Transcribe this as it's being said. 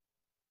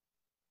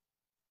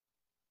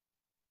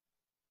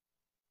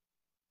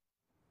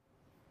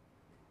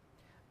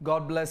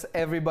God bless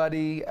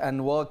everybody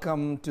and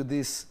welcome to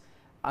this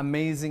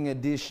amazing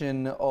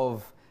edition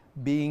of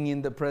being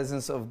in the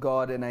presence of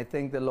God. And I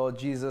thank the Lord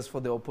Jesus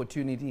for the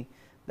opportunity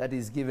that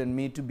He's given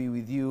me to be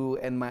with you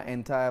and my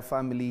entire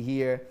family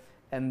here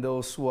and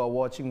those who are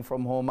watching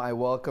from home. I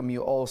welcome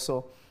you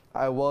also.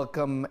 I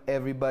welcome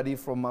everybody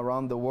from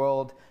around the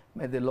world.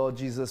 May the Lord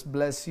Jesus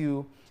bless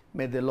you.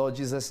 May the Lord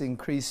Jesus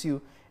increase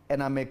you.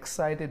 And I'm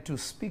excited to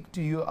speak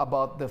to you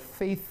about the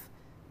faith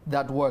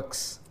that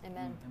works.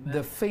 Amen.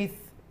 The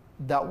faith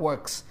that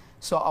works.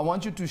 So I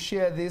want you to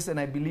share this, and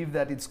I believe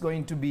that it's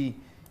going to be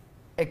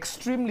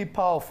extremely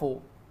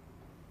powerful,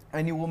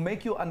 and it will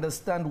make you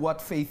understand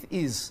what faith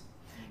is.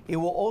 It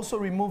will also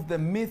remove the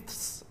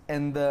myths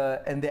and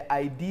the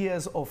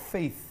ideas of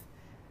faith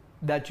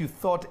that you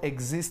thought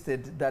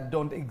existed that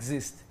don't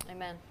exist.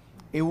 Amen.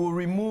 It will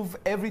remove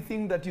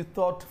everything that you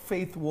thought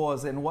faith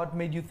was and what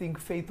made you think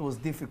faith was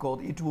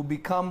difficult. It will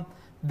become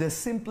the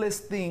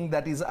simplest thing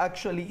that is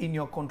actually in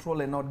your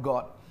control and not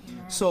God.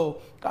 Amen.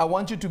 So I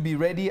want you to be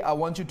ready. I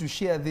want you to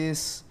share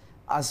this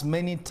as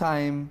many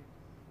times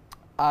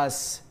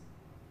as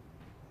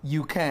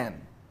you can.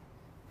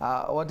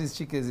 What is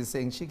Chikezi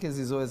saying? Chikezi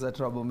is always a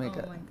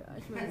troublemaker. Oh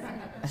my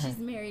gosh. She's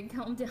married.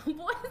 Calm down,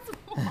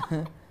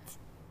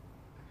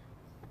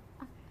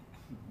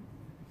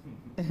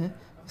 boys.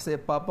 Say,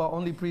 Papa,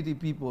 only pretty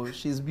people.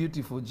 She's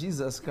beautiful.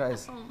 Jesus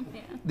Christ. Oh,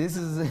 man. This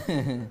is...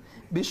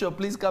 Bishop,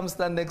 please come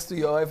stand next to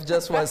your wife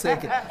just for a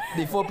second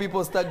before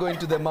people start going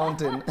to the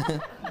mountain.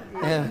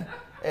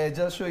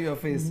 Just show your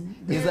face.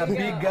 He's a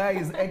big guy.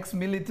 He's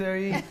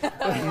ex-military.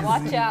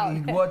 Watch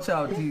out. Watch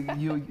out.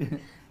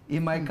 He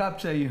might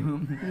capture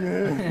you.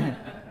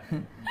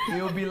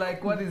 He'll be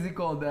like, what is it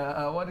called?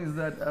 What is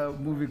that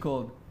movie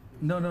called?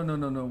 No.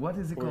 What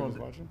is it called?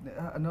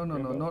 No,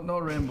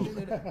 not Rambo.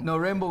 No,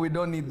 Rambo, we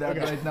don't need that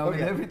right now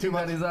with everything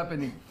that is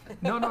happening.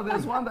 No,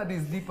 there's one that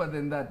is deeper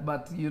than that.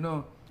 But, you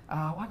know,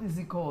 what is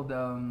it called?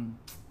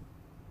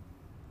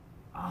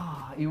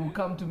 It will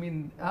come to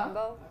me.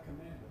 Rambo?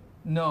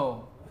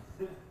 No,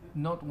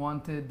 not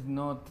Wanted,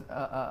 not...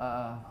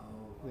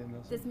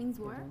 This means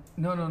war?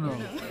 No.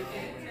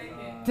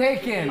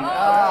 Taken.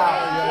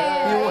 That's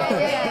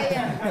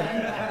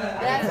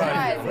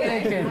right.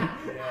 Taken.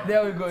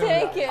 There we go.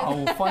 Taken. I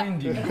will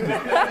find you.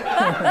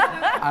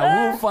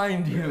 I will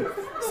find you.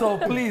 So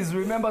please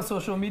remember,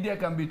 social media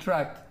can be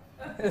tracked.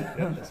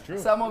 That's true.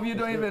 Some of you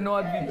don't even know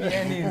what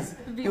VPN is.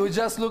 You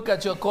just look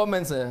at your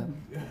comments. Done.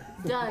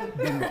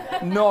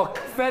 Knock.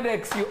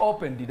 FedEx, you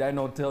open. Did I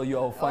not tell you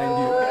I'll find you?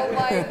 Oh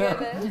my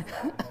goodness.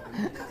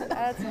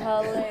 That's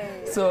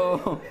hilarious.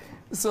 So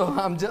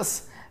I'm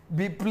just,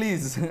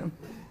 please.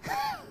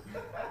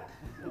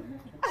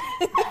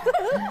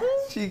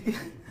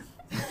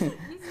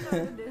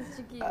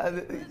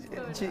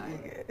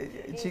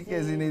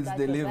 Chikezi needs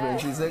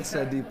deliverance. It's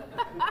extra deep.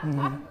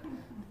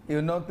 You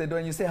knock the door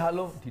and you say,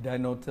 hello. Did I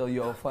not tell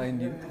you I'll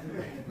find you?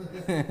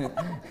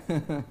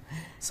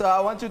 So I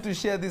want you to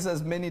share this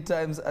as many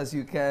times as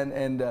you can,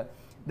 and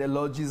the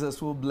Lord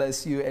Jesus will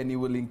bless you and He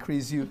will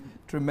increase you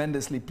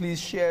tremendously. Please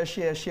share,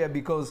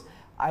 because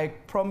I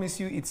promise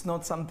you it's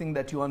not something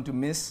that you want to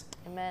miss.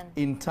 Amen.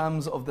 In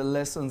terms of the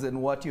lessons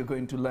and what you're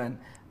going to learn.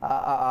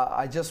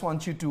 I just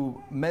want you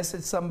to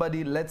message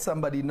somebody, let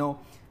somebody know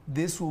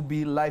this will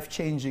be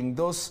life-changing.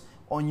 Those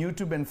on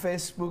YouTube and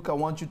Facebook, I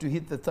want you to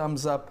hit the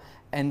thumbs up,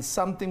 and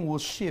something will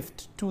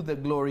shift to the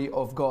glory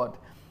of God.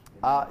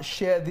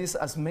 Share this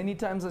as many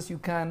times as you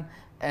can,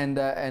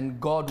 and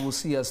God will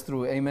see us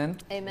through. Amen?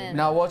 Amen.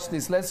 Now watch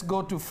this. Let's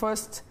go to 1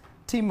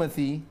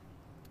 Timothy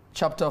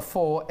chapter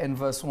 4 and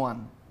verse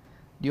 1.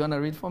 Do you want to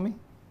read for me?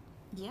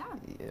 Yeah.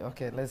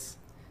 Okay, let's...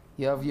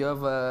 You have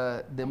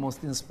the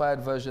most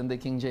inspired version, the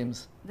King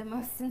James. The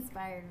most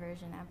inspired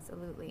version,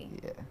 absolutely.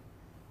 Yeah.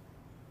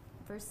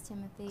 1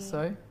 Timothy.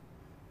 Sorry?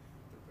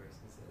 The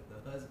person said the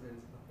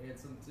husband's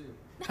handsome too.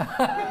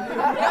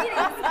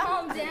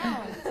 Calm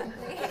down.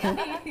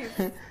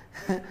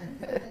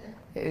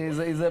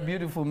 He's a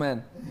beautiful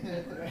man.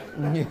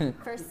 1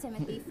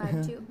 Timothy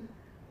 5:2.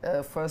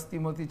 1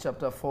 Timothy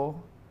chapter 4,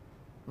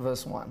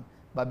 verse 1.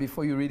 But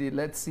before you read it,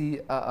 let's see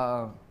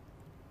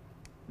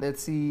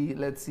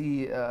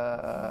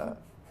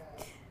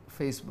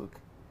Facebook.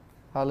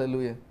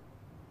 Hallelujah.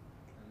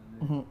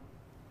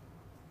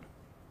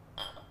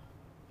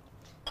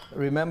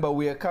 Remember,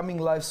 we are coming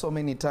live so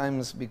many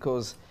times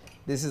because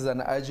this is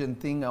an urgent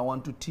thing. I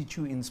want to teach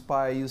you,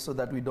 inspire you, so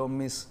that we don't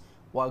miss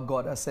what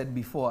God has said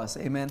before us.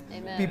 Amen.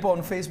 Amen. People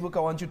on Facebook, I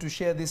want you to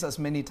share this as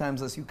many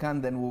times as you can,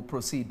 then we'll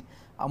proceed.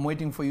 I'm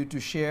waiting for you to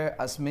share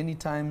as many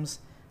times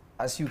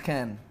as you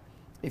can.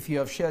 If you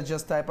have shared,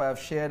 just type, I have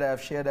shared,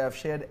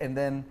 and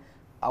then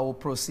I will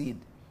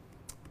proceed.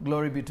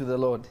 Glory be to the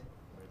Lord.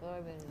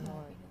 Glory be to the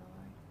Lord.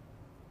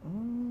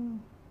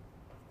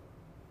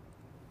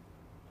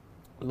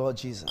 Lord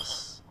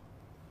Jesus.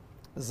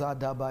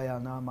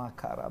 Zadabayana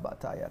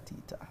makarabataya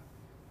tita.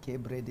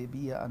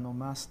 Kebredebia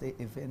anomaste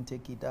evente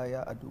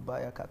kidaya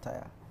adubaya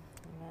kataya.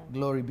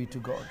 Glory be to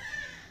God.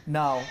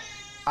 Now,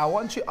 I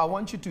want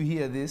you to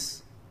hear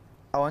this.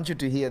 I want you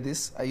to hear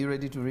this. Are you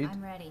ready to read?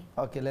 I'm ready.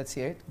 Okay, let's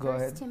hear it. Go 1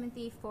 ahead.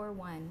 Timothy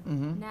 4:1.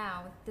 Mhm.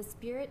 Now the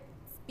Spirit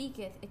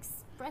speaketh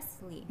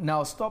expressly.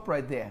 Now stop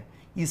right there.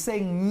 He's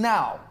saying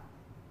now.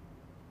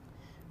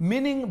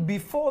 Meaning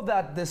before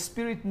that the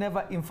Spirit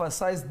never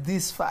emphasized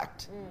this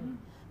fact.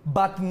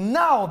 But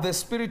now the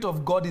Spirit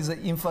of God is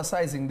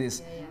emphasizing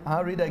this.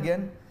 I'll read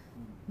again.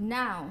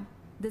 Now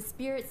the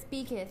Spirit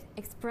speaketh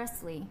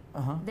expressly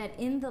that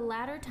in the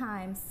latter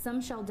times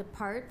some shall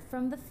depart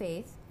from the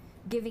faith,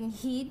 giving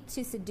heed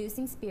to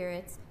seducing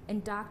spirits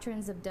and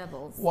doctrines of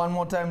devils. One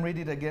more time, read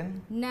it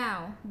again.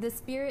 Now the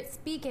Spirit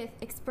speaketh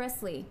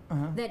expressly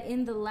that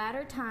in the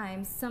latter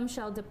times some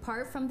shall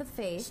depart from the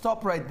faith.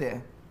 Stop right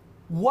there.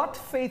 What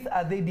faith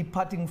are they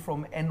departing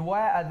from, and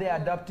why are they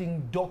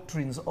adopting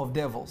doctrines of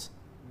devils?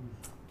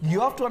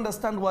 You have to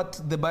understand what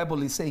the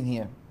Bible is saying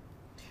here.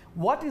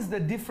 What is the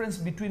difference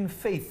between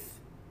faith,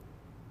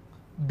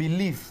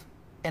 belief,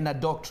 and a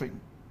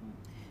doctrine?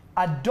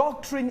 A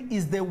doctrine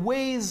is the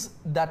ways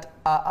that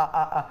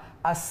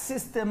a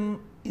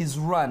system is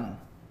run.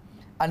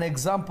 An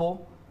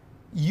example,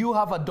 you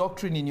have a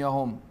doctrine in your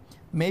home.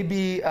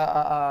 Maybe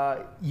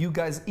you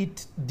guys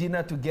eat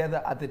dinner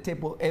together at the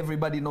table,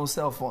 everybody knows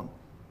cell phone.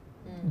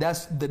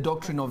 That's the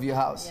doctrine of your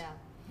house.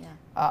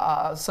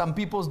 Some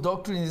people's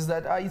doctrine is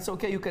that it's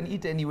okay, you can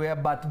eat anywhere,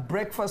 but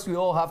breakfast we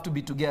all have to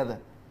be together.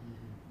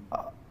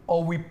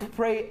 Or we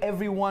pray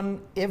every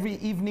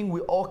evening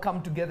we all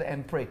come together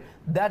and pray.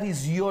 That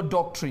is your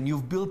doctrine.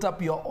 You've built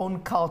up your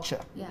own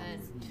culture. Yes.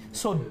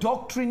 So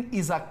doctrine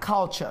is a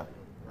culture.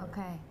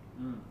 Okay.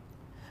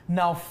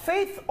 Now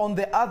faith on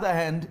the other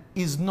hand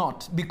is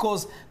not,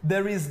 because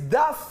there is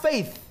the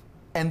faith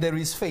and there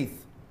is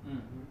faith.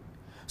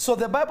 So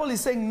the Bible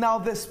is saying now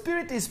the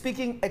Spirit is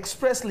speaking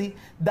expressly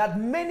that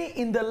many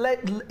in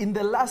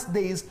the last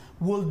days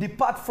will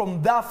depart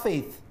from their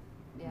faith.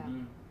 Yeah.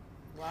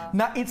 Wow.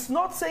 Now it's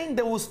not saying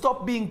they will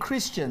stop being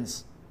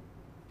Christians.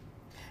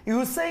 It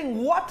was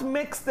saying what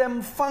makes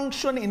them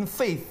function in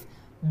faith,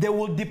 they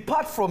will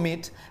depart from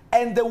it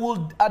and they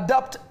will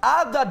adopt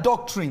other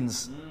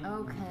doctrines.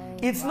 Okay.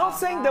 It's not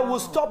saying they will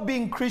stop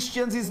being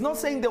Christians. It's not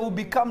saying they will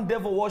become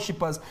devil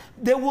worshippers.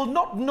 They will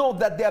not know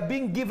that they are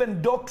being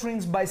given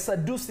doctrines by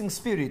seducing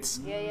spirits.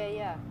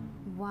 Yeah.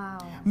 Wow.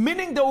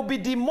 Meaning there will be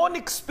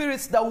demonic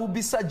spirits that will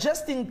be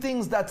suggesting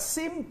things that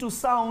seem to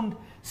sound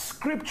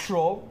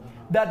scriptural,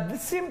 that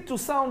seem to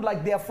sound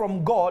like they are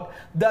from God,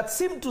 that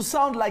seem to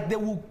sound like they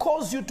will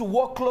cause you to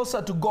walk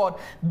closer to God,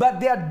 but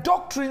they are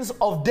doctrines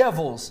of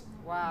devils.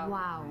 Wow.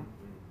 Wow.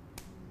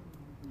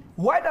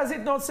 Why does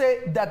it not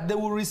say that they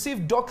will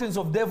receive doctrines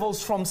of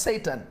devils from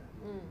Satan?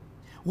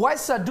 Why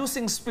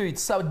seducing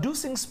spirits?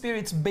 Seducing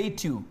spirits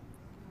bait you.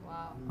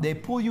 Wow. They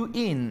pull you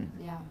in.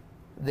 Yeah.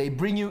 They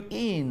bring you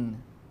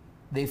in.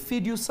 They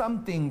feed you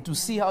something to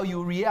see how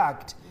you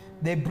react.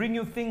 They bring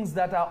you things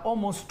that are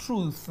almost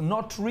truth,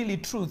 not really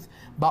truth,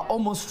 but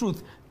almost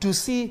truth, to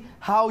see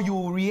how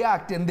you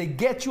react. And they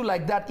get you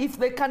like that. If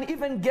they can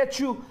even get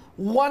you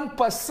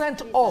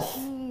 1% off,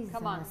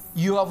 Come on.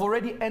 you have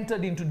already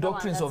entered into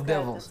doctrines Come on, of that's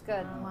devils. Good.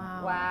 That's good.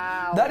 Wow.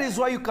 Wow. That is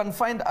why you can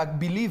find a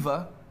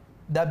believer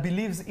that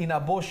believes in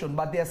abortion,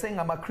 but they are saying,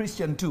 I'm a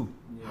Christian too.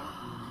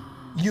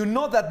 You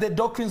know that the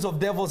doctrines of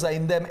devils are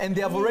in them and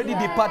they have already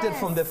departed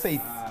from the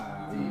faith,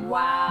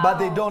 Wow. but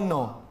they don't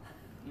know.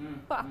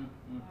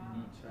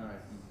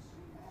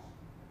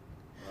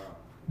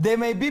 There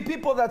may be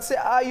people that say,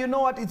 you know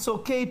what, it's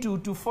okay to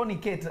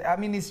fornicate. I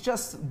mean, it's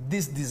just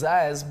these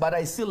desires, but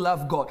I still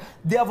love God.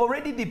 They have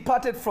already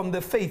departed from the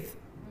faith.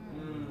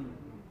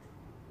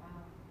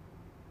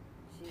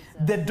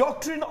 The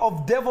doctrine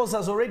of devils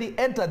has already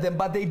entered them,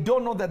 but they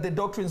don't know that the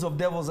doctrines of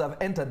devils have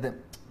entered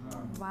them.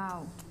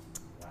 Wow.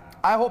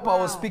 I hope I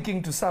was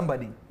speaking to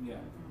somebody. Yeah.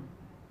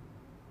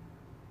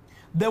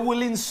 They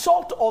will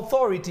insult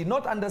authority,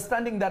 not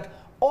understanding that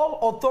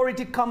all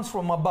authority comes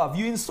from above.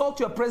 You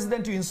insult your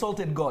president, you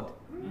insulted God.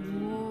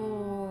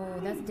 Oh,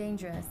 that's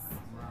dangerous.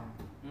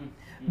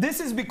 This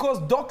is because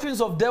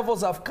doctrines of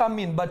devils have come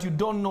in, but you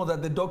don't know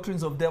that the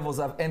doctrines of devils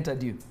have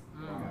entered you.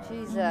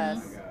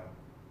 Jesus.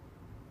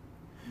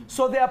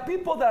 So there are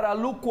people that are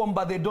lukewarm,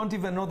 but they don't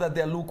even know that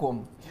they're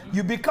lukewarm.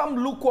 You become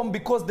lukewarm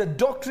because the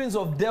doctrines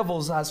of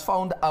devils has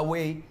found a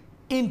way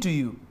into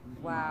you.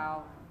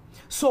 Wow.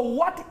 So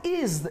what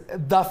is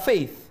the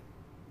faith?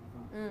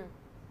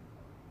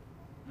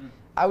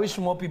 I wish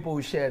more people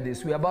would share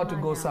this. We're about to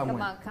go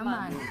somewhere. Come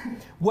on.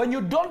 When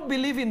you don't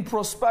believe in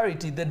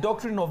prosperity, the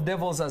doctrine of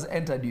devils has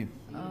entered you.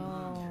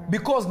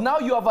 Because now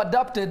you have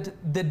adopted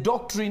the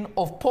doctrine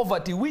of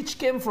poverty, which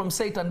came from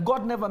Satan.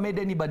 God never made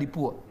anybody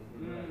poor.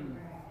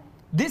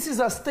 This is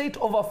a state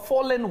of a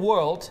fallen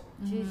world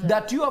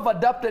that you have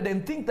adopted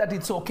and think that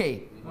it's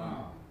okay.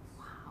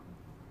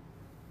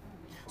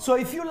 So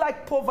if you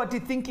like poverty,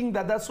 thinking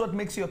that that's what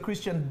makes you a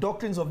Christian,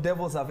 doctrines of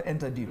devils have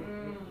entered you.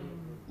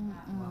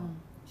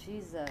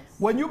 Jesus.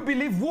 When you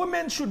believe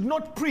women should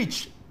not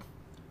preach,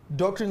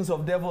 doctrines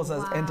of devils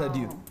has entered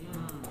you.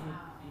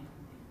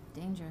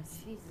 Dangerous.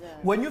 Jesus.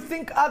 When you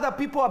think other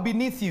people are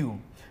beneath you,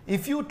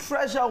 if you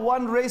treasure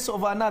one race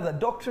over another,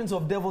 doctrines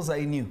of devils are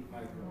in you.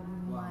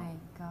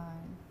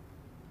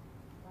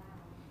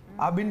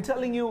 I've been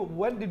telling you,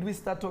 when did we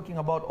start talking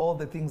about all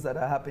the things that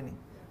are happening?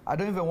 I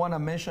don't even want to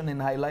mention and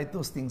highlight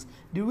those things.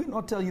 Did we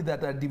not tell you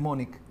that are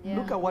demonic? Yeah.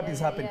 Look at what is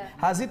happening. Yeah.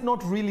 Has it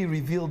not really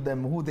revealed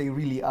them who they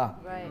really are?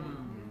 Right.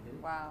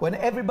 Wow. When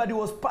everybody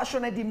was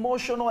passionate,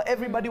 emotional,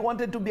 everybody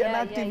wanted to be an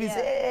Yeah, activist.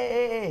 yeah.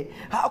 Hey,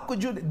 how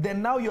could you?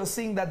 Then now you're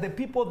seeing that the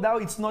people, now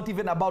it's not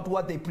even about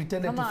what they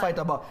pretended Come to on. fight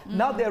about.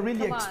 Now they're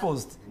really Come on.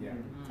 exposed.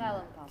 Tell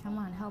him, Papa. Come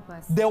on, help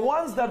us. The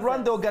ones that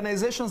run the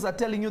organizations are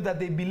telling you that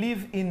they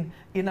believe in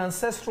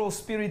ancestral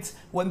spirits.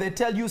 When they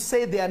tell you,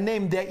 say their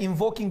name, they're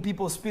invoking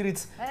people's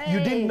spirits. You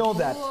Hey. didn't know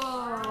that.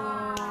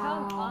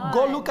 Come on.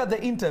 Go look at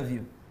the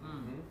interview.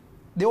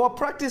 They were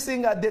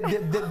practicing,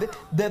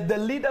 the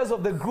leaders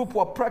of the group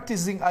were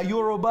practicing a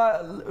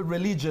Yoruba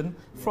religion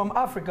from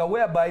Africa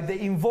whereby they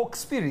invoke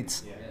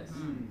spirits. Yes,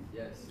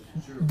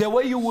 it's true. The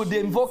way you would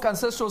invoke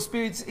ancestral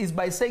spirits is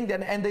by saying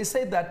that, and they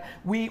said that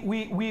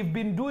we've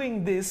been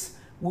doing this.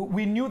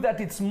 We knew that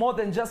it's more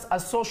than just a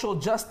social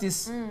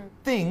justice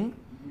thing.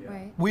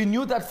 Right. We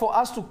knew that for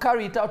us to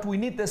carry it out, we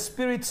need the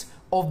spirits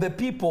of the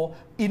people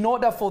in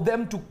order for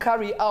them to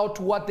carry out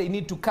what they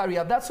need to carry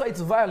out. That's why it's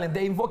violent.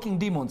 They're invoking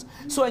demons.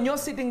 So when you're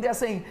sitting there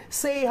saying,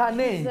 say her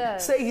name,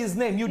 Jesus. say his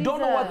name, you don't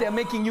know what they're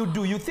making you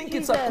do. You think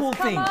it's a cool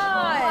Come thing.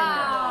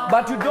 on.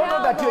 But you don't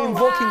know that you're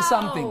invoking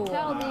something.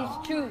 Tell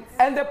these truths.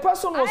 And the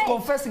person was Hey.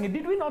 confessing it.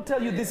 Did we not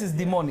tell you this is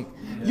demonic?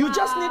 You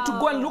just need to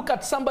go and look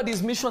at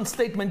somebody's mission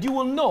statement. You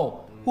will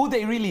know who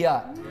they really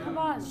are. Come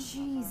on.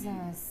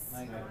 Jesus.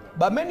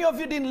 But many of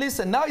you didn't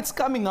listen. Now it's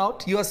coming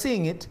out. You are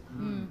seeing it.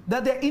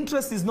 That their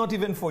interest is not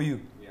even for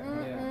you.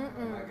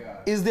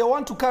 Is they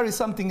want to carry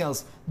something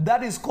else.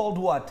 That is called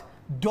what?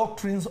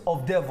 Doctrines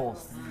of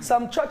devils.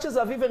 Some churches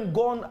have even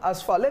gone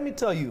as far. Let me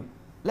tell you.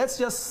 Let's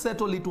just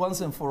settle it once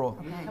and for all.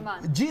 Come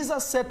on.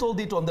 Jesus settled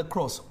it on the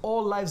cross.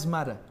 All lives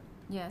matter.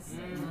 Yes.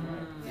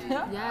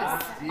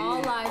 Yes.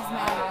 All lives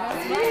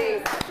matter. That's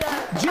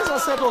right.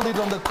 Jesus settled it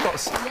on the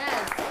cross.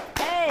 Yes.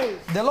 Hey.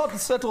 The Lord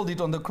settled it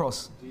on the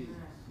cross.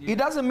 It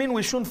doesn't mean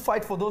we shouldn't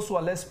fight for those who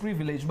are less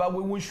privileged, but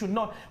we should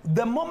not.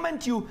 The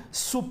moment you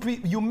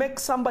make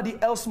somebody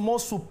else more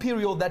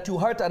superior, that you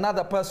hurt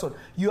another person,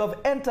 you have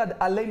entered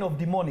a lane of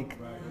demonic.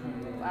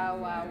 Wow,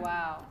 wow,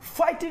 wow.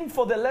 Fighting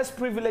for the less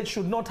privileged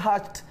should not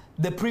hurt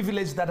the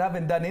privileged that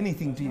haven't done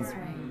anything to you.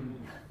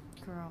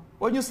 Girl.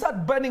 When you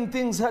start burning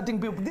things, hurting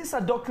people, these are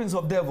doctrines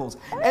of devils.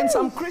 And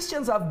some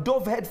Christians have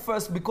dove head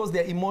first because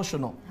they're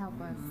emotional. Help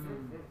us.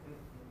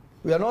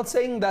 We are not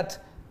saying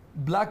that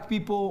black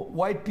people,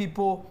 white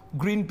people,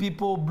 green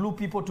people, blue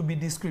people to be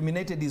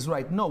discriminated is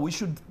right. No, we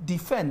should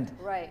defend.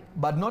 Right.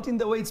 But not in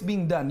the way it's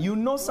being done. You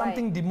know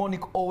something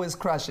demonic always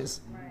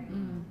crashes.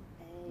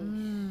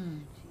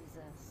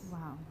 Jesus.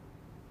 Wow.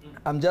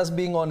 I'm just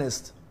being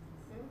honest.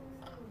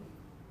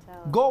 Tell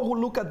him. Go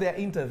look at their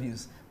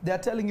interviews. They are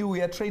telling you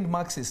we are trained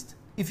Marxist.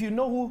 If you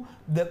know who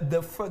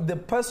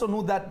the person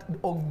who that,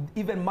 or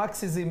even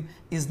Marxism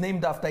is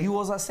named after, he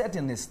was a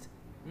Satanist.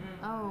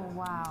 Oh,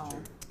 wow.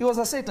 He was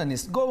a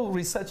Satanist. Go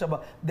research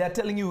about. They are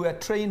telling you we are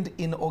trained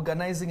in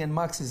organizing and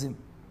Marxism.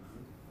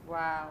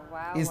 Wow,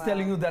 wow, He's wow.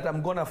 telling you that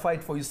I'm going to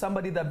fight for you.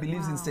 Somebody that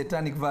believes in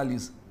satanic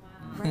values.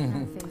 Right in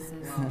our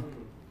faces.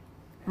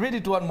 Read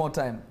it one more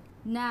time.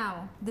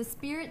 Now, the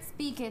Spirit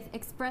speaketh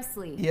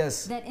expressly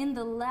Yes. that in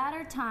the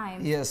latter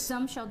times Yes.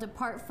 some shall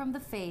depart from the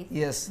faith,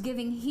 Yes.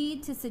 giving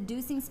heed to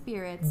seducing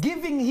spirits.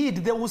 Giving heed,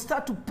 they will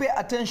start to pay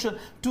attention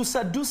to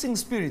seducing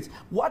spirits.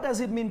 What does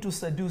it mean to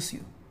seduce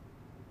you?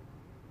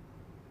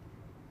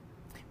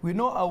 We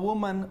know a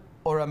woman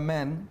or a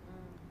man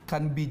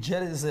can be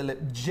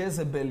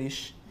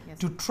Jezebelish Yes.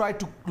 to try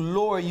to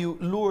lure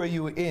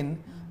you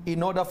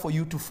in order for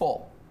you to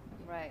fall.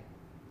 Right.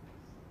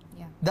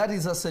 Yeah. That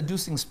is a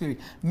seducing spirit,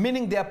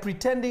 meaning they are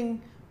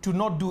pretending to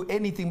not do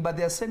anything, but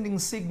they are sending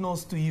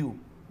signals to you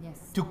Yes.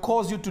 to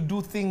cause you to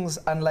do things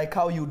unlike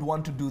how you'd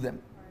want to do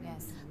them.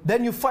 Yes.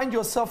 Then you find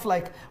yourself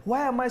like,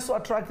 why am I so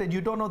attracted?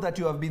 You don't know that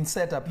you have been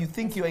set up. You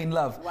think you're in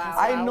love. Wow,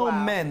 I wow, know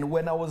wow. men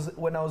when I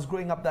was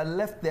growing up that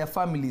left their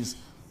families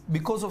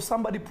because of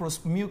somebody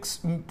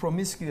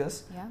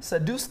promiscuous, Yeah.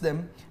 seduced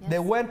them. Yes. They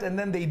went and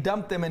then they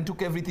dumped them and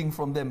took everything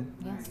from them.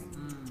 Yes.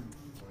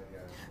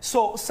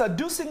 So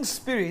seducing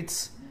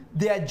spirits,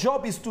 their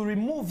job is to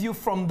remove you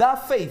from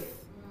that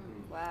faith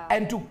Wow.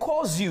 and to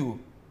cause you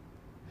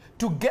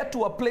to get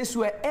to a place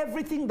where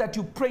everything that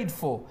you prayed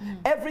for,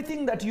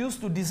 everything that you used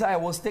to desire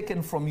was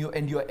taken from you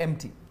and you're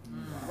empty.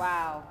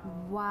 Wow.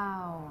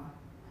 Wow.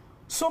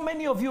 So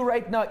many of you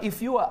right now,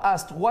 if you are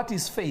asked, what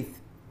is faith?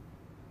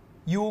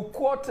 You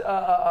quote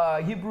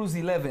Hebrews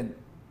 11,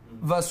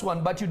 verse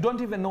 1, but you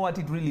don't even know what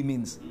it really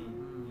means.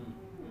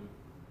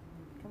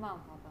 Come on,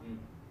 Papa.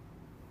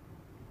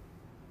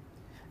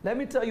 Let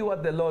me tell you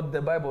what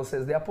the Bible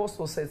says. The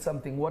apostle said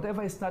something.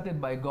 Whatever is started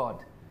by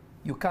God,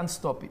 you can't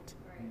stop it.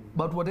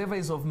 But whatever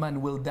is of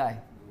man will die.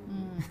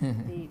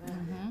 Deep.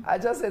 I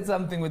just said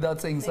something without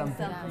saying Say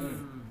something.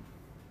 something.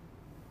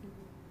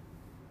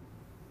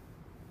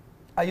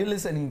 Are you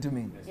listening to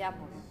me? Yeah,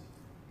 Papa.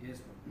 Yes,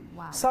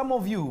 Wow. Some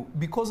of you,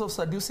 because of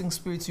seducing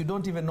spirits, you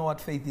don't even know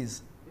what faith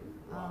is.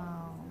 Oh.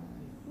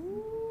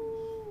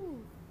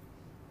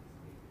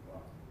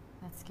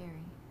 That's scary.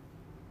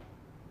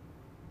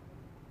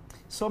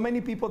 So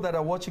many people that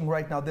are watching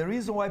right now, the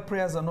reason why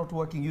prayers are not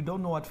working, you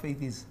don't know what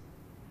faith is.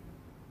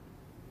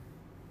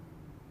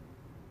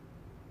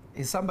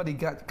 Is somebody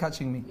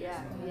catching me?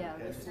 Yeah, yeah,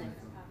 listening.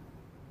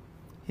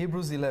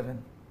 Hebrews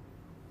 11.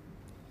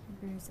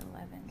 Hebrews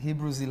 11,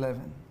 Hebrews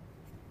 11.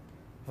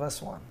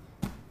 Verse 1.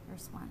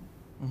 verse 1.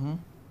 Mm-hmm.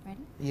 Ready?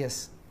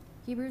 Yes.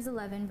 Hebrews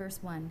 11, verse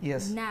 1.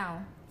 Yes.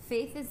 Now,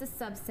 faith is the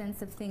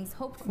substance of things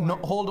hoped for. No,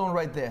 hold on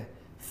right there.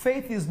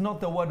 Faith is not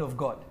the word of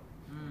God.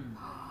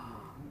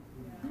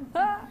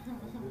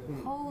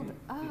 Hold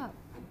up.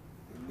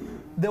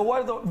 The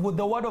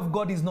word of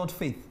God is not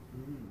faith.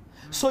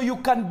 So you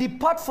can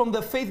depart from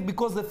the faith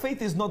because the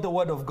faith is not the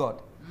word of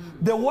God.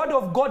 The word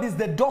of God is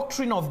the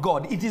doctrine of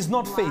God. It is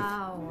not faith.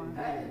 Wow.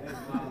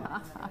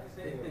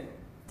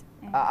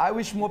 I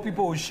wish more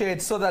people would share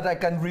it so that I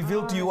can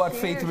reveal to you what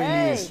faith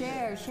really is.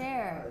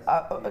 Share.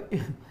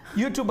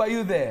 YouTube, are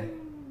you there?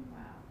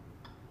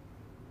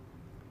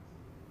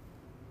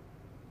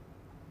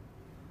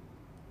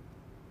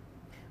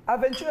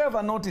 Haven't you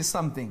ever noticed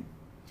something?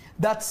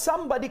 That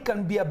somebody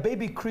can be a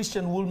baby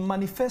Christian, will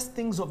manifest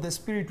things of the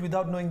Spirit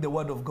without knowing the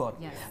Word of God.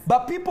 Yes.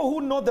 But people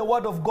who know the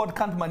Word of God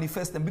can't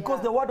manifest them because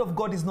Yeah. the Word of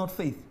God is not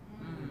faith.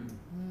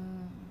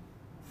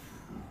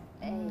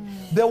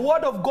 The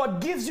Word of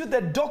God gives you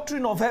the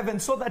doctrine of heaven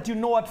so that you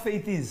know what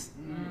faith is.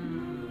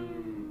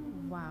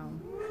 Wow.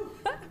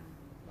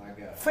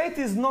 Faith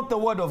is not the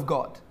Word of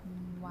God.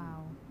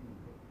 Wow.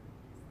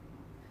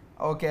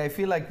 Okay, I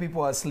feel like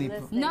people are asleep.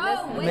 Listening, No,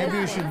 listening. wait Maybe a we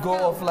minute. should go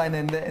offline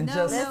and No,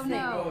 just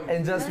no.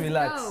 and just Let's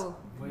relax. go.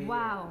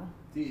 Wow.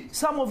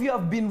 Some of you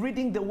have been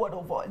reading the Word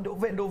over and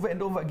over and over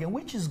and over again,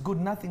 which is good,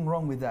 nothing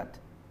wrong with that.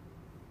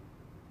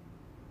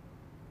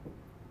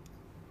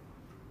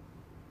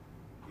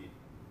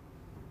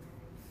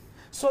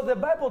 So the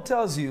Bible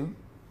tells you,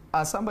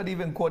 as somebody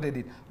even quoted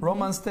it,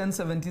 Romans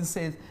 10:17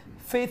 says,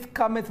 faith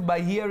cometh by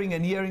hearing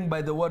and hearing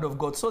by the Word of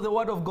God. So the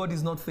Word of God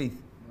is not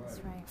faith. That's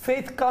right.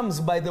 Faith comes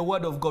by the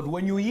Word of God.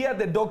 When you hear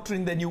the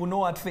doctrine, then you will know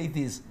what faith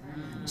is.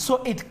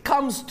 So it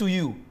comes to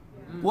you.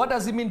 What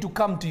does it mean to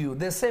come to you?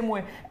 The same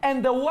way.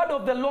 And the word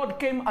of the Lord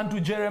came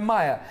unto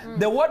Jeremiah.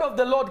 The word of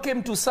the Lord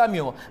came to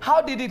Samuel.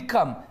 How did it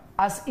come?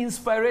 As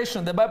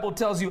inspiration. The Bible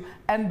tells you,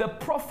 and the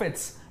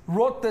prophets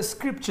wrote the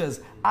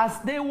scriptures as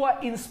they were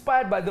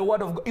inspired by the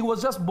word of God. It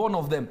was just born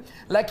of them.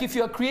 Like if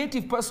you're a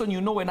creative person, you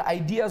know when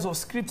ideas of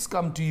scripts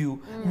come to you,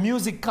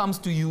 music comes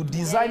to you,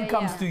 design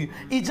comes to you.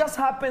 It just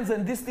happens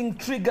and this thing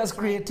triggers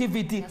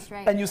creativity That's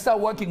right. and you start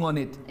working on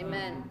it.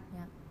 Amen. Yeah.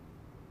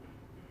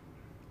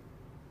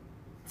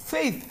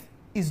 Faith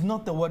is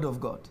not the word of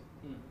God.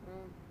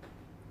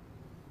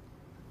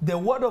 The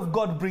word of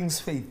God brings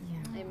faith.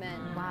 Yeah. Amen.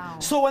 Wow.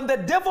 So when the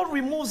devil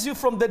removes you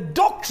from the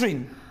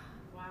doctrine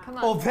Come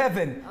on. of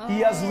heaven, he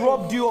has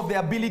robbed you of the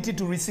ability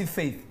to receive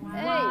faith.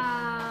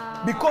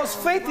 Hey, Because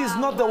faith is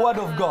not the word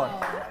of God.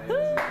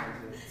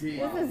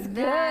 this is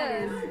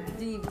That good. is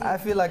deep. I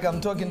feel like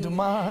I'm talking to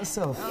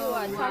myself. You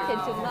are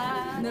talking to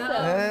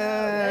myself.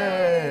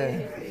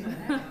 Hey.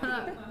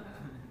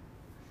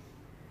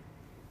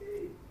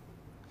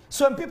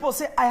 So when people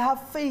say, I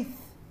have faith,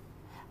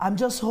 I'm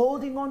just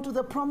holding on to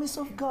the promise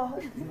of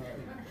God.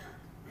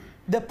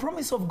 The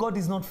promise of God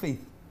is not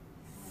faith.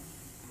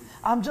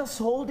 I'm just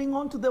holding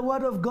on to the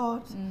word of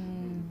God.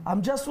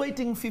 I'm just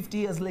waiting 50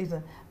 years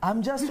later.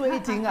 I'm just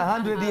waiting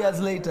 100 years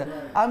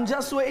later. I'm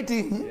just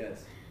waiting.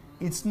 Yes.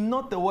 It's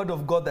not the word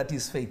of God that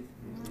is faith.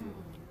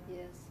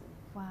 Yes.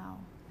 Wow.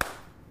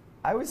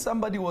 I wish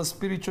somebody was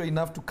spiritual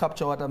enough to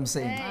capture what I'm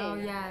saying. Hey. Oh,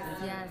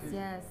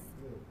 yes.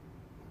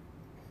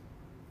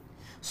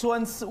 So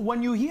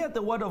when you hear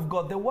the word of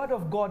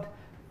God,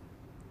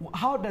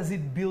 how does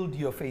it build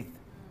your faith?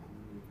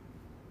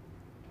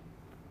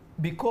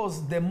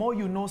 Because the more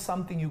you know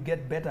something, you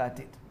get better at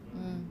it.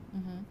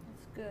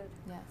 It's good.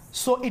 Yes.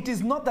 So it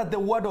is not that the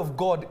word of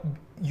God,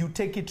 you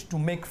take it to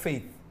make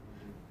faith.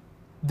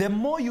 The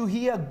more you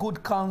hear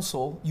good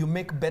counsel, you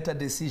make better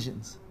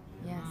decisions.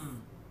 Yes.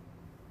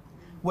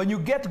 When you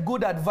get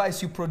good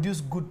advice, you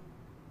produce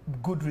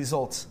good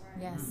results.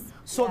 Yes.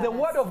 So the Yes.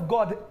 word of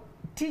God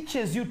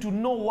teaches you to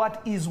know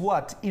what is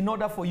what in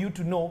order for you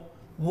to know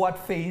what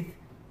faith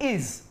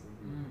is.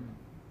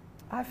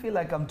 I feel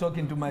like I'm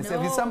talking to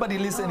myself. Is somebody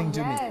listening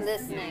to me?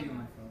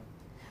 Listening.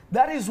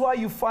 That is why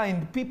you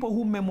find people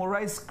who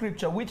memorize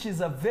scripture, which is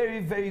a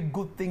very, very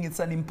good thing. It's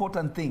an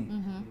important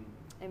thing.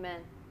 Amen.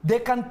 They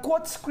can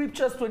quote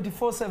scriptures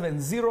 24/7,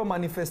 zero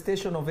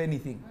manifestation of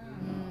anything.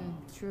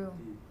 True.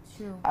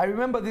 I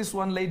remember this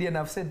one lady, and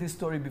I've said this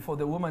story before.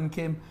 The woman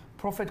came,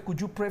 Prophet, could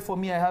you pray for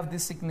me? I have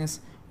this sickness.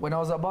 When I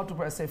was about to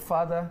pray, I said,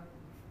 Father,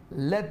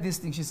 let this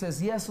thing. She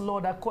says, yes,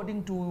 Lord,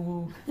 according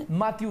to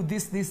Matthew,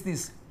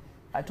 this.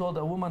 I told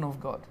the woman of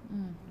God,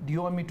 do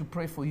you want me to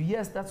pray for you?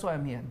 Yes, that's why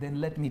I'm here.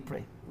 Then let me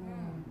pray.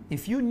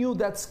 If you knew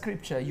that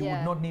scripture, you would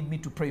Yeah. not need me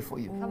to pray for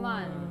you. Come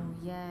on.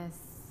 Oh, yes.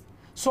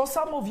 So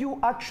some of you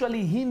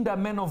actually hinder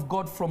men of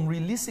God from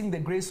releasing the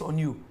grace on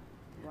you.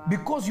 Wow.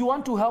 Because you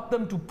want to help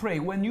them to pray.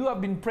 When you have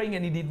been praying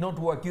and it did not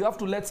work, you have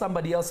to let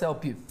somebody else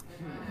help you.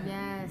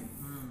 Yes.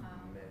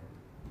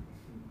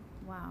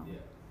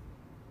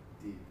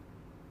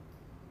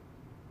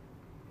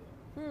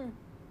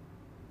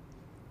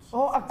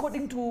 Oh,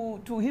 according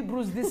to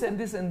Hebrews, this and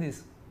this and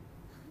this.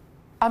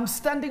 I'm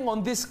standing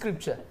on this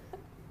scripture.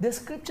 The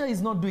scripture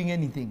is not doing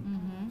anything.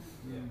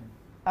 Yeah.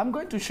 I'm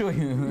going to show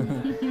you.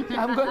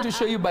 I'm going to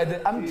show you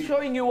I'm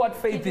showing you what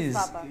faith is.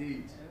 Papa.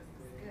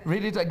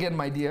 Read it again,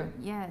 my dear.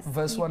 Yes.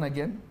 Verse 1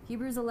 again.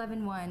 Hebrews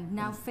 11:1.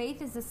 Now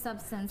faith is the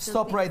substance. of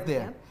Stop things- right there.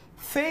 Yep.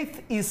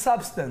 Faith is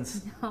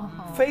substance. Oh,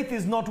 Faith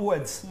is not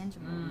words.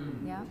 tangible.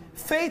 Yeah.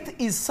 Faith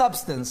is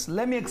substance.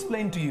 Let me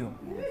explain to you.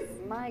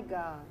 My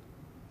God.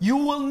 You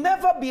will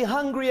never be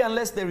hungry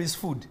unless there is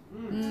food.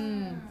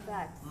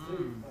 Facts.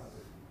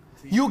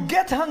 You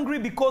get hungry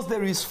because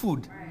there is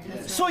food.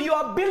 So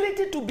your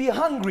ability to be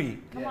hungry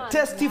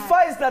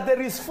testifies that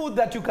there is food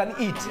that you can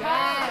eat.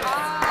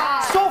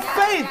 So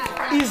faith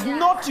is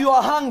not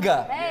your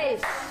hunger. Hey,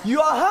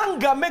 Your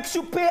hunger makes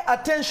you pay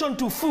attention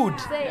to food.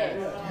 say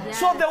it.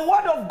 So the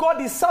word of God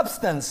is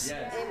substance.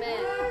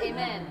 Amen.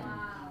 Amen.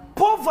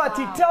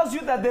 Poverty tells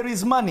you that there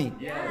is money.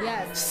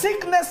 Yes.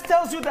 Sickness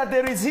tells you that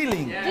there is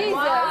healing. Jesus.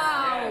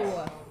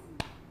 Wow.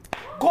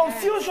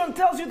 Confusion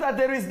tells you that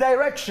there is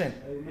direction.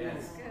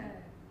 Yes.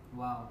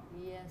 Wow.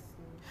 Yes.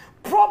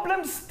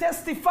 Problems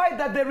testify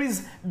that there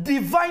is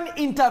divine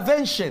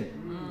intervention.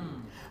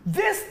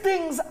 These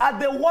things are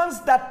the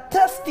ones that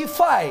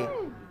testify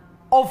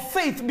of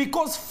faith,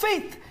 because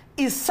faith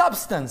is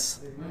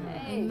substance.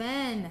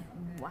 Amen.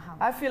 Wow.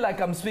 I feel like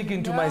I'm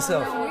speaking to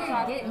myself. We're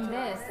getting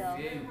this.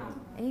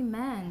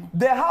 Amen.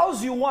 The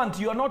house you want,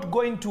 you are not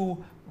going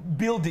to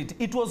build it.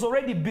 It was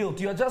already built.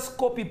 You are just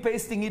copy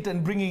pasting it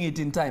and bringing it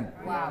in time.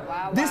 Wow.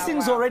 Wow. These wow,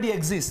 things wow. already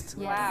exist.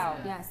 Yes. Wow.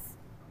 Yes.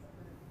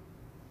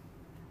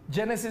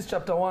 Genesis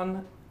chapter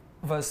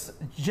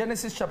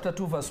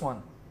 2 verse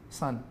 1.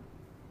 Son,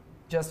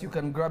 just you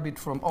can grab it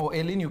from,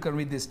 Eileen, you can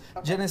read this.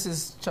 Okay.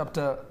 Genesis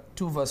chapter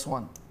 2 verse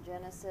 1.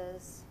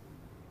 Genesis.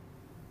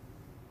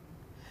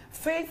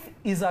 Faith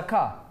is a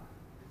car.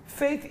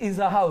 Faith is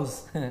a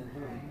house.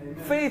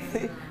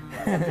 Faith,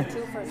 Chapter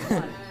 2, verse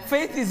 1.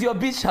 faith is your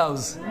beach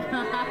house.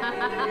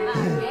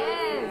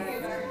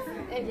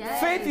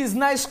 Yes. Faith is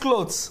nice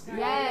clothes.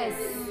 Yes.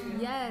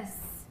 Yes.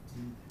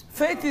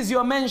 Faith is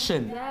your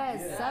mansion.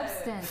 Yes.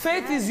 Substance.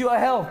 Faith is your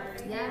health.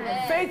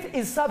 Yes. Faith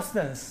is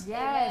substance.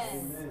 Yes.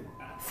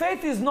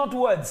 Faith is not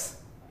words.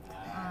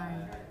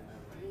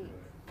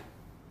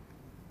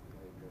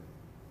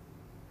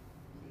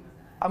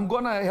 I'm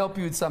going to help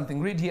you with something.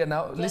 Read here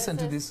now. Listen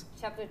to this.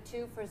 Genesis Chapter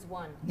 2, verse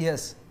 1.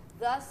 Yes.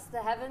 Thus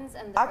the heavens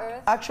and the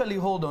earth. Actually,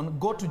 hold on.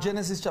 Go to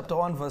Genesis chapter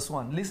 1, verse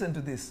 1. Listen to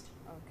this.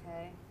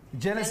 Okay.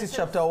 Genesis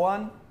chapter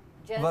 1,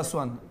 Genesis, verse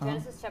 1.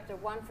 Genesis chapter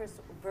 1,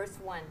 verse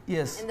 1.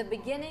 Yes. In the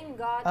beginning,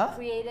 God Huh?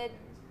 created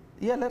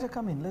Yeah, let her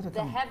come in. Let her the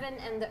come in. heaven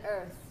and the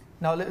earth.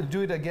 Now,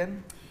 do it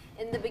again.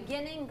 In the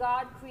beginning,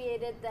 God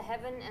created the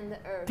heaven and the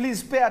earth.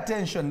 Please pay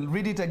attention.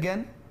 Read it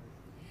again.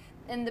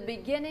 In the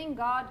beginning,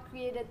 God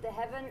created the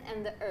heaven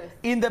and the earth.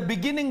 In the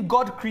beginning,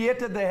 God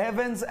created the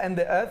heavens and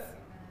the earth.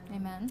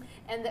 Amen.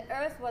 And the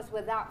earth was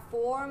without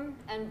form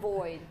and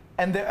void.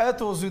 And the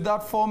earth was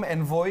without form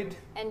and void.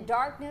 And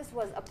darkness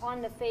was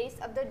upon the face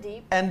of the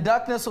deep. And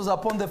darkness was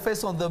upon the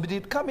face of the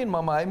deep. Come in,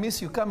 Mama. I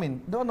miss you. Come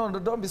in. No,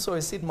 don't be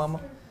sorry. Sit, Mama.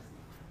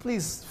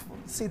 Please,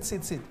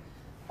 sit.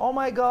 Oh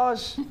my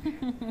gosh.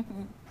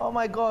 Oh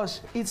my gosh.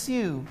 It's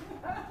you.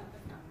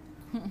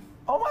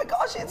 Oh my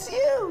gosh, it's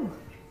you.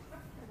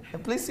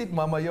 Please sit,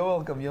 Mama. You're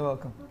welcome. You're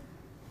welcome.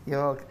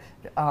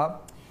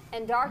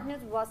 And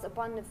darkness was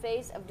upon the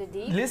face of the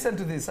deep. Listen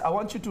to this. I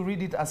want you to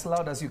read it as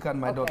loud as you can,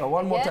 my Okay, daughter.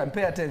 One more again? time.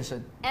 Pay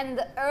attention. And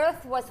the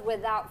earth was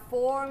without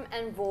form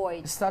and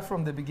void. Start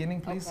from the beginning,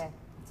 please. Okay,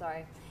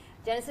 sorry.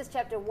 Genesis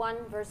chapter 1,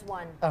 verse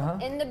 1. Uh-huh.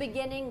 In the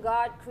beginning,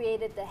 God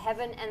created the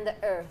heaven and the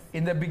earth.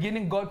 In the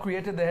beginning, God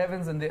created the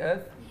heavens and the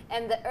earth.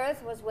 And the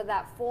earth was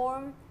without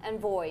form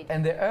and void.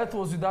 And the earth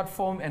was without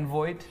form and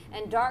void.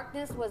 And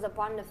darkness was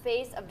upon the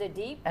face of the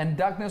deep. And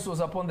darkness was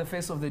upon the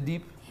face of the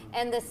deep.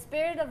 And the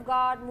Spirit of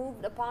God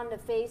moved upon the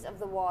face of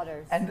the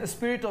waters. And the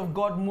Spirit of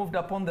God moved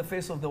upon the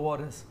face of the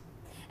waters.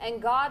 And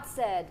God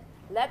said,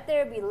 "Let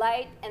there be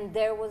light," and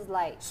there was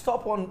light.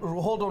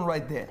 Hold on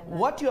right there. Amen.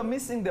 What you're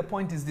missing the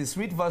point is this.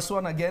 Read verse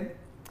 1 again.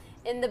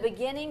 In the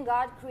beginning,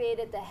 God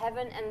created the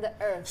heaven and the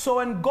earth. So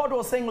when God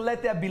was saying,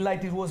 "Let there be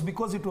light," it was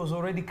because it was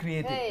already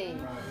created. Hey,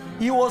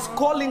 He was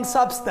calling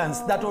substance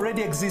that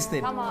already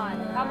existed. come on.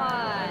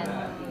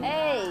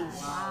 Hey,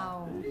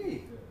 Wow.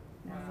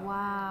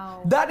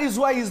 Wow. That is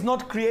why He's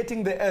not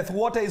creating the earth.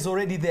 Water is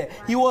already there.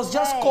 He was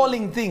just Hey.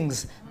 calling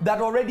things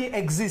that already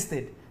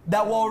existed,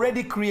 that were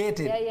already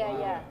created.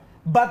 yeah.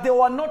 But they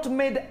were not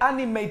made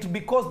animate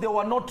because they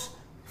were not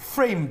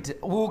framed.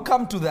 We will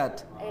come to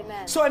that.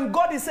 Amen. So when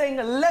God is saying,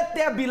 "Let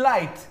there be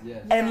light,"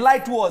 Yes. and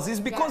light was, it's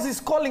because Yes. He's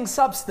calling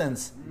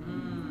substance.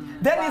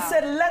 Then He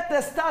said, "Let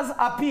the stars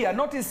appear."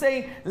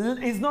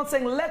 He's not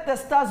saying, "Let the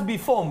stars be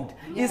formed."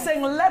 He's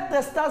saying, "Let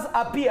the stars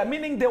appear,"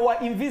 meaning they were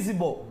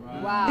invisible.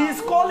 Wow. He's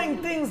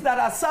calling things that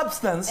are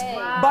substance,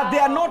 but they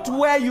are not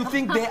where you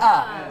think they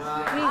are.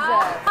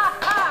 Jesus.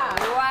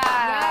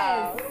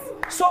 Wow.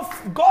 Yes. So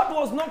God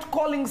was not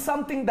calling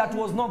something that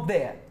was not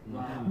there.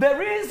 The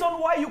reason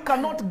why you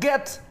cannot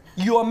get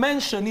your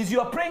mansion is you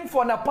are praying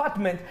for an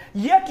apartment,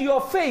 yet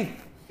your faith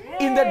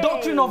in the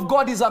doctrine of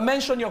God is a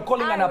mansion you're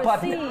calling an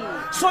apartment.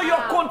 So you're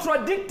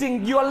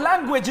contradicting, your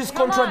language is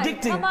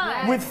contradicting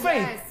with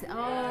faith. Yes.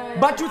 Oh,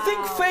 But you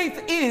think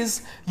faith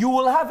is you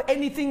will have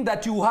anything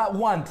that you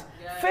want.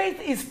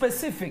 Faith is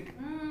specific.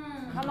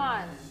 Come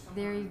on.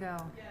 there you go.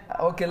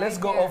 Okay, let's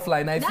go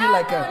offline. I feel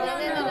like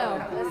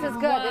No. This is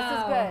good. This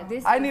is good.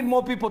 This I need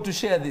more people to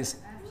share this.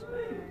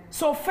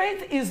 So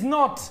faith is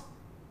not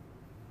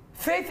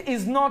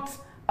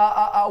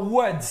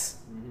words.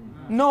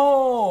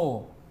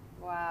 No.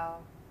 Wow.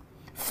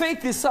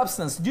 Faith is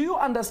substance. Do you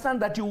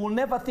understand that you will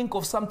never think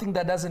of something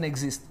that doesn't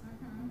exist?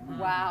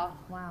 Wow.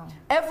 Wow.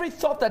 Every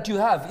thought that you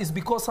have is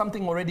because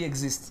something already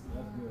exists.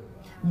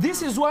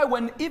 This is why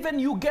when even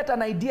you get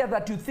an idea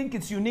that you think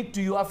it's unique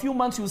to you, a few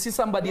months you'll see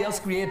somebody else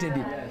created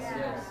it.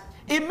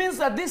 It means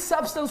that this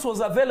substance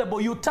was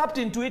available, you tapped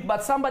into it,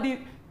 but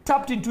somebody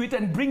tapped into it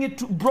and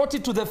brought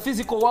it to the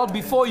physical world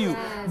before you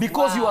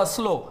because you are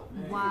slow.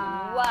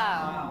 Wow.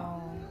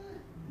 Wow.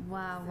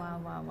 Wow, wow,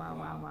 wow, wow,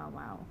 wow, wow,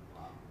 wow.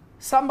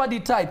 Somebody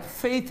type,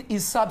 faith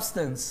is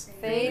substance,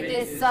 Faith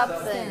is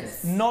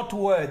substance, not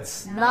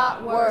words.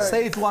 not words.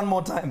 Say it one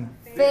more time.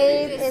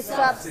 Faith is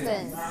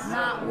substance,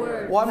 Not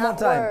words. One more not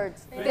time.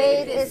 words.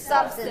 Faith is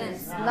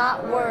substance,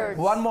 not words.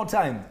 One more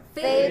time.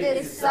 Faith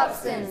is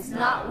substance,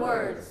 not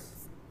words.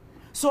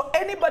 So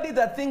anybody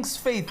that thinks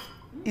faith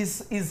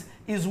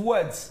is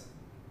words,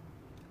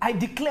 I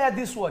declare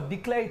this word.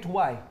 Declare it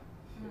why?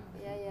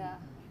 Yeah.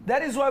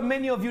 That is why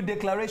many of you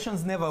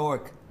declarations never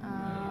work. Oh,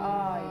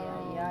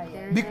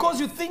 yeah. Because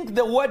you think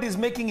the word is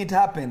making it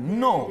happen.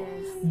 No.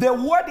 The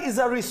word is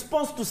a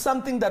response to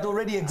something that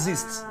already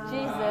exists.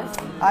 Jesus.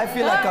 I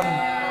feel like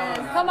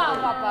I'm... Come on,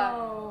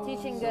 Papa.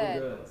 Teaching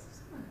good.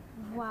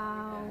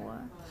 Wow.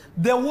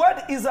 The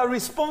word is a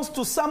response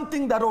to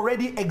something that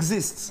already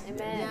exists.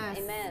 Amen. Yes.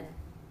 Amen.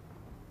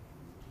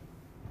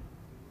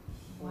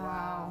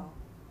 Wow.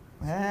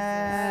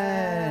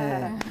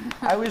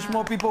 I wish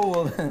more people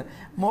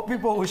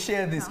will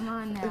share this. Come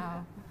on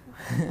now.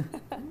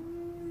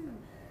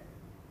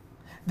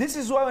 This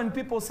is why when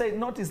people say,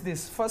 notice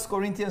this, 1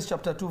 Corinthians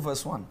chapter 2,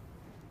 verse 1.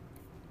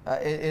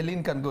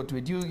 Eileen can go to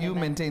it. You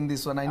maintain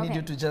this one. I need Okay.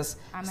 you to just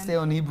I'm stay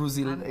on Hebrews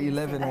I'm gonna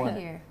 11, sit 1. right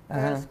here.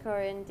 1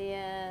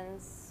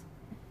 Corinthians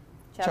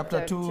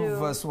Chapter 2,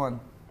 verse 1.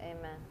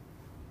 Amen.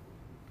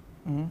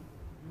 Mhm.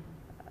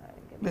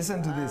 Give me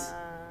Listen to this. 1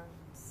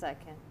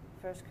 second.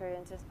 1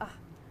 Corinthians.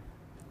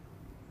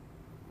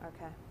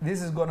 Okay.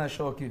 This is going to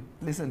shock you.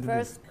 Listen to 1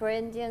 this.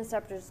 Corinthians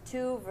chapters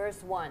 2,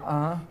 verse 1.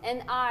 Uh-huh.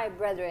 And I,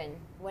 brethren,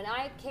 when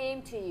I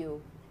came to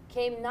you,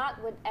 came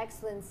not with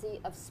excellency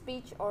of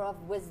speech or of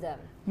wisdom.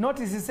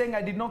 Notice he's saying,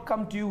 I did not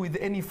come to you with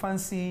any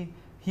fancy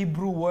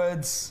Hebrew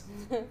words,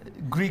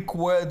 Greek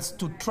words,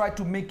 to try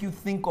to make you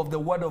think of the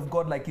word of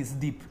God like it's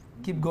deep.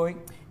 Keep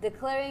going.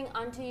 Declaring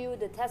unto you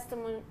the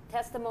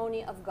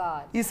testimony of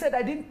God. He said,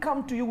 I didn't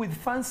come to you with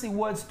fancy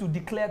words to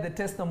declare the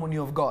testimony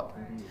of God.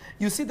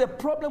 You see, the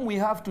problem we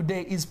have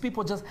today is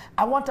people just,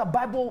 I want a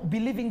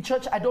Bible-believing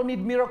church. I don't need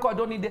miracle. I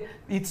don't need it.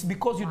 It's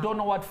because you don't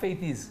know what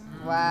faith is.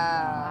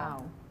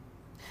 Wow.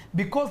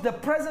 Because the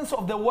presence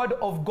of the word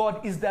of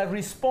God is the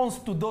response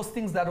to those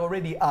things that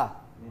already are.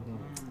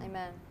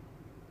 Amen.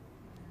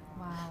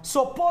 Wow.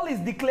 So Paul is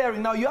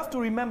declaring. Now you have to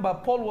remember,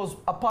 Paul was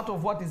a part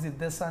of what is it?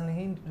 The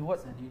Sanhedrin.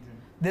 What?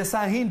 The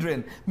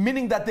Sanhedrin,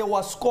 meaning that they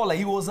were scholar.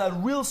 He was a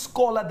real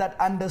scholar that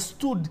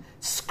understood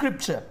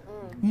scripture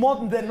more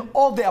than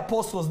all the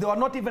apostles. They were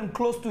not even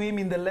close to him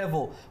in the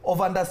level of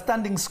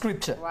understanding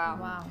scripture. Wow.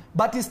 Wow.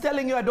 But he's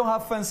telling you, I don't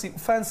have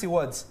fancy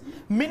words.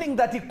 Meaning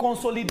that he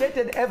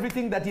consolidated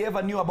everything that he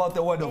ever knew about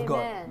the word of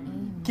God.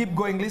 Amen. Keep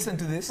going, listen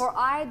to this. For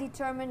I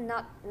determined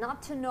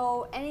not to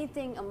know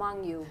anything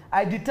among you,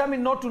 I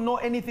determined not to know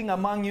anything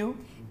among you,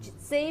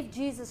 save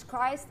Jesus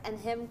Christ and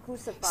him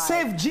crucified.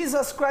 save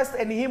Jesus Christ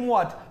and him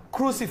what?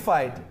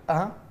 Crucified.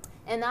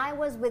 And I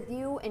was with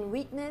you in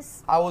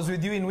weakness I was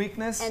with you in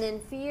weakness, and in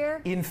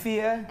fear in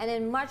fear, and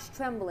in much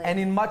trembling. and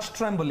in much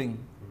trembling.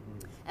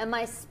 And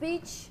my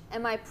speech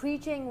and my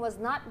preaching was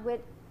not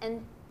with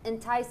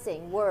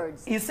enticing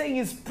words He's saying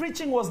his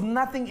preaching was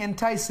nothing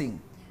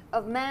enticing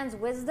of man's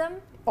wisdom,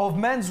 of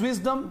man's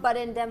wisdom. but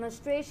in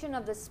demonstration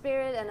of the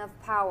Spirit and of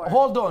power.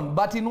 Hold on,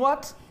 but in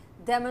what?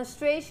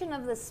 Demonstration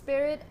of the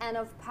Spirit and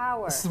of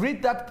power.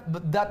 Read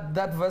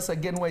that verse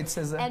again where it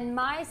says And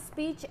my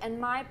speech and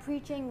my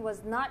preaching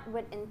was not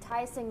with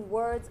enticing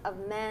words of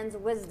man's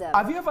wisdom.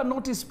 Have you ever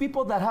noticed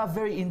people that have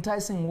very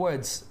enticing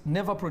words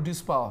never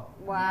produce power?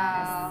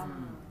 Wow.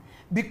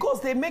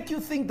 Because they make you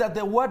think that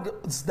the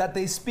words that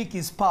they speak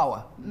is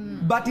power.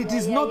 But it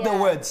is not the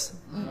words.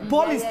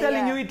 Paul is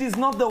telling you it is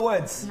not the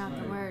words. Not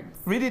the words.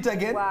 Read it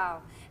again.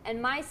 Wow. And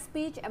my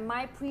speech and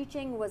my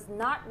preaching was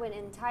not with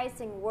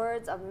enticing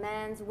words of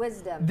man's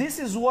wisdom. This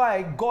is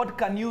why God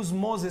can use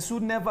Moses, who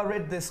never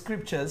read the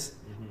scriptures,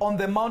 on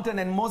the mountain,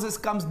 and Moses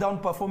comes down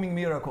performing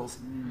miracles.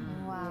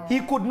 Wow. He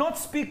could not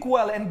speak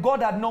well, and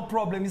God had no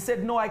problem. He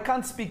said, no, I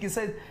can't speak. He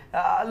said,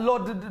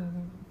 Lord,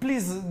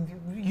 please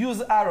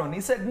use Aaron.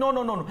 He said,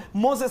 no.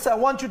 Moses, I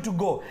want you to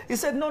go. He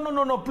said,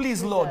 no,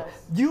 please, Lord.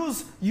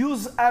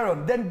 Use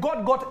Aaron. Then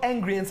God got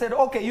angry and said,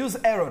 okay, use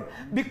Aaron.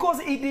 Because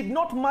it did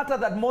not matter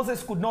that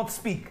Moses could not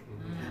speak.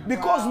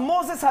 Because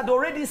Moses had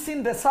already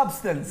seen the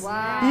substance. He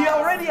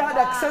already had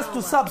access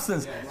to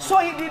substance. So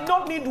he did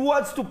not need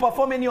words to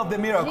perform any of the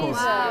miracles.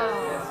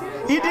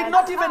 He did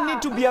not even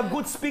need to be a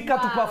good speaker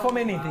to perform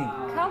anything.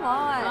 Come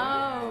on.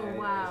 Oh,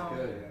 wow.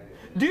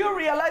 Do you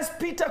realize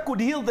Peter could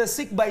heal the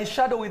sick by his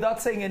shadow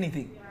without saying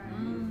anything?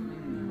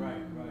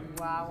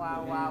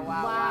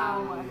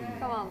 Wow.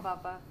 Come on,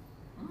 Papa.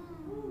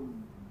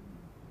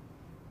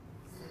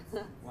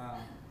 Wow.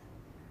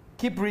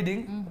 Keep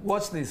reading.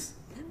 Watch this.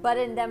 But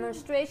in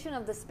demonstration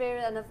of the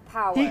Spirit and of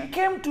power. He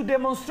came to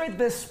demonstrate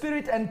the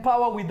Spirit and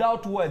power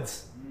without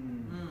words.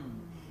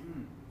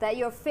 That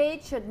your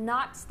faith should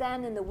not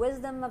stand in the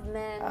wisdom of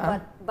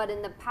men, but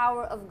in the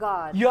power of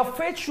God. Your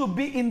faith should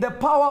be in the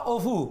power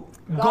of who?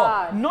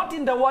 God. Not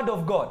in the word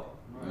of God.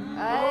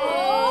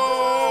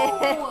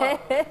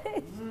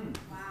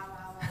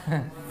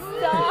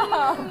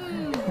 Stop.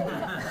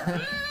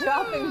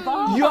 Dropping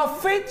bombs. Your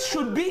faith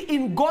should be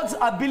in God's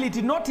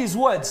ability, not his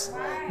words.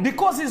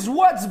 Because his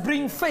words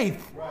bring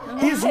faith.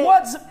 His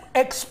words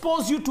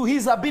expose you to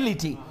his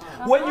ability.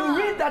 When you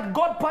read that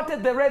God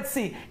parted the Red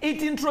Sea,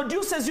 it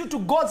introduces you to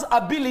God's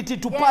ability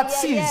to part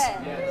seas.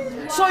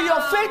 So your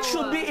faith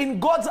should be in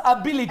God's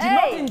ability,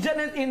 not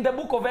in the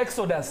book of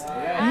Exodus.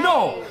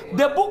 No,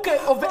 the book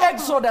of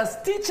Exodus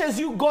teaches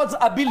you God's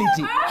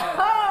ability.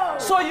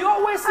 So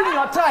you're wasting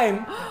your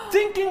time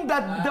thinking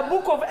that the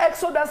book of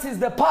Exodus is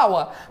the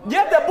power,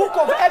 yet the book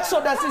of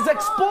Exodus is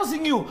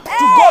exposing you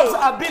to God's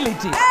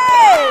ability.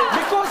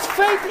 Because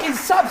faith is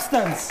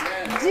substance.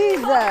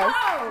 Jesus.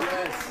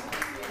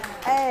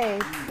 Hey.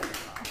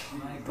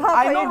 Papa,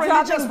 I know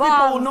religious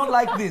people will not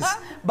like this,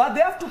 but they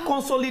have to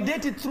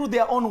consolidate it through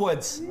their own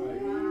words.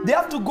 They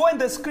have to go in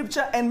the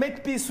scripture and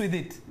make peace with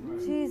it.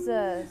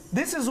 Jesus.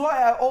 This is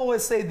why I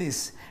always say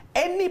this.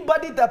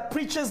 Anybody that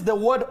preaches the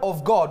word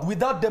of God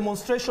without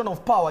demonstration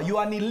of power, you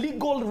are an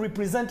illegal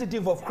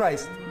representative of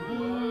Christ.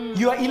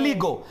 You are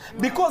illegal.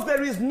 Because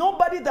there is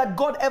nobody that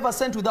God ever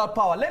sent without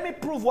power. Let me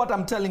prove what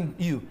I'm telling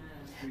you.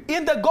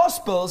 In the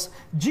Gospels,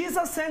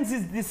 Jesus sends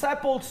his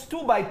disciples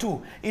 2 by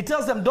 2. He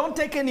tells them, don't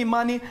take any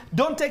money,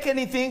 don't take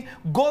anything,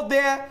 go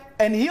there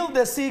and heal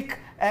the sick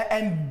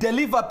and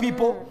deliver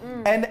people,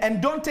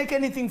 and don't take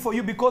anything for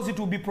you because it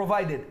will be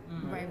provided.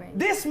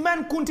 This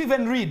man couldn't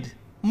even read.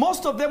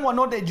 Most of them were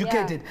not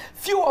educated.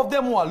 Few of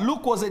them were.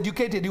 Luke was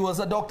educated, he was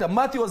a doctor.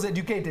 Matthew was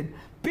educated.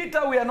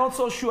 Peter, we are not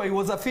so sure, he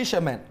was a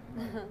fisherman.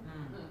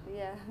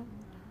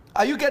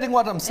 Are you getting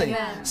what I'm saying?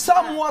 Amen.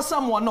 Some were,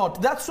 some were not.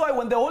 That's why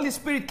when the Holy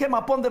Spirit came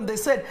upon them, they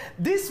said,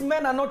 these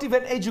men are not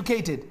even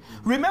educated.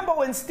 Remember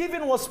when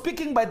Stephen was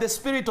speaking by the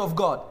Spirit of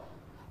God,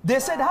 they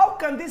said, how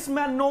can this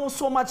man know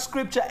so much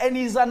scripture and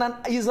he's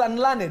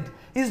unlearned?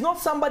 He's not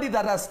somebody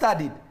that has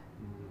studied.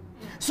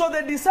 So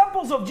the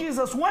disciples of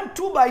Jesus went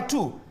 2 by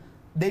 2.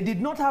 They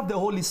did not have the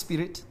Holy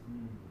Spirit,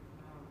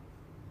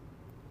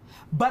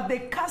 but they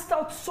cast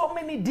out so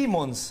many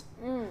demons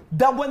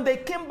that when they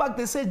came back,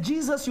 they said,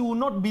 Jesus, you will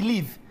not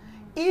believe.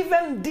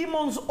 Even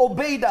demons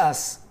obeyed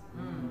us.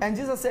 And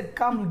Jesus said,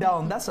 calm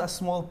down. That's a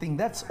small thing.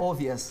 That's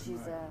obvious.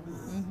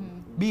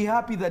 Be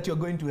happy that you're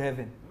going to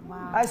heaven.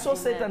 I saw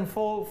Satan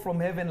fall from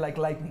heaven like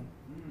lightning.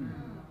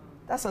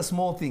 That's a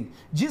small thing.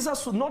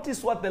 Jesus,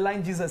 notice what the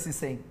line Jesus is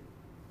saying.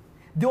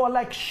 They were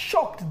like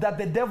shocked that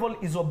the devil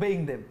is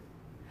obeying them.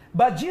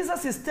 But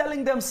Jesus is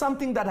telling them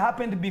something that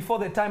happened before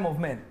the time of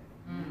men.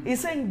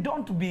 He's saying,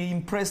 don't be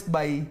impressed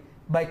by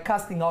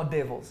casting out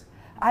devils.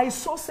 I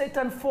saw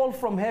Satan fall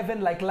from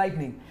heaven like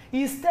lightning.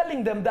 He's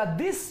telling them that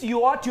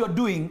what you're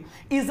doing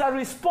is a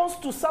response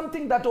to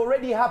something that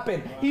already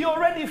happened. He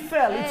already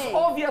fell. It's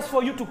obvious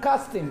for you to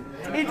cast him.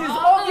 It is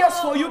obvious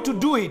for you to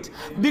do it.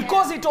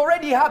 Because it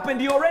already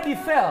happened, he already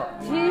fell.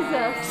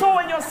 Jesus. So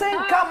when you're saying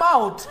come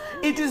out,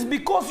 it is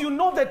because you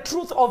know the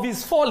truth of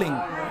his falling.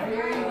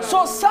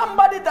 So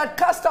somebody that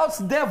casts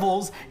out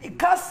devils,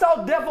 casts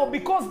out devil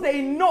because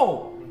they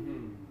know.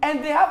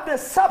 And they have the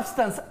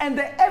substance and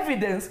the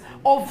evidence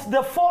of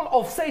the fall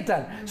of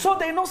Satan. So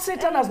they know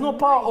Satan has no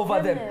power over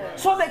them.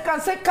 So they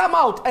can say, come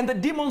out, and the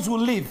demons will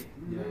leave.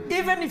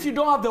 Even if you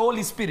don't have the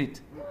Holy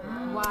Spirit.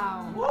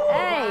 Wow.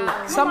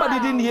 Hey. Somebody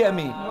didn't hear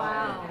me.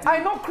 Wow. I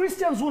know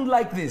Christians won't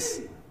like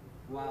this.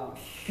 Wow.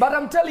 But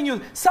I'm telling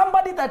you,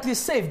 somebody that is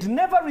saved,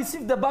 never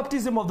received the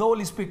baptism of the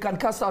Holy Spirit, can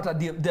cast out a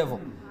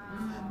devil.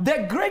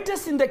 The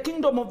greatest in the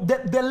kingdom of,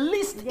 the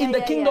least in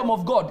the kingdom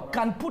of God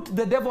can put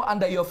the devil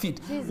under your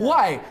feet. Jesus.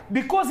 Why?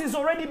 Because he's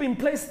already been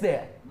placed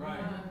there. Right.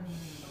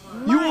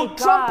 You will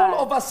trample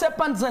over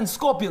serpents and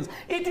scorpions.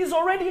 It is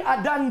already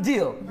a done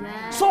deal.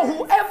 Yes. So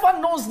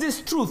whoever knows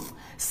this truth,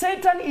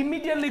 Satan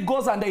immediately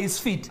goes under his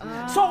feet.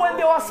 So when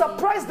they were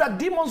surprised that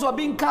demons were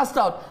being cast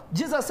out,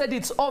 Jesus said,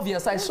 it's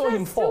obvious, I saw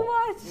him fall.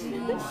 Too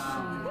much.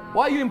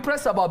 Why are you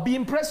impressed about? Be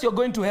impressed, you're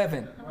going to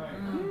heaven.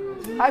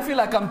 I feel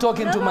like I'm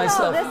talking to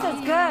myself. No, this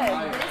is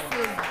good.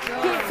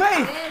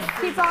 Faith.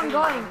 Keep on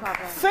going,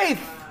 Papa.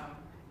 Faith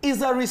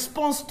is a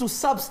response to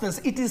substance.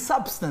 It is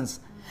substance.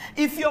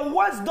 If your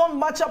words don't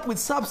match up with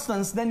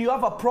substance, then you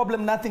have a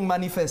problem, nothing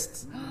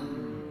manifests.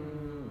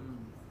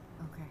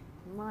 Okay.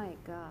 My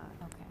God.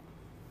 Okay.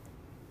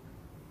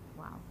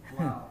 Wow.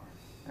 Wow.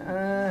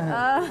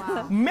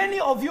 Many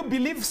of you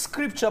believe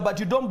scripture, but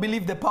you don't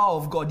believe the power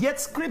of God. Yet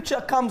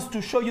scripture comes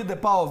to show you the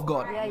power of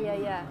God.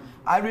 Yeah.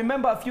 I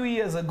remember a few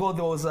years ago,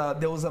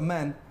 there was a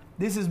man.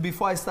 This is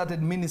before I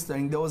started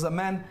ministering. There was a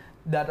man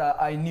that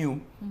I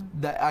knew.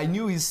 That I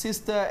knew his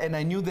sister and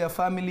I knew their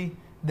family.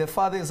 The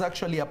father is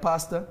actually a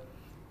pastor.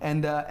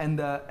 And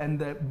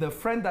the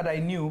friend that I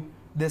knew,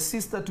 the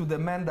sister to the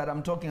man that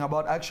I'm talking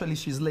about, actually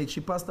she's late.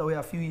 She passed away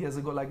a few years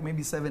ago, like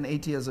maybe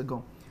 7-8 years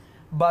ago.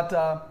 But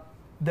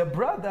the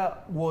brother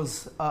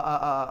was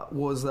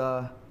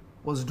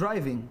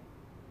driving,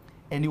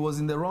 and he was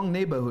in the wrong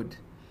neighborhood.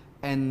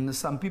 And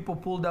some people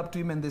pulled up to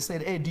him and they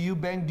said, "Hey, do you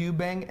bang? Do you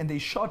bang?" And they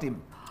shot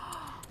him.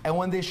 And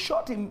when they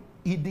shot him,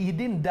 he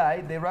didn't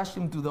die. They rushed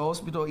him to the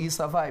hospital. He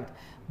survived.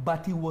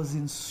 But he was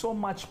in so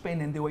much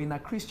pain, and they were in a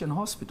Christian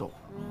hospital.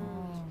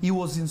 He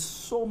was in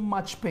so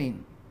much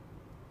pain.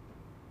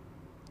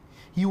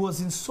 He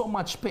was in so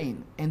much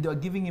pain, and they were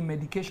giving him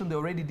medication. They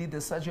already did the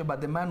surgery, but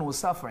the man was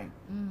suffering.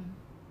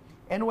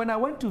 And when I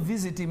went to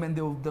visit him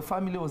and the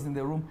family was in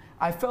the room,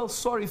 I felt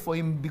sorry for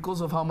him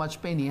because of how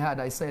much pain he had.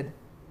 I said,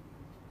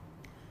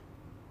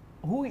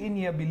 "Who in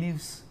here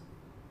believes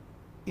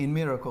in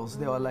miracles?"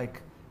 They were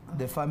like,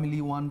 the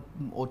family, 1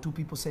 or 2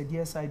 people said,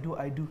 "Yes, I do,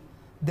 I do."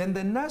 Then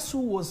the nurse who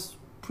was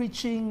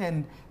preaching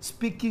and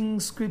speaking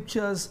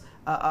scriptures,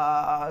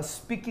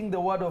 speaking the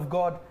word of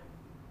God,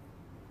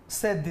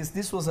 said this.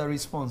 This was a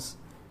response.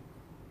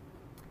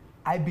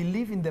 "I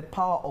believe in the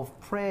power of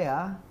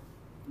prayer,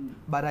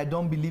 but I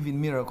don't believe in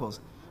miracles."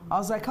 I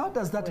was like, how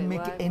does that Wait,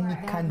 make what? any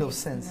That kind of makes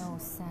sense? No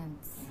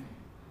sense.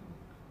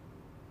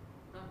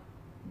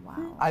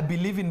 Wow. I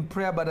believe in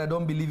prayer, but I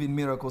don't believe in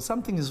miracles.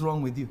 Something is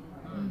wrong with you.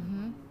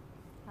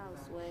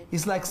 Houseway.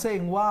 It's like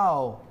saying,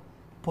 "Wow,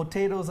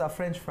 potatoes are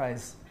French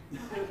fries."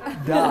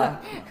 Duh.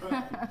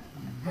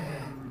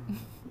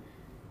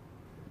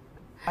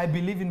 I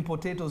believe in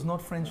potatoes,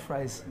 not French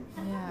fries.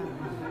 Yeah.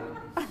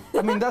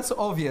 I mean, that's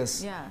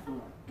obvious. Yeah.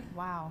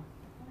 Wow.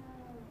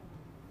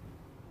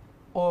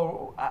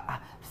 Or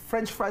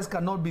French fries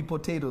cannot be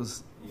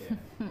potatoes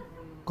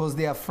because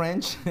they are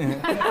French.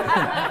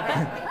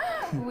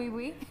 Oui,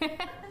 oui.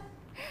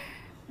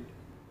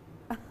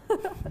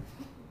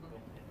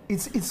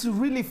 It's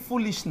really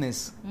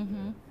foolishness.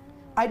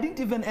 I didn't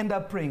even end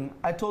up praying.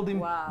 I told him,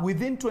 Wow.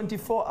 within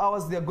 24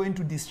 hours, they're going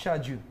to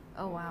discharge you.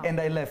 Oh, wow. And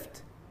I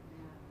left.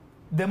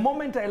 The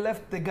moment I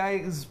left, the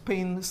guy's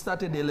pain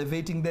started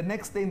elevating. The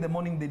next day in the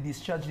morning, they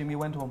discharged him. He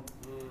went home.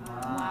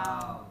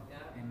 Wow.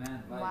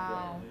 Amen.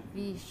 Wow.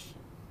 Vish.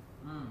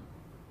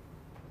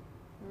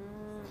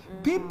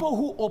 People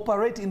who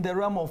operate in the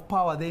realm of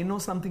power, they know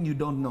something you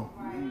don't know.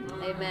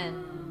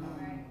 Amen.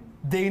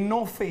 They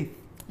know faith.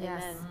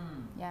 Yes.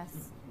 Amen.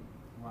 Yes.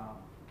 Wow.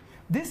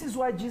 This is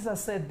why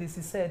Jesus said this.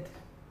 He said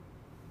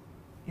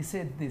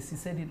this. He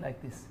said it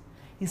like this.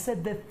 He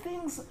said, "The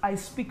things I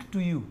speak to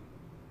you,"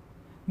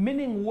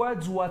 meaning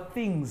words were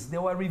things. They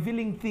were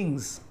revealing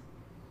things.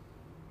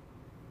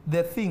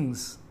 The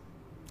things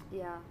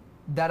Yeah.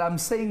 that I'm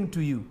saying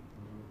to you.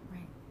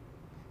 Right.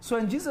 So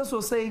when Jesus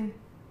was saying,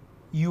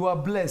 "You are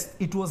blessed,"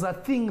 it was a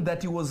thing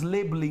that he was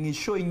labeling, is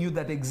showing you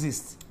that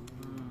exists.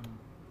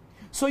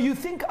 So you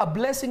think a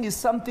blessing is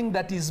something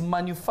that is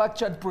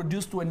manufactured,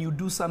 produced when you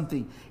do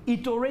something.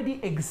 It already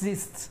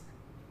exists.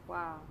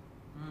 Wow.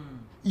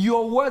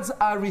 Your words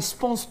are a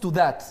response to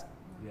that.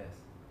 Yes.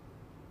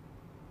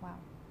 Wow.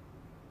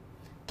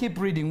 Keep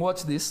reading.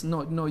 Watch this.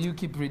 No, you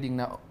keep reading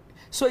now.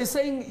 So he's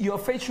saying your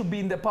faith should be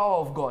in the power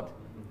of God.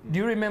 Do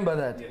you remember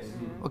that? Yes.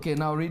 Okay,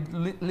 now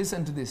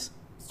listen to this.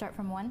 Start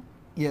from 1.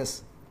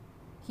 Yes.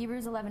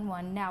 Hebrews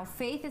 11:1. Now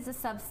faith is the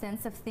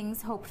substance of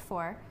things hoped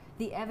for,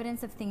 the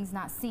evidence of things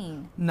not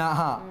seen.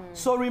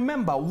 So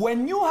remember,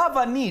 when you have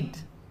a need,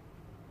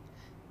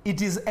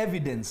 it is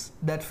evidence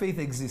that faith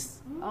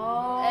exists. Hey.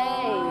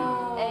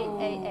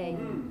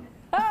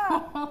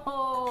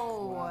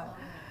 Oh.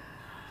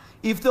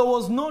 If there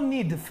was no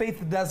need,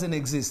 faith doesn't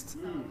exist.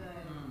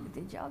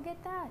 Did y'all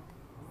get that?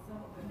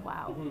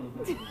 Wow.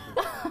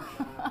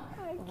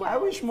 I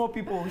wish more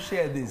people would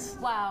share this.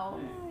 Wow.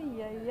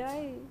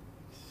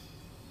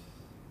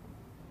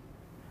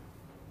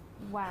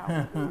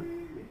 Wow.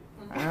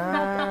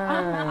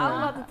 I'm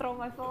about to throw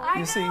my phone. I You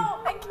know. see,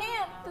 I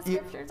can't. The you-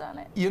 scripture's on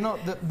it. You know,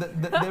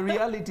 the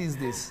reality is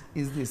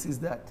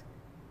that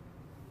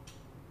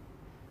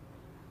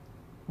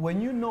when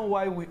you know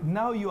why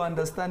now you're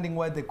understanding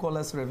why they call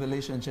us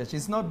Revelation Church.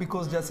 It's not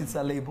because just it's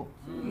a label.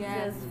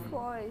 Yes.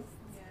 Voice.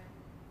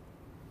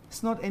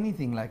 It's not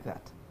anything like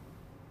that.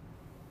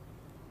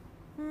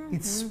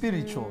 It's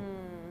spiritual.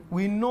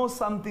 We know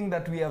something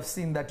that we have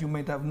seen that you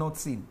might have not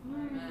seen.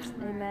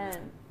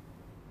 Amen.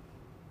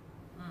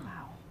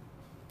 Wow.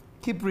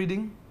 Keep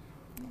reading.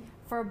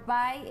 For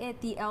by it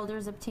the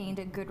elders obtained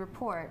a good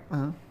report.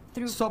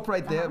 Through Stop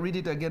right there. Read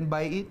it again.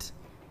 By it.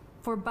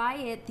 For by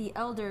it the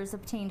elders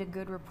obtained a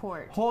good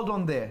report. Hold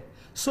on there.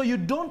 So you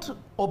don't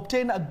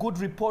obtain a good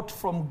report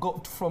from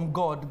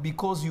God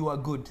because you are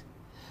good.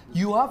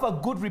 You have a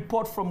good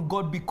report from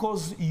God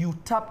because you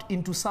tapped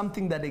into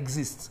something that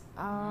exists.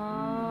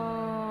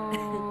 Oh.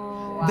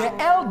 The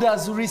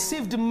elders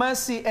received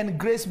mercy and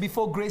grace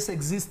before grace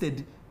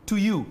existed to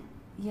you.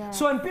 Yes.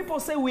 So when people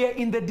say we are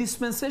in the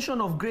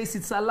dispensation of grace,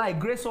 it's a lie.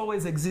 Grace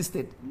always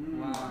existed.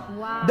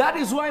 Wow. That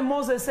is why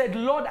Moses said,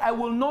 Lord, I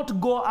will not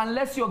go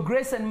unless your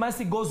grace and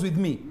mercy goes with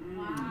me.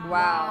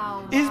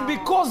 Wow. It's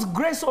because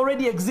grace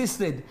already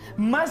existed.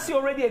 Mercy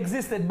already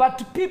existed.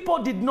 But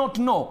people did not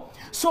know.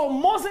 So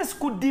Moses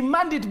could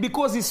demand it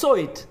because he saw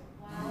it.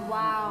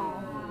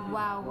 Wow.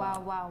 Wow, wow,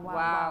 wow, wow,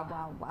 wow,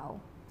 wow, wow.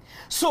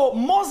 So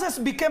Moses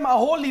became a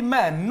holy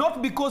man,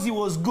 not because he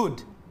was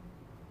good,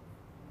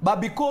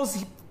 but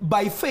because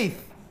by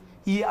faith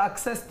he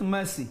accessed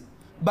mercy.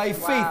 By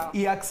faith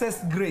he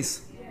accessed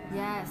grace.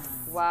 Yes.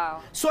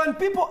 Wow. So when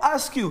people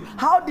ask you,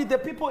 how did the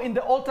people in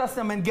the Old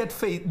Testament get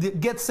saved?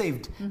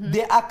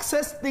 They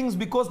accessed things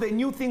because they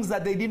knew things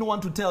that they didn't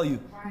want to tell you.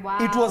 Wow.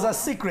 It was a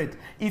secret.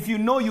 If you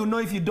know, you know.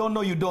 If you don't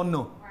know, you don't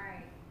know.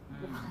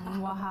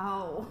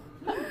 Wow.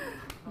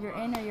 You're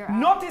in or you're out.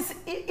 Notice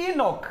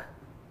Enoch.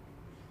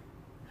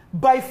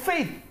 By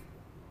faith,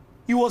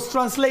 he was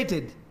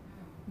translated.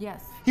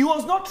 Yes. He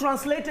was not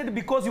translated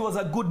because he was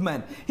a good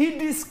man. He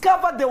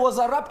discovered there was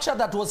a rapture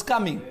that was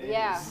coming.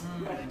 Yeah.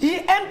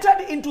 He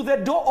entered into the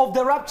door of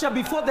the rapture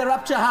before the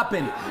rapture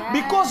happened.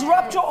 Because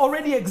rapture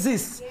already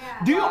exists.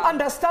 Do you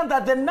understand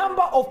that the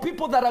number of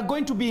people that are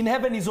going to be in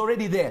heaven is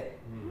already there?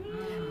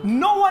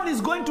 No one is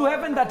going to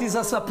heaven that is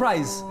a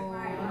surprise.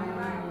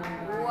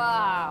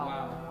 Wow.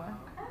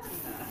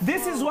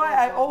 This is why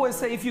I always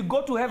say, if you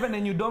go to heaven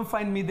and you don't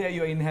find me there,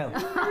 you're in hell.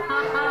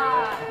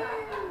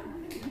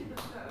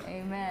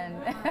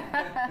 Amen.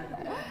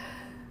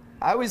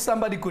 I wish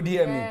somebody could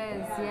hear me.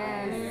 Yes,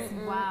 yes.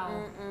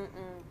 Wow.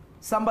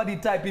 Somebody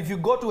type, if you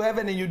go to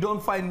heaven and you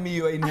don't find me,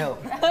 you're in hell.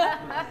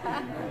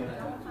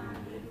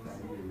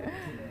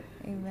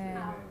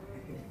 Amen.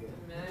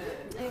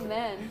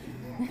 Amen.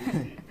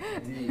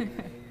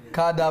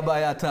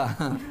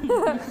 Kadabayata.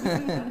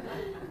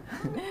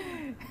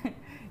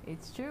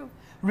 It's true.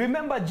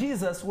 Remember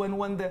Jesus when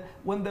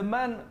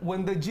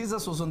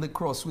Jesus was on the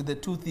cross with the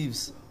two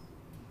thieves.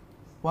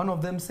 One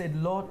of them said,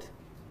 Lord,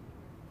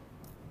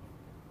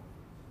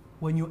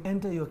 when you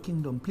enter your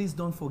kingdom, please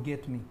don't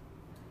forget me.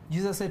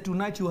 Jesus said,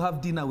 tonight you have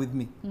dinner with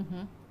me.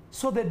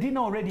 So the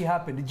dinner already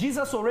happened.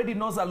 Jesus already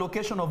knows the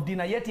location of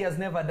dinner, yet he has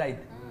never died.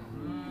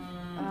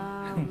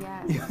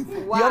 Yes.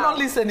 You're not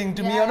listening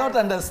to me. You're not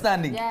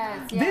understanding.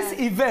 Yes, This yes.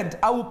 event,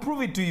 I will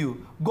prove it to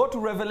you. Go to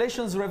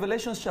Revelations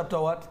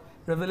chapter what?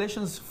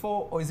 Revelations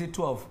 4 or is it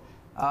 12?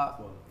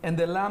 And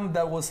the lamb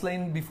that was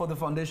slain before the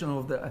foundation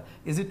of the...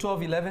 is it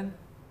 12, 11?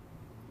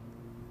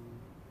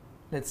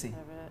 Let's see.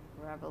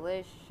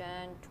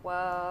 Revelation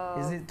 12.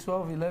 Is it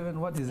 12, 11?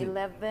 What is it?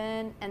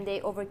 11. And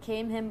they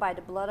overcame him by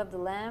the blood of the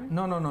Lamb.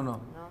 No.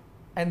 No.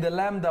 And the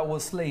lamb that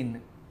was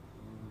slain.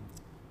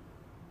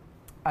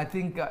 I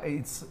think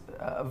it's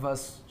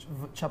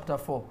chapter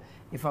 4.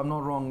 If I'm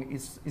not wrong,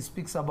 it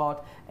speaks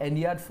about, and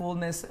he had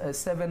fullness,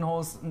 7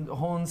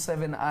 horns,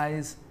 7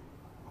 eyes.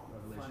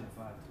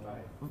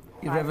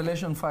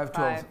 Revelation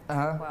 5:12.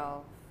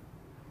 12.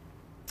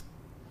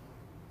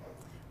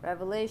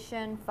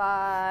 Revelation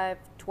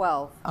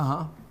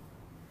 5:12.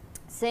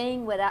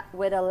 Saying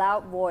with a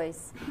loud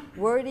voice,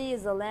 worthy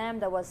is the Lamb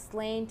that was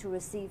slain to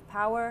receive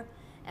power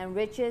and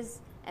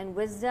riches and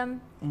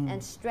wisdom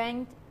and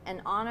strength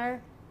and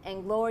honor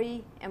and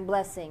glory and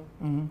blessing.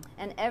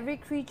 And every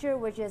creature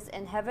which is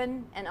in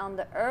heaven and on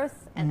the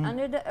earth and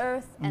under the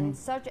earth and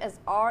such as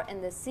are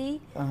in the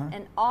sea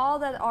and all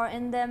that are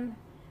in them,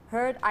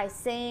 heard I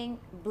saying,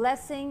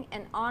 blessing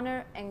and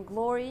honor and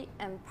glory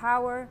and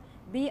power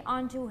be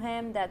unto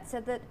him that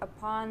sitteth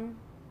upon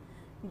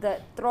the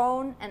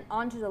throne and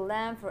unto the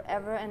Lamb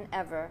forever and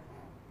ever.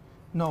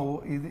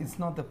 No, it's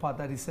not the part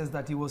that it says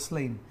that he was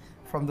slain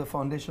from the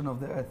foundation of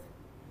the earth.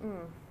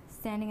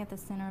 Standing at the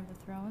center of the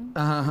throne.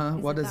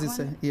 What does it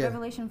say? Yeah.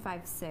 Revelation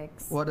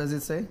 5:6. What does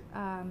it say?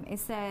 It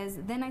says,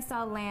 then I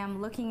saw a lamb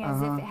looking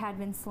as if it had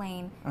been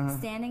slain,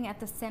 standing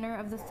at the center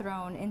of the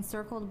throne,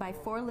 encircled by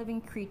 4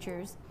 living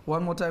creatures.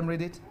 One more time,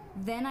 read it.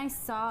 Then I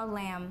saw a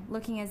lamb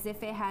looking as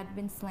if it had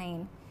been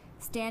slain,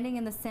 standing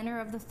in the center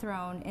of the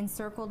throne,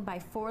 encircled by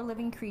 4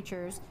 living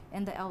creatures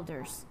and the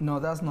elders. No,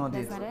 that's not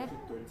That's it. not it?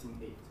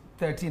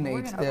 13:8.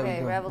 There we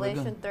Okay, go.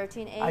 Revelation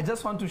 13:8. I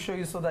just want to show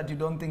you so that you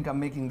don't think I'm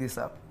making this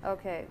up.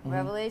 Okay,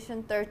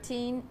 Revelation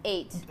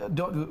 13:8.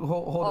 Don't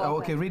hold. Oh,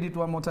 Okay, read it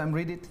one more time.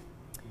 Read it.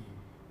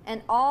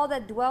 And all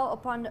that dwell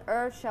upon the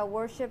earth shall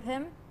worship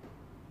him,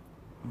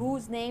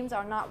 whose names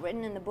are not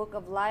written in the book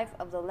of life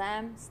of the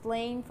Lamb,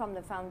 slain from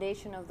the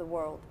foundation of the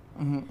world.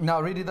 Now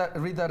read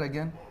that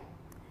again.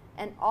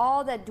 And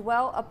all that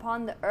dwell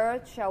upon the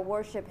earth shall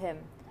worship him,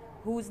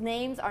 whose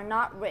names are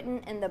not written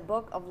in the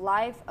book of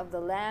life of the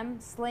Lamb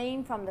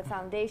slain from the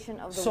foundation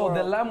of the So world.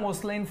 the Lamb was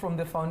slain from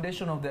the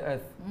foundation of the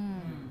earth.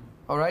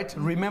 All right?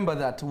 Remember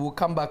that. We'll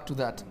come back to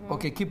that.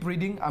 Okay, keep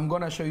reading. I'm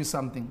going to show you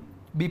something.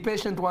 Be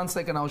patient 1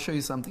 second. I'll show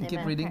you something. Keep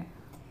Amen. reading. Okay.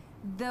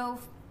 Though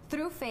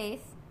through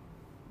faith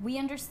we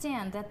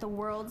understand that the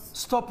worlds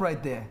Stop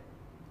right there.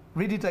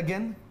 Read it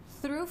again.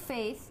 through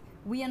faith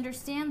we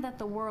understand that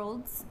the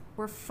worlds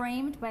were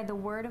framed by the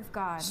word of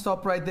God.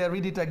 Stop right there.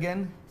 Read it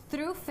again.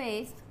 Through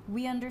faith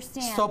we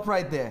understand. Stop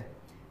right there.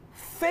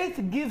 Faith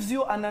gives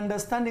you an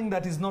understanding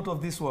that is not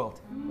of this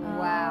world.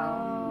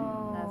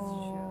 Wow.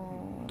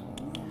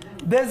 That's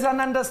true. There's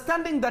an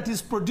understanding that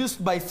is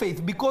produced by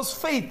faith, because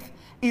faith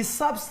is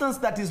substance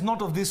that is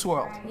not of this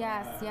world.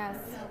 Yes, yes.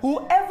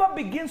 Whoever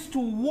begins to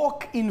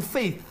walk in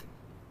faith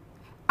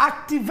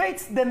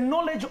activates the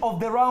knowledge of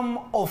the realm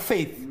of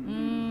faith.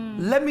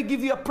 Let me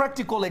give you a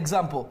practical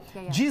example.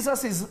 Yeah.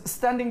 Jesus is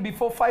standing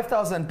before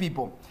 5,000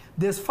 people.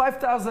 There's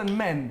 5,000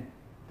 men,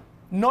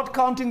 not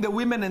counting the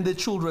women and the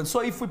children.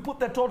 So if we put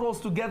the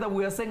totals together,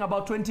 we are saying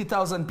about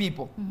 20,000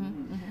 people.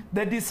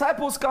 The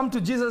disciples come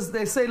to Jesus.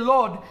 They say,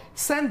 Lord,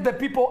 send the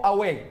people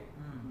away.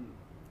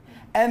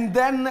 And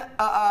then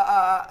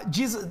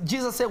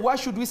Jesus said, why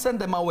should we send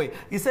them away?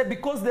 He said,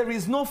 because there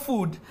is no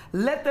food,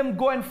 let them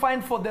go and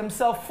find for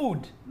themselves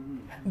food.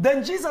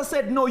 Then Jesus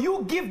said, no,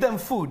 you give them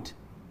food.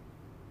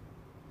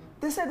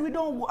 They said,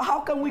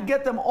 how can we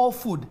get them all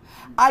food?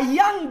 A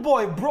young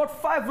boy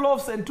brought 5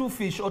 loaves and 2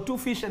 fish, or 2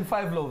 fish and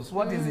 5 loaves.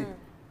 What is it?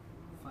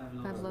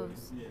 5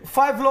 loaves.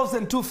 5 loaves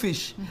and 2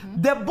 fish.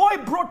 The boy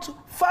brought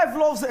 5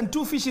 loaves and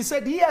 2 fish. He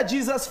said, here,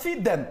 Jesus,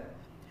 feed them.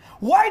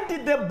 Why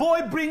did the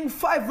boy bring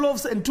 5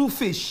 loaves and 2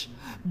 fish?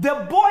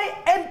 The boy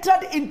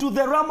entered into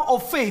the realm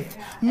of faith,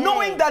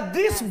 knowing that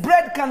this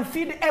bread can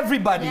feed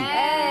everybody.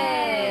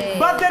 Hey.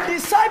 But the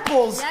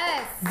disciples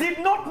Yes. did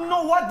not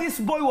know what this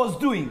boy was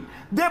doing.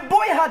 The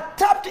boy had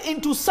tapped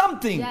into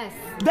something Yes.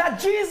 that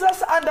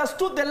Jesus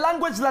understood the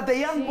language that the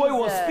young boy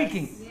was Jesus.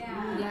 speaking.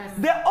 Yes.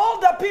 The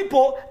older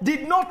people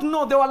did not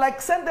know. They were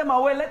like, send them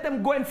away, let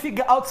them go and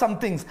figure out some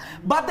things.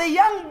 But the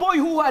young boy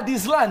who had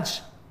his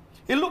lunch,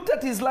 he looked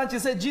at his lunch, he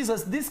said,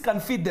 Jesus, this can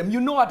feed them. You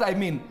know what I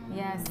mean?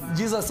 Yes.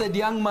 Jesus said,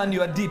 young man, you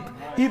are deep.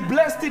 He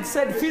blessed it,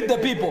 said, feed the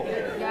people.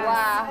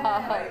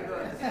 Wow.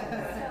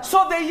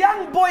 So the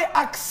young boy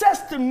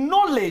accessed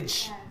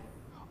knowledge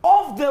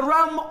of the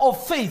realm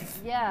of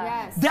faith. Yeah.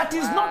 Yes. That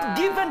is not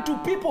given to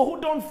people who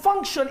don't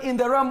function in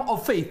the realm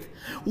of faith.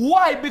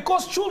 Why?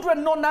 Because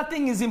children know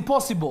nothing is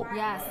impossible.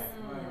 Yes.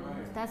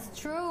 That's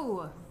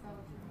true.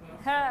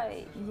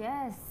 Hey.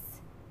 Yes.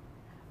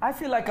 I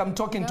feel like I'm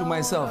talking to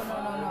myself.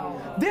 No.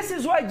 This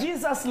is why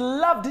Jesus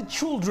loved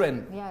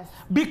children. Yes.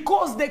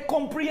 Because they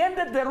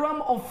comprehended the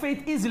realm of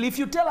faith easily. If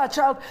you tell a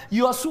child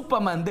you are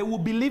Superman, they will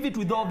believe it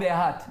with all their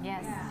heart.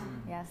 Yes.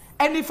 Yes.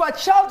 And if a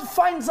child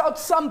finds out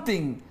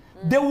something,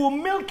 they will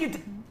milk it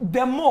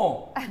the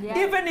more. Yes.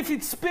 Even if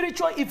it's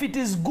spiritual, if it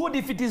is good,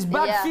 if it is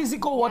bad, Yeah.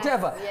 physical,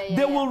 whatever, Yeah,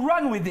 they will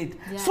run with it.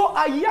 Yes. So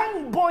a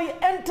young boy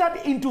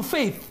entered into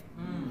faith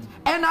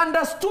and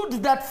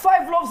understood that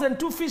 5 loaves and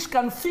 2 fish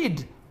can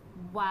feed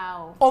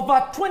Wow.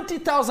 over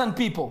 20,000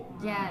 people.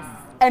 Yes.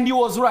 And he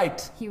was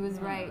right. He was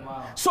right.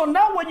 So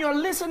now when you're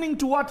listening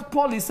to what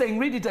Paul is saying,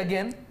 read it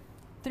again.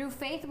 Through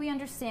faith we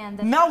understand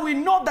that Now we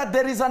know that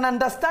there is an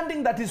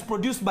understanding that is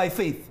produced by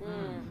faith.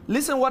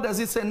 Listen, what does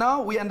it say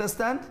now? We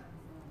understand.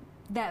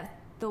 that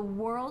the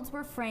worlds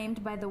were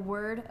framed by the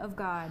word of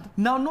God.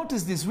 Now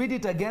notice this. Read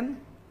it again.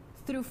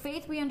 Through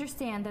faith we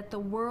understand that the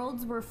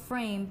worlds were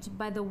framed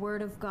by the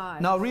word of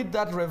God. Now read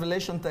that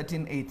Revelation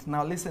 13:8.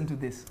 Now listen to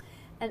this.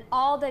 And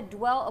all that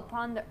dwell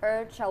upon the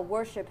earth shall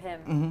worship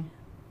him,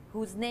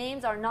 whose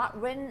names are not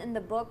written in the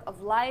book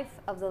of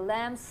life of the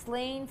Lamb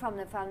slain from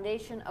the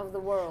foundation of the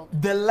world.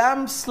 The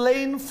Lamb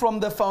slain from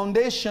the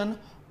foundation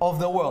of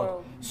the world.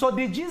 World. So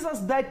did Jesus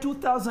die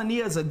 2,000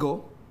 years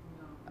ago?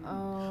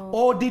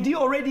 Or did he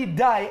already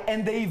die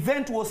and the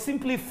event was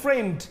simply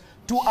framed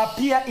to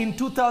appear in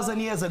 2,000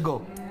 years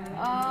ago?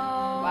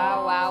 Wow,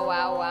 wow,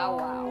 wow, wow,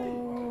 wow.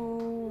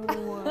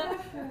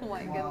 Oh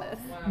my goodness.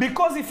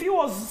 Because if he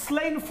was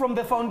slain from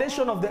the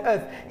foundation of the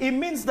earth, it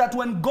means that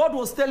when God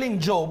was telling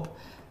Job,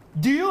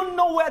 do you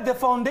know where the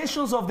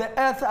foundations of the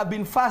earth have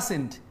been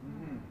fastened?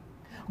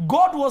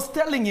 God was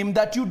telling him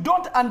that you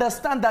don't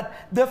understand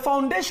that the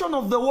foundation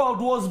of the world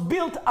was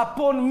built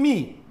upon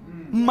me,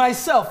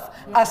 myself,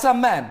 as a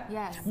man.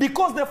 Yes.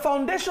 Because the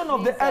foundation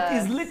of the earth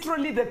is Jesus.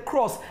 literally the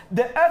cross.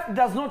 The earth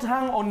does not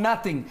hang on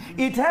nothing.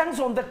 It hangs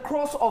on the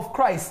cross of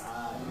Christ.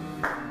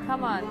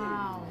 Come on.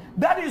 Wow.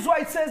 That is why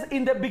it says,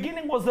 in the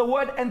beginning was the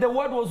Word, and the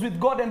Word was with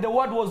God, and the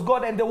Word was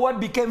God, and the Word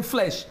became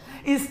flesh.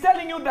 It's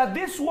telling you that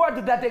this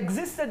Word that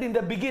existed in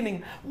the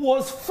beginning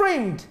was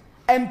framed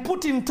and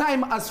put in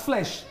time as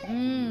flesh.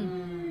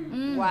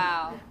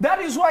 Wow. That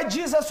is why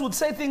Jesus would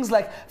say things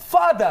like,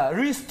 Father,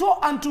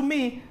 restore unto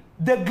me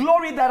the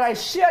glory that I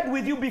shared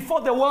with you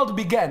before the world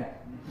began.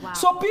 Wow.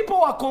 So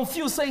people are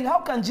confused, saying, how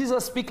can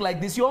Jesus speak like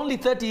this? You're only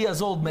 30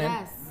 years old,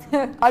 man.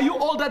 Yes. Are you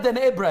older than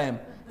Abraham?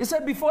 He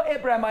said, before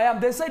Abraham I am.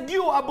 They said,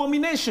 you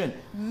abomination.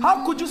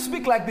 How could you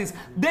speak like this?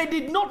 They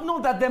did not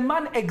know that the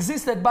man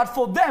existed, but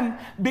for them,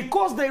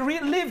 because they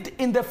lived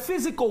in the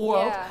physical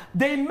world,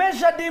 they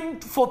measured him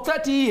for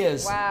 30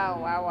 years. Wow,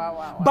 wow, wow,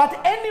 wow. But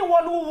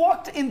anyone who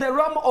walked in the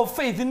realm of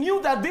faith knew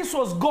that this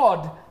was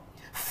God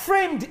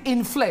framed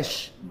in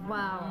flesh.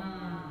 Wow.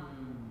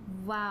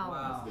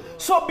 Wow.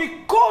 So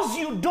because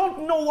you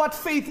don't know what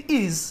faith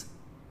is,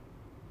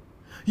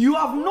 you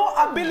have no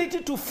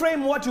ability to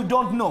frame what you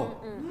don't know.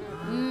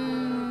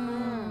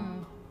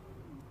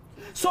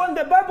 So in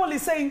the Bible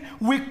is saying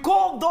we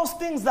call those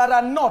things that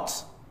are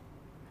not.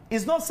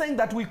 It's not saying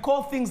that we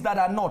call things that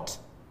are not.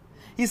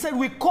 He said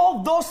we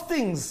call those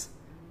things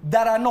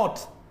that are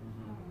not.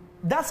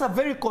 That's a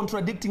very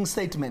contradicting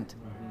statement.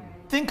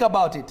 Think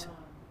about it.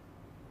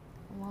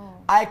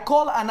 I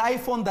call an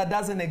iPhone that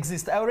doesn't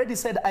exist. I already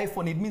said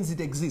iPhone, it means it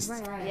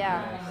exists. Right.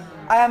 Yeah.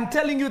 I am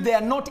telling you they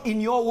are not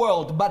in your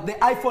world, but the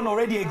iPhone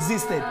already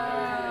existed.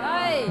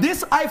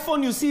 This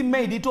iPhone you see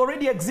made, it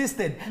already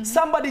existed.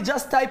 Somebody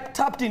just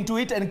tapped into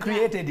it and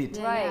created it.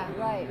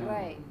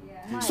 Right.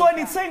 So when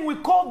it's saying we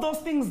call those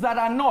things that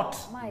are not,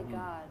 My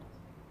God.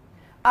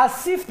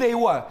 as if they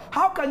were.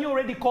 How can you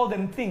already call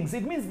them things?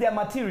 It means they're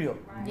material.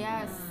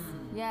 Yes.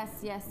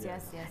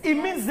 It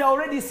means they're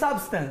already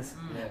substance.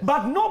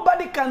 But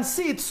nobody can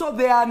see it, so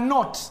they are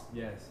not.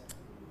 Yes.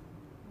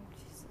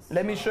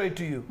 Let me show it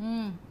to you.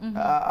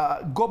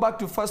 Go back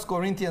to 1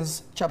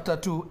 Corinthians chapter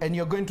 2, and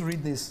you're going to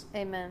read this.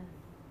 Amen.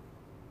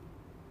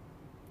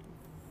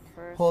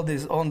 First. Hold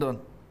this, hold on.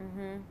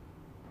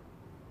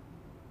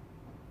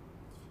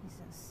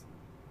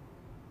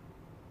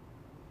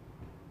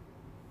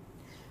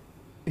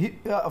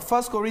 Jesus.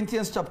 1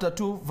 Corinthians chapter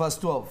 2, verse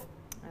 12.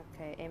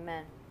 Okay,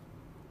 amen.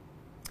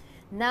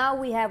 Now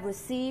we have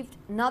received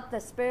not the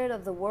spirit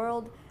of the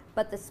world,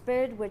 but the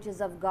Spirit which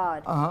is of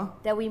God,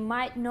 that we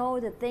might know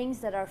the things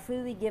that are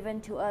freely given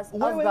to us of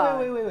God.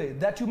 Wait.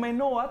 That you may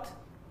know what?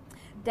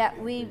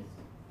 That we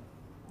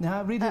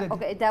Read it again.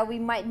 okay, that we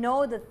might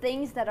know the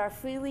things that are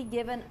freely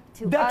given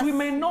to us. That we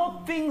may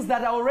know things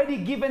that are already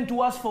given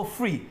to us for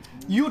free.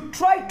 You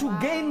try to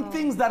gain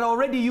things that are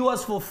already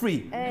yours for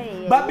free.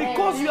 But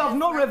because you have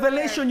no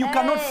revelation, you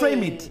cannot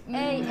frame it.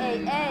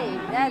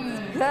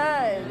 That's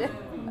good.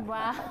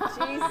 Wow.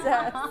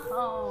 Jesus.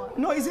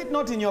 No, is it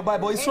not in your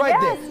Bible? It's right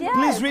there. Yes.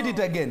 Please read it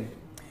again.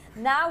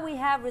 Now we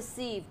have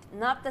received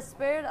not the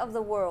spirit of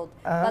the world,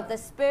 but the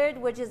Spirit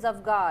which is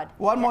of God.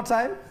 One more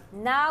time.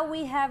 Now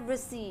we have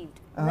received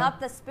not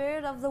the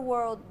spirit of the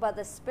world, but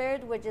the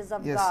Spirit which is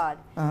of God,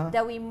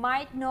 that we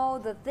might know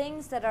the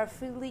things that are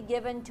freely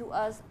given to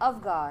us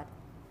of God.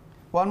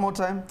 One more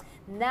time.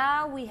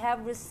 Now we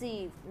have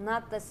received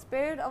not the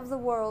spirit of the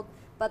world,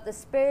 but the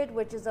Spirit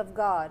which is of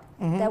God,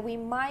 that we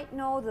might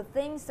know the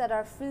things that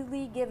are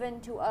freely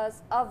given to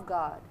us of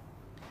God.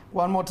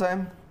 One more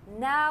time.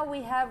 Now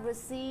we have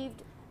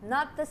received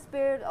not the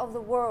spirit of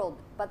the world,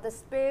 but the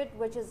Spirit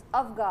which is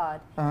of God,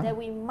 that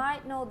we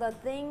might know the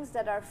things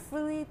that are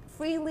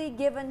freely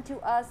given to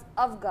us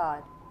of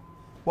God.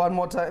 One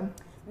more time.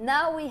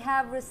 Now we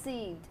have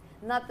received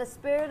not the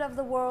spirit of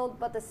the world,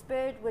 but the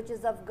Spirit which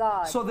is of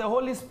God. So the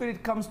Holy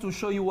Spirit comes to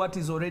show you what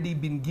is already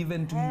been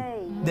given to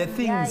you. The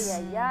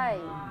things.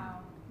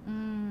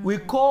 We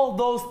call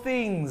those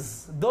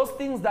things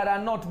that are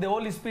not, the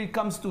Holy Spirit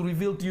comes to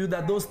reveal to you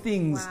that those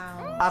things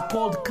are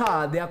called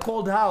car, they are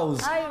called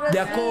house, they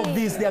are called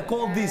this, they are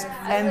called this,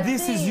 and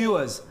this is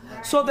yours.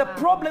 So the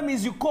problem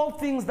is you call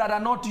things that are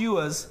not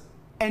yours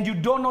and you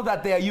don't know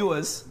that they are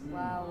yours.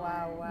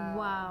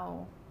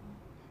 Wow.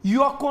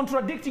 You are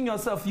contradicting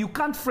yourself. You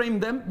can't frame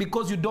them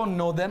because you don't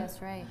know them.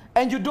 That's right.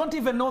 And you don't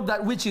even know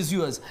that which is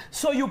yours.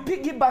 So you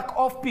piggyback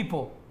off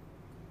people.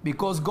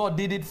 Because God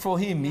did it for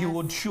him, he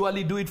would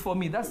surely do it for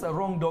me. That's a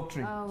wrong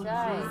doctrine. Oh,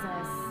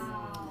 Jesus.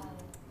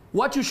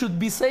 What you should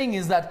be saying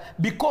is that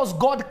because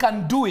God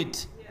can do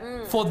it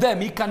for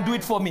them, he can do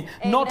it for me.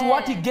 Not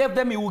what he gave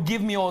them, he will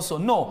give me also.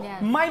 No,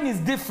 mine is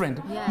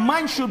different.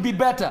 Mine should be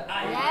better.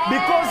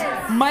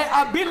 Because my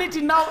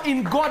ability now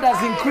in God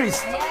has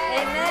increased.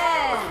 Amen.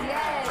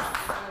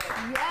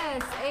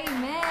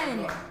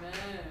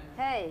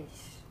 Hey,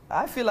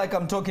 I feel like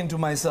I'm talking to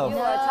myself. you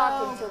are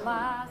talking to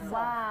myself.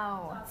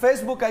 Wow.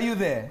 Facebook, are you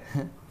there?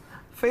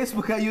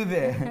 Facebook, are you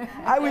there?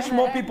 I wish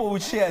more people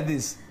would share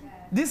this.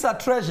 These are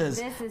treasures.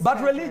 But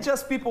treasure.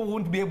 religious people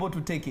won't be able to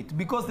take it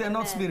because they're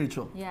not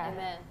spiritual. Yeah.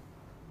 Amen.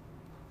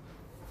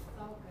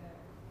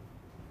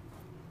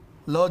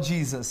 Lord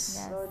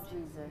Jesus. Lord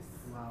Jesus.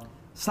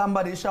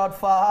 Somebody shout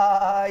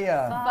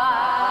fire.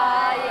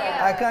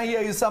 Fire. I can't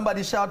hear you.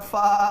 Somebody shout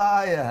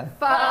fire.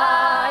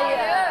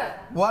 Fire.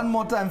 One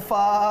more time,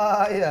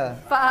 fire.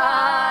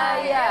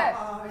 Fire.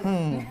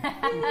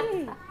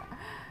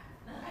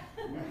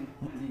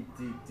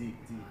 Deep.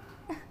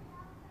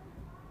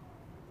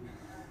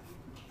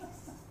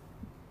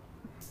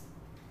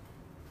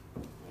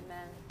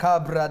 Amen.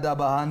 Kabra da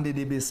bahandi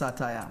di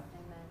bisataya.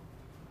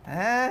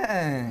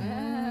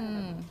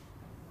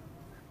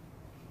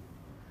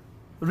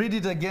 Read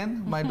it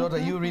again. My daughter,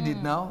 you read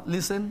it now.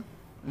 Listen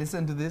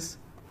to this.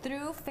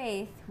 Through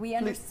faith, we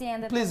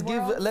understand that Please the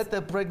world... let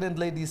the pregnant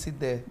lady sit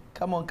there.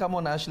 Come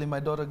on, Ashley, my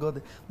daughter, go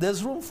there.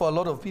 There's room for a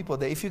lot of people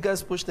there. If you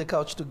guys push the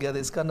couch together,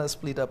 it's kind of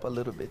split up a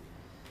little bit.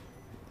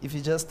 If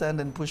you just stand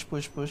and push.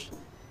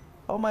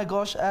 Oh my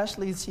gosh,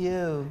 Ashley, it's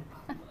you.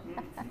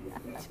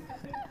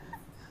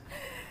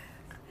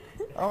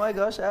 Oh my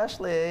gosh,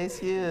 Ashley,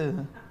 it's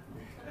you.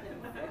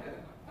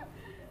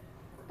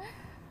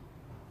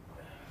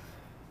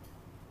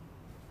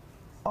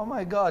 Oh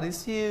my God,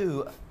 it's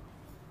you.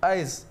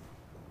 Eyes,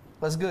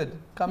 what's good?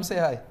 Come say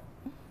hi.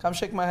 Come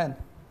shake my hand.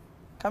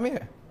 Come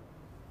here.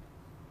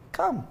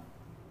 Come.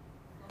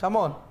 Come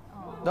on.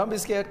 Don't be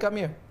scared. Come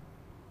here.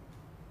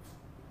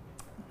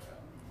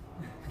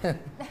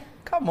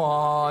 Come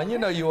on. You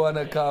know you want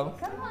to come.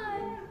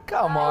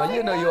 Come on.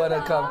 You know you want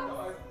to come.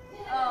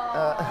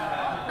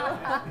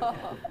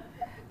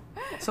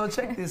 So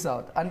check this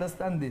out.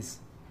 Understand this.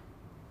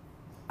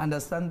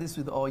 Understand this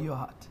with all your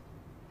heart.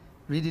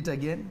 Read it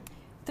again.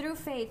 Through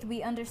faith,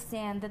 we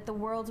understand that the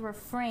worlds were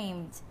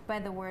framed by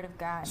the word of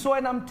God. So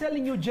when I'm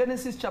telling you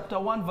Genesis chapter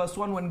 1 verse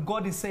 1, when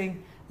God is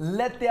saying,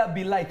 let there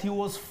be light, he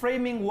was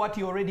framing what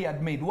he already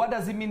had made. What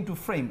does it mean to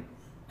frame?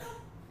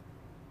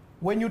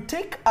 When you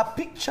take a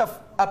picture,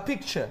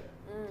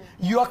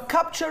 you are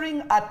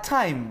capturing a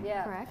time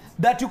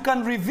that you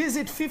can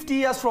revisit 50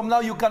 years from now.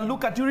 You can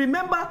look at, you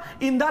remember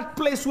in that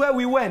place where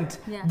we went,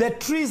 the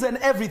trees and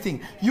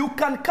everything. You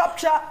can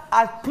capture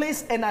a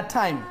place and a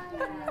time.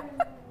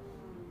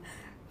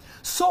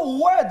 So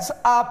words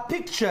are a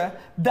picture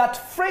that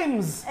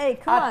frames a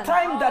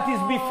time that is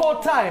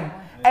before time,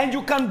 and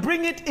you can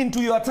bring it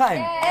into your time.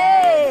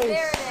 Yes. There it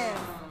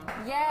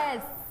is.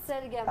 Yes. Say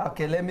it again.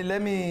 Okay,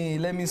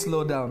 let me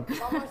slow down.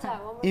 One more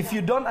time. If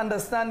you don't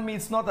understand me,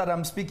 it's not that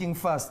I'm speaking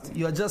fast.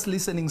 You are just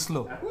listening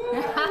slow.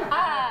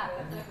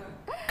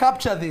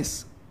 Capture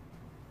this.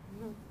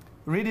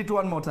 Read it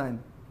one more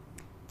time.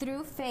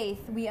 Through faith,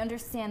 we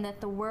understand that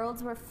the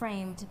worlds were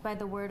framed by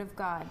the word of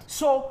God.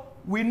 So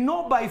we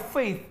know by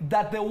faith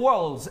that the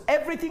worlds,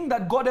 everything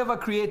that God ever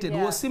created,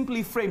 was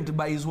simply framed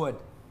by his word.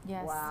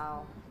 Yes.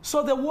 Wow.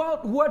 So the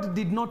word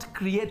did not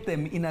create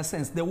them in a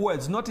sense. The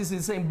words, notice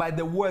it's saying by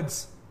the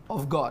words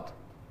of God.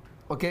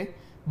 Okay?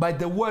 By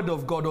the word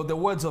of God or the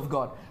words of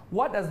God.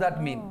 What does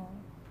that mean?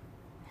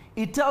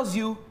 It tells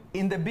you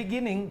in the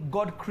beginning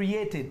God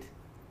created.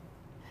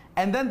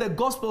 And then the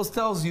Gospels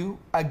tells you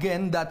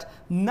again that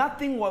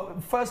nothing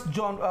was,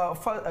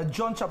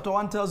 John chapter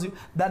 1 tells you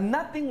that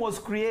nothing was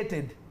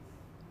created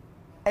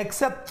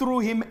except through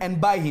him and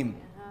by him.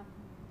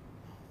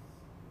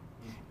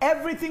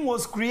 Everything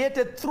was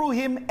created through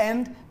him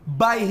and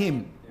by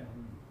him.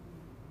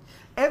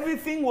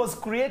 Everything was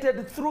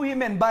created through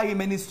him and by him.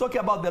 And he's talking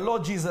about the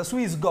Lord Jesus, who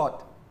is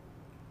God.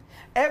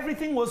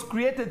 Everything was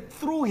created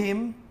through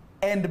him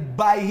and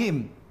by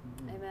him.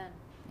 Amen.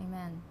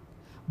 Amen.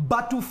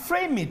 But to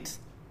frame it,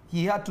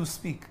 he had to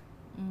speak.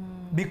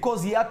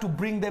 Because he had to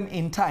bring them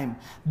in time.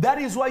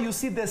 That is why you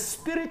see the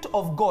Spirit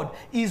of God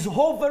is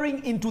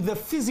hovering into the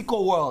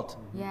physical world.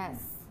 Yes.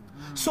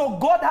 So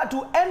God had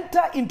to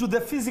enter into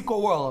the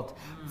physical world,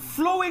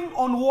 flowing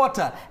on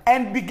water,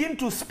 and begin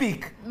to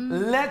speak,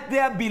 let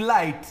there be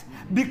light.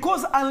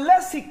 Because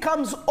unless he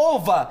comes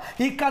over,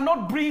 he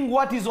cannot bring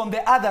what is on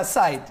the other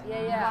side.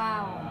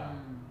 Wow.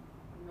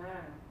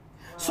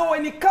 So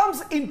when he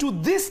comes into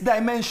this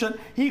dimension,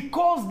 he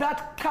calls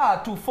that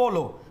car to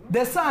follow.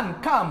 The sun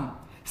come,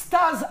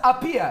 stars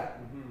appear.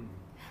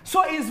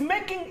 So he's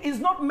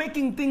not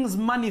making things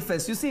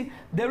manifest. You see,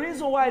 the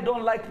reason why I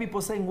don't like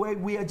people saying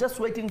we are just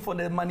waiting for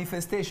the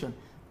manifestation,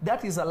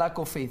 that is a lack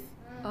of faith.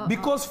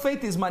 Because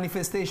faith is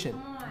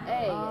manifestation.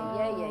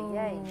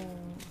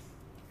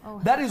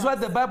 That is why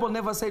the Bible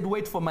never said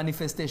wait for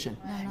manifestation.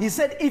 He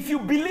said if you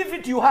believe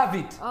it, you have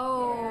it.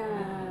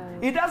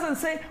 It doesn't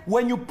say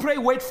when you pray,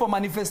 wait for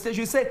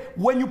manifestation. It said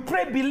when you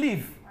pray,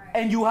 believe,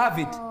 and you have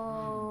it.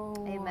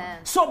 Amen.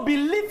 So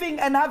believing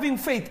and having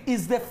faith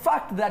is the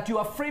fact that you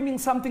are framing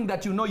something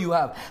that you know you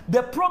have.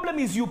 The problem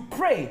is you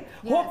pray,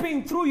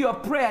 hoping through your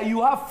prayer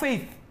you have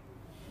faith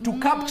to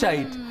capture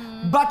it.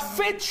 But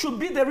faith should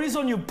be the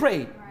reason you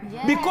pray.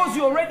 Because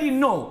you already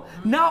know.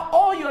 Now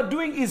all you're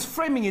doing is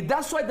framing it.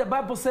 That's why the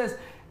Bible says,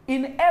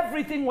 in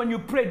everything when you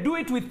pray, do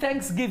it with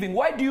thanksgiving.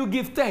 Why do you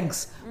give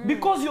thanks?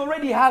 Because you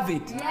already have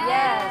it.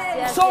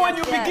 So when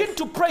you begin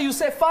to pray, you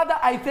say, Father,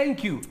 I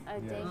thank you. I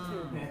thank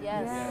you.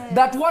 Yes.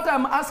 That what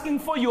I'm asking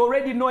for, you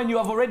already know and you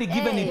have already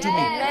given it to me.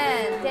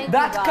 Thank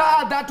That you,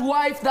 car, that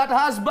wife, that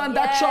husband,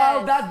 that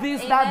child, that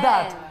this,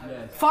 that.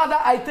 Father,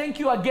 I thank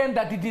you again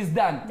that it is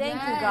done.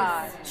 Thank you,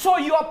 God. So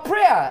your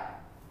prayer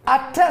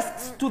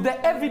attests to the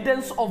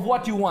evidence of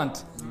what you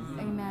want.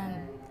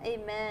 Amen.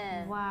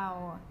 Amen.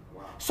 Wow.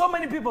 So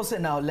many people say,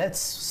 now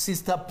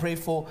sister, pray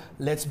for,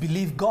 let's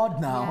believe God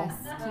now.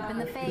 Yes. Keeping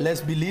the faith. Let's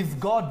believe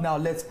God now.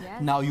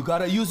 Now you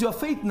gotta use your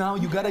faith now.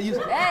 You gotta use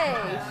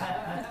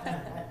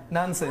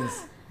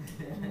nonsense.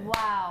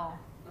 Wow.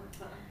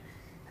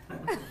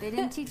 They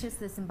didn't teach us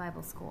this in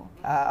Bible school.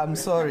 I'm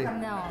sorry.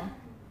 No.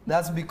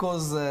 That's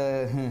because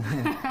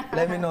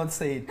let me not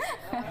say it.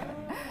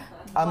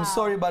 I'm Wow.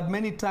 sorry, but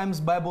many times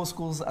Bible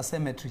schools are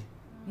cemetery.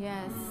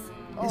 Yes.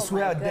 It's Oh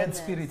my where dead goodness.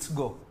 spirits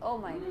go. Oh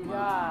my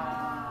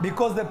God.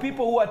 Because the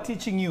people who are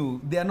teaching you,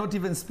 they are not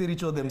even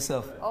spiritual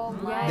themselves. Oh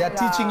my They are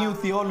God. teaching you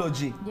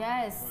theology,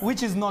 Yes.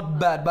 which is not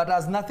bad, but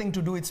has nothing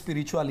to do with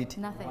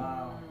spirituality. Nothing.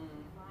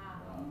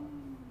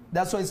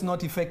 That's why it's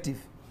not effective.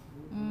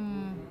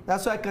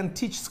 That's why I can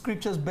teach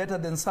scriptures better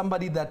than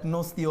somebody that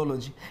knows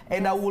theology.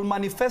 And I will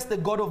manifest the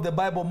God of the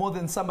Bible more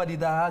than somebody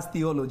that has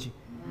theology.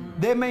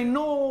 They may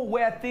know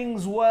where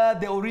things were,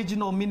 the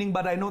original meaning,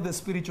 but I know the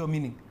spiritual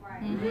meaning.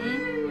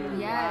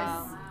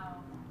 Yes.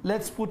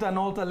 Let's put an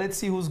altar. Let's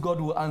see whose God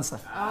will answer.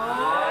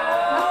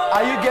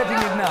 Are you getting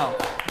it now?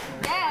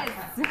 Yes.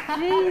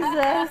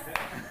 Jesus.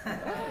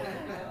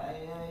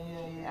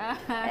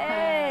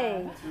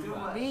 Hey.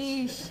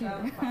 Yeesh.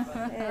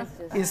 It's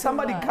just Is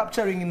somebody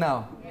capturing it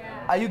now?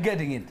 Are you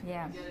getting it?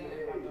 Yeah.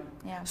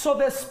 Yeah. So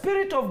the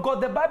Spirit of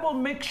God, the Bible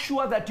makes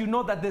sure that you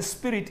know that the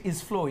Spirit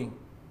is flowing.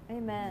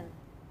 Amen.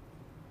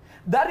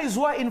 That is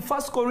why in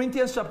 1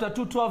 Corinthians chapter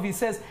 2:12 he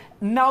says,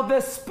 now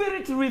the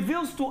Spirit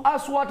reveals to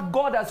us what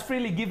God has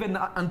freely given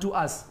unto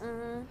us.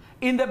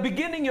 In the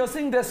beginning you're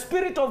seeing the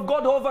Spirit of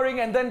God hovering,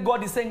 and then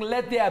God is saying,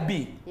 let there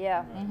be.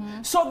 Yeah.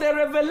 So the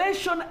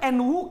revelation and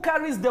who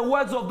carries the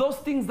words of those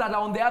things that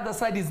are on the other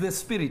side is the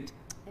Spirit.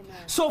 Amen.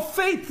 So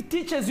faith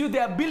teaches you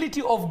the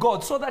ability of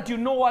God so that you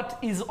know what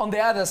is on the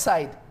other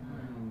side.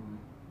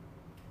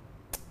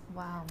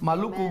 Wow.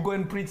 Maluk will go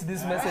and preach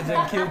this message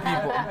and kill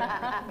people.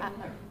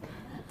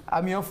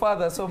 I'm your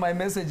father, so my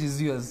message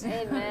is yours.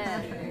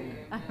 Amen.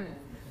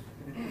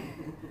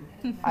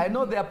 I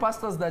know there are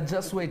pastors that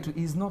just wait.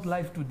 He's not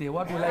live today.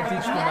 What will I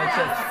teach to my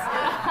church?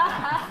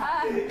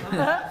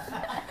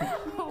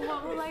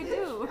 What will I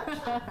do?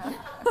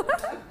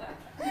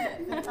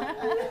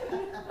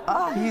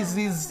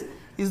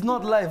 He's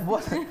not live.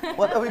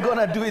 What are we going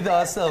to do with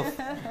ourselves?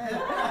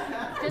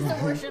 Just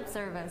a worship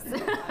service.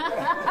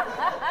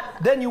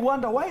 Then you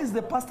wonder, why is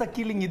the pastor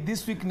killing it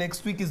this week,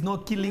 next week is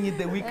not killing it,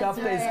 the week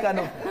after is kind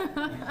of...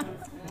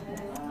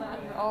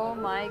 Oh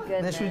my They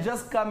goodness. should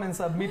just come and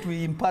submit,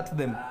 we impart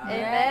them.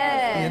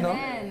 Amen. You know?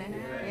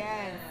 Amen.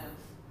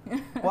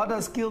 Yes. What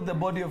has killed the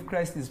body of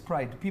Christ is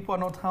pride. People are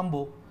not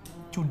humble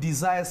to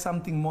desire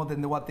something more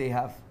than what they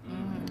have.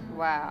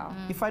 Wow.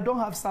 If I don't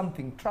have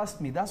something,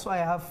 trust me, that's why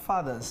I have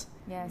fathers.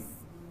 Yes.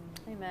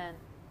 Amen.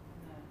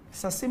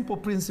 It's a simple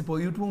principle.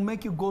 It will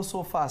make you go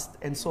so fast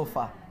and so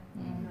far.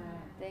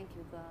 Thank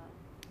you, God.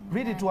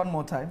 Read it one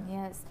more time.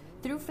 Yes.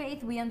 Through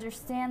faith, we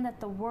understand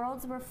that the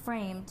worlds were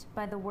framed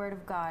by the word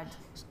of God.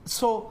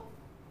 So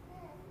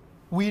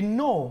we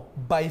know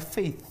by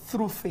faith,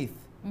 through faith.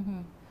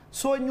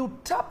 So when you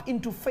tap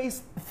into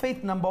faith,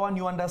 number one,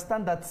 you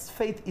understand that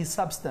faith is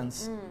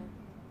substance.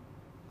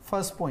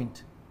 First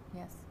point.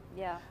 Yes.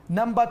 Yeah.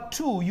 Number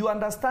two, you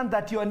understand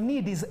that your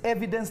need is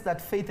evidence that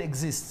faith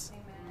exists.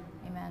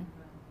 Amen.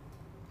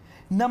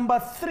 Number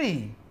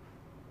three,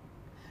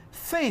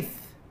 faith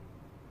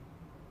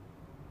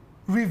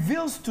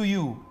reveals to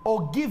you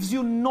or gives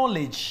you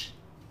knowledge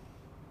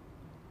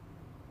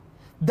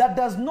that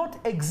does not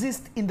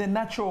exist in the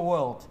natural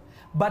world,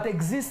 but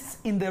exists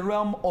in the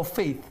realm of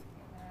faith.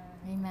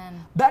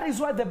 Amen. That is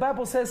why the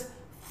Bible says,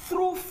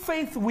 through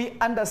faith we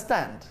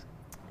understand.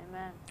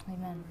 Amen.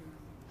 Amen.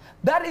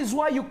 That is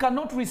why you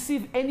cannot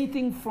receive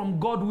anything from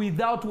God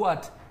without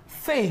what?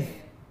 Faith.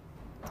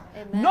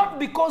 Amen. Not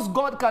because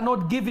God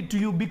cannot give it to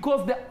you,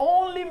 because the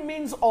only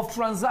means of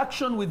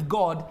transaction with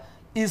God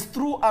is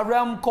through a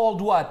realm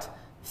called what?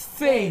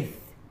 Faith.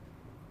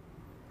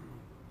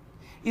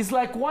 It's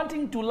like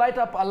wanting to light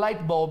up a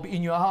light bulb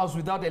in your house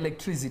without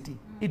electricity.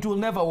 It will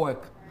never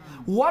work.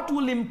 What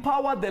will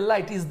empower the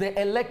light is the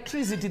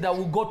electricity that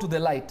will go to the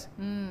light.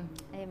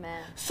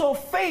 Amen. So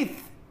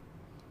faith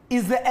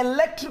is the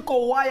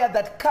electrical wire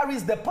that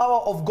carries the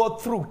power of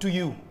God through to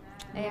you.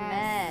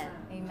 Amen.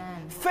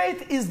 Amen.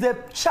 Faith is the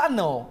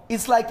channel.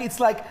 It's like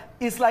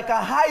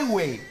a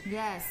highway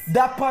Yes.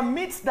 that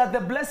permits that the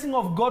blessing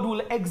of God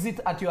will exit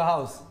at your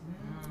house.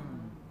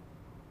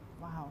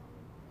 Wow.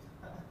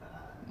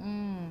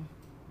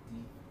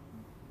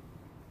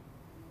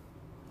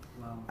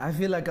 I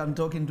feel like I'm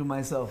talking to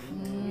myself.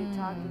 You're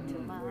talking to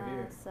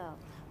myself.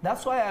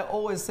 That's why I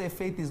always say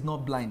faith is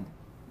not blind.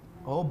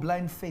 Oh,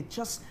 blind faith.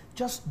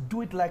 Just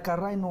do it like a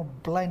rhino.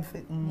 Blind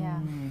faith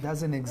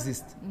doesn't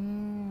exist.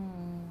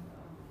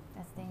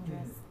 That's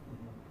dangerous.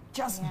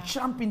 Just Yeah.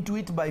 jump into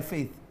it by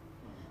faith.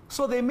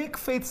 So they make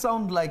faith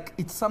sound like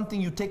it's something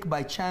you take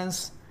by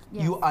chance.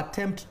 Yes. You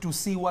attempt to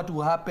see what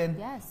will happen.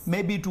 Yes.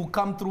 Maybe it will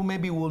come through,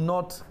 maybe it will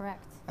not.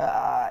 Correct.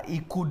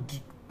 It could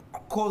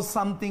cause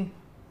something.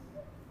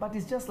 But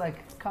it's just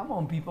like, come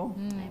on, people.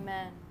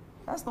 Amen.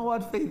 That's not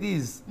what faith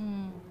is.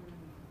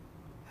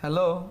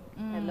 Hello?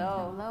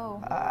 Hello.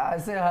 Hello. I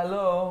say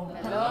hello.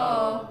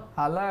 Hello.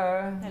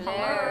 Hello.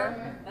 Hello.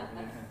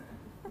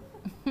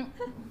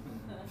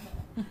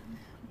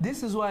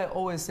 This is why I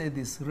always say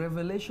this.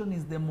 Revelation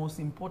is the most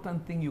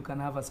important thing you can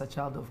have as a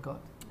child of God.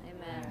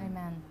 Amen.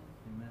 Amen.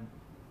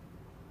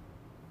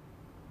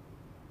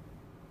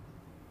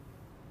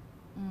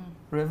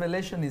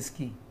 Revelation is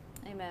key.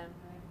 Amen.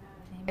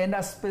 and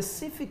a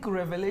specific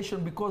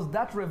revelation, because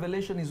that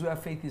revelation is where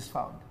faith is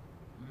found.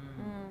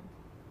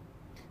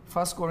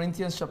 1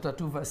 Corinthians chapter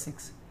 2 verse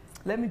 6.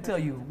 Let me tell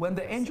you, when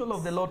the angel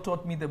of the Lord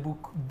taught me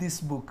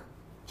this book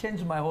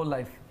changed my whole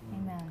life.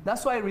 Amen.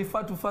 That's why I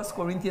refer to 1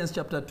 Corinthians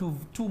chapter 2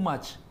 too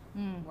much.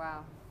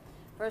 Wow.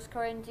 1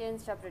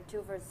 Corinthians chapter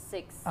 2 verse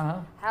 6. Uh-huh.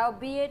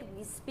 Howbeit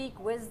we speak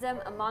wisdom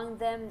among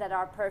them that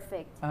are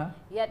perfect,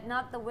 yet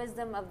not the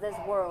wisdom of this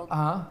world,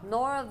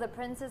 nor of the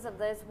princes of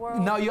this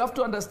world. Now you have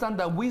to understand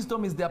that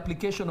wisdom is the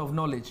application of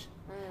knowledge.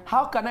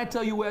 How can I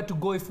tell you where to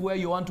go if where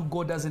you want to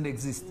go doesn't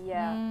exist?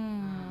 Yeah.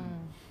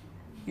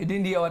 You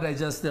didn't hear what I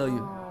just tell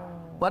you.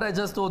 What I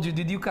just told you,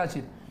 did you catch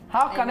it?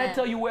 How can I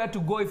tell you where to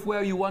go if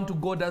where you want to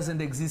go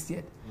doesn't exist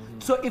yet?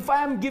 So if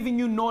I am giving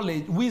you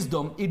knowledge,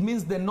 wisdom, it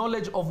means the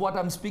knowledge of what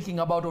I'm speaking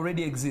about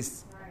already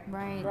exists.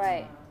 Right.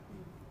 Right.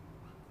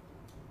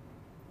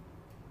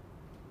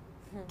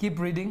 Keep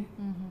reading.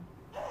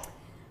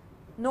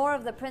 Nor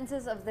of the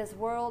princes of this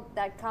world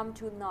that come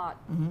to naught.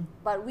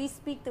 But we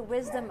speak the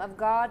wisdom of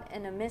God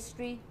in a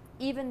mystery,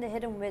 even the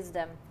hidden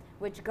wisdom,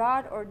 which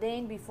God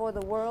ordained before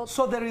the world.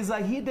 So there is a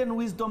hidden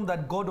wisdom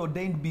that God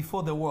ordained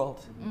before the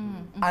world,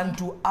 and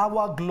to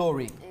our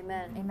glory.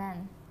 Amen.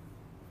 Amen.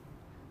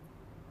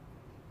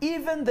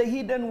 Even the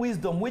hidden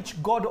wisdom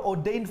which God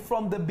ordained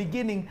from the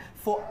beginning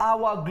for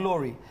our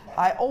glory.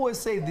 I always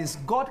say this,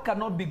 God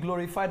cannot be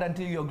glorified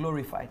until you're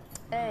glorified.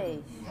 Hey,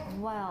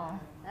 Well,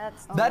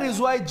 That is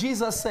why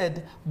Jesus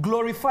said,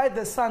 glorify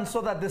the Son so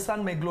that the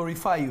Son may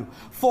glorify you.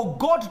 For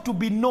God to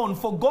be known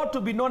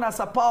as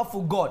a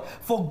powerful God,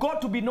 for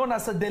God to be known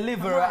as a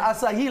deliverer,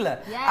 as a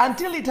healer,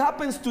 until it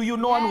happens to you,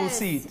 no one will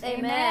see it.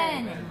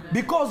 amen.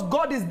 Because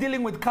God is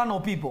dealing with carnal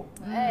people.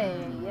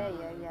 Hey, yeah.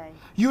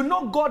 You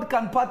know God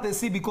can part the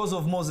sea because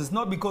of Moses,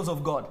 not because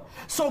of God.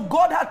 So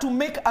God had to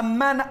make a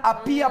man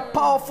appear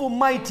powerful,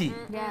 mighty.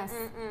 yes.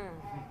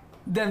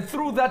 Then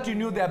through that you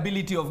knew the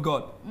ability of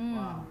God.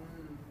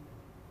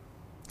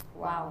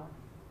 Wow.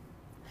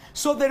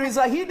 So there is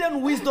a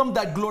hidden wisdom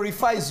that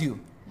glorifies you.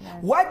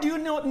 Why do you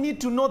not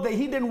need to know the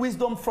hidden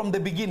wisdom from the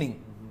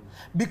beginning?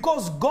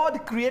 Because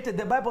God created,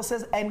 the Bible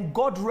says, and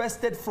God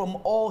rested from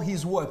all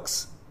his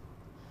works.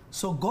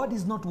 So God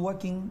is not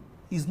working,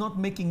 he's not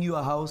making you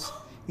a house,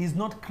 he's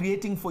not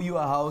creating for you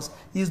a house,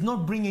 he's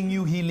not bringing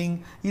you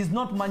healing, he's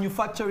not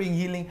manufacturing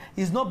healing,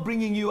 he's not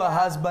bringing you a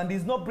husband,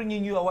 he's not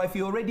bringing you a wife.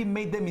 He already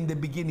made them in the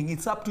beginning.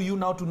 It's up to you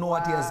now to know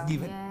what he has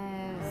given.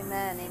 Yes.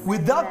 Amen.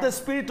 Without the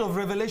spirit of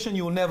revelation,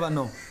 you will never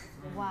know.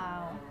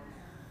 Wow.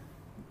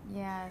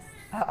 Yes.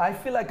 I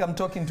feel like I'm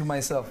talking to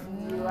myself.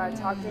 You are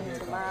talking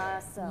to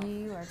myself.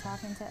 You are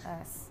talking to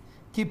us.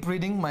 Keep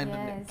reading,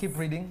 Yes. keep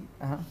reading.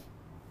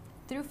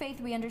 Through faith,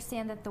 we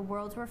understand that the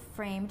worlds were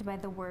framed by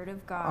the word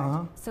of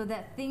God, so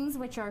that things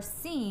which are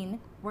seen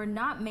were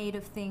not made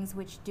of things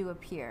which do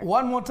appear.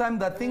 One more time,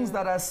 the things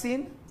that are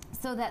seen.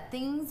 So that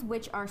things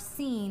which are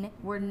seen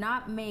were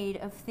not made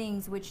of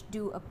things which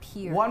do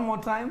appear. One more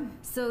time.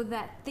 So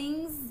that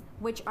things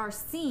which are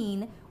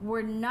seen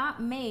were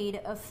not made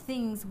of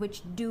things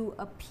which do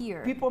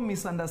appear. People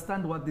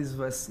misunderstand what this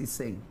verse is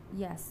saying.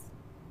 Yes.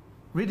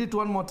 Read it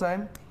one more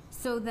time.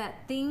 So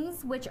that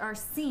things which are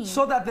seen.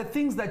 So that the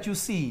things that you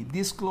see,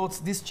 these clothes,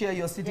 this chair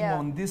you're sitting Yeah.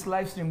 on, this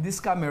live stream, this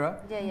camera,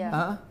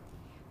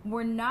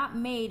 were not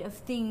made of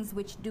things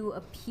which do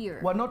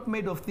appear. were not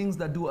made of things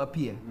that do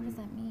appear. What does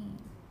that mean?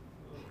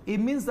 It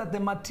means that the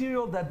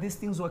material that these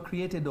things were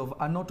created of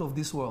are not of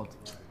this world.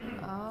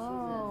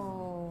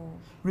 Oh.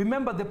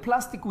 Remember, the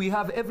plastic we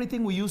have,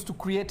 everything we use to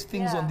create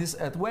things on this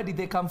earth, where did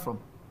they come from?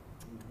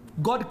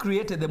 God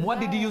created them. What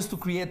did he use to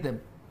create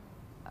them?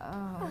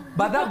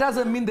 But that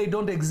doesn't mean they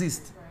don't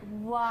exist.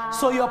 Wow.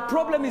 So your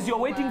problem is you're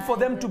waiting for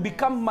them to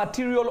become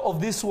material of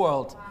this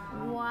world.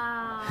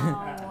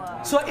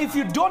 Wow. So if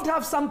you don't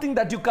have something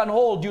that you can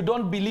hold, you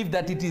don't believe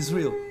that it is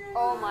real.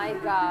 Oh my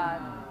God.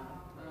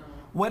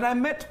 When I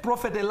met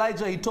Prophet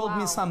Elijah, he told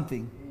me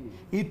something.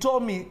 He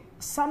told me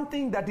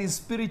something that is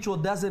spiritual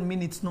doesn't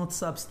mean it's not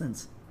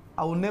substance.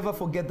 I will never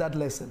forget that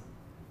lesson.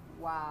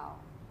 Wow.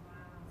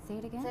 Say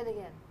it again. Say it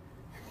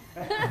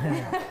again.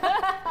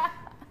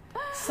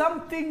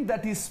 Something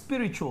that is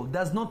spiritual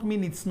does not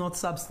mean it's not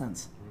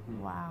substance.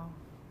 Wow.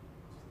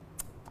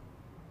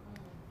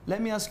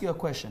 Let me ask you a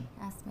question.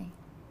 Ask me.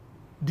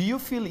 Do you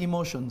feel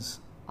emotions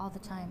All the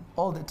time.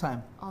 all the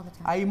time? All the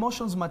time. Are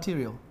emotions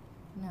material?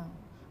 No.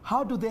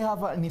 How do they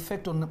have an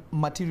effect on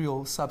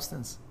material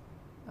substance?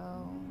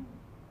 Oh.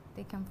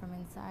 They come from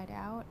inside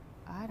out?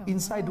 I don't know.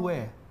 Inside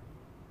where?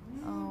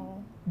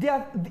 Oh.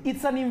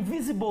 It's an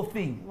invisible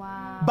thing.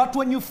 Wow. But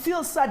when you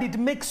feel sad, it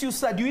makes you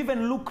sad. You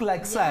even look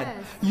like sad.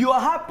 Yes. You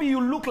are happy,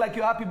 you look like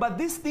you're happy. But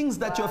these things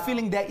that you're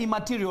feeling, they're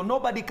immaterial.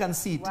 Nobody can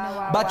see it.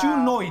 But you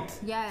know it.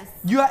 Yes.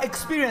 You are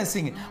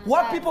experiencing it.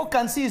 What people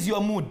can see is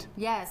your mood.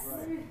 Yes.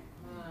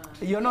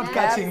 You're not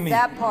catching me.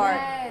 That part.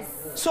 Yes.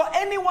 So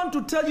anyone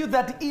to tell you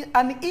that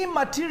an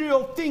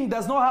immaterial thing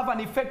does not have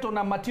an effect on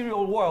a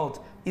material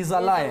world is a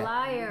He's liar. a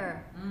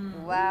liar.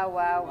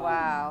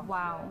 Wow.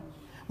 Wow.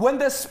 When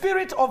the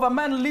spirit of a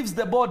man leaves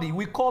the body,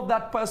 we call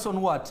that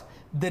person what?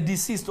 the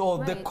deceased or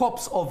the Right.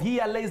 corpse of,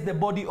 here lays the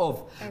body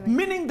of.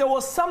 Meaning there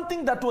was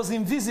something that was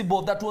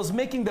invisible that was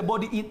making the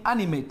body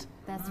inanimate.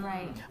 That's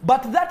right.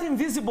 But that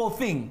invisible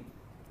thing,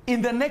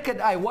 in the naked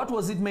eye, what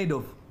was it made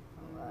of?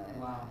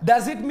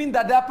 Does it mean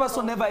that that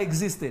person never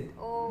existed?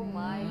 Oh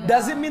my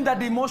Does it mean that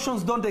the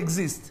emotions don't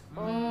exist?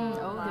 Oh,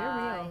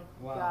 they're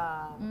real.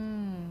 God.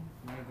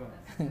 My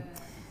God.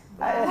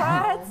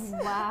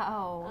 What?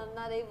 Wow. I'm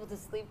not able to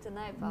sleep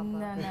tonight, Papa.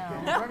 No,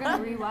 no. We're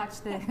going to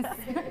rewatch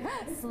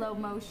this. Slow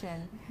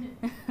motion.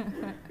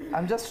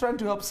 I'm just trying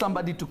to help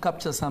somebody to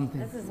capture something.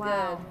 This is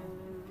Wow.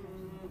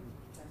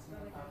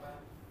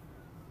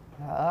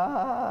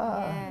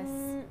 Ah, Yes.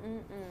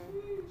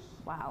 good.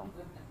 Wow.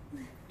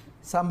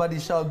 somebody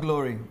shout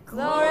glory.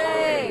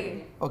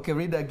 Glory. Okay,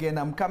 read again.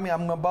 I'm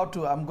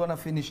gonna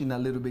finish in a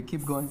little bit.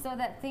 Keep going. So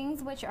that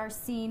things which are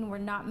seen were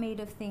not made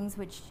of things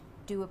which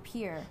do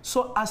appear.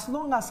 So as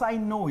long as I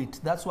know it,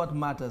 that's what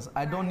matters.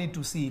 I don't need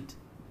to see it.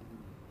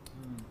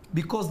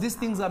 Because these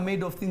things are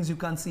made of things you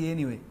can't see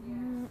anyway.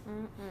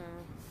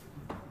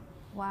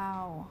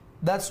 Wow.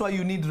 That's why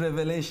you need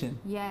revelation.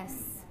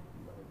 Yes.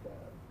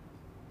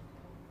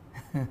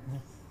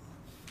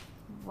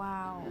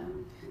 Wow.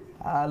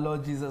 Ah,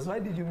 Lord Jesus, why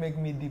did you make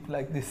me deep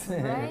like this?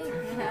 Right?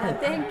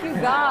 Thank you,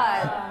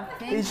 God.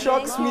 Thank It you.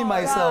 shocks me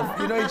myself.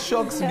 You know, it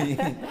shocks me.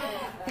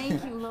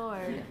 Thank you,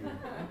 Lord.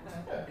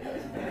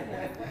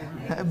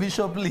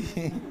 Bishop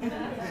Lee.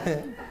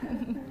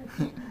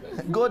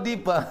 Go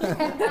deeper.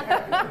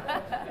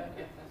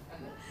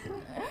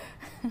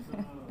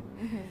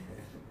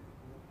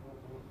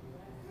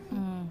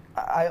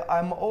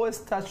 I'm always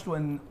touched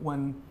when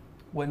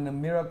the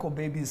miracle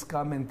babies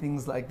come and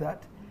things like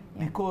that,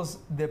 because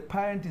the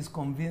parent is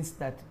convinced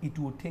that it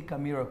will take a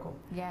miracle.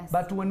 Yes.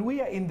 But when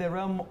we are in the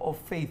realm of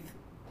faith,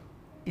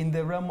 in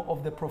the realm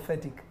of the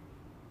prophetic,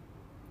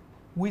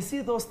 we see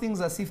those things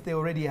as if they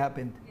already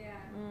happened.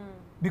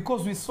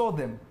 Because we saw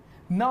them.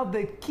 Now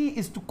the key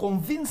is to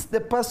convince the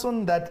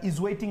person that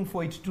is waiting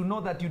for it to know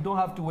that you don't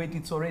have to wait,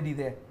 it's already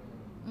there.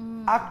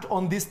 Act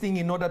on this thing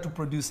in order to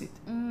produce it.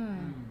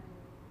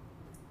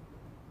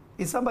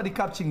 Is somebody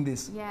capturing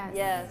this? Yes.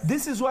 Yes.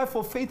 This is why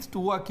for faith to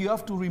work, you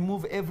have to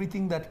remove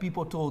everything that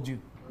people told you.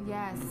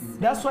 Yes.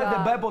 That's why the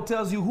God. Bible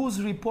tells you,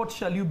 whose report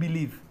shall you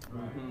believe?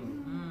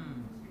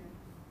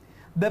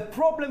 The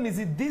problem is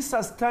that this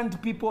has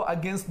turned people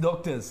against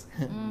doctors.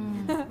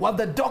 What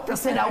the doctor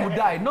said, I would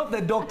die. Not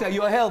the doctor,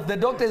 your health. The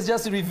doctor is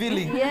just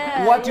revealing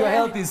what your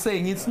health is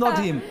saying. It's not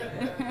him.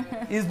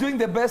 He's doing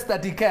the best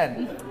that he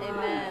can.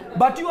 Amen.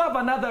 But you have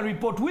another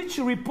report. Which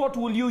report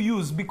will you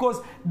use?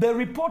 Because the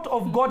report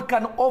of God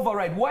can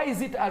override. Why is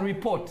it a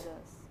report?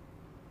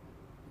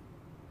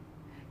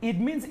 It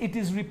means it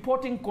is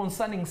reporting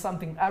concerning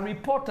something. A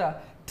reporter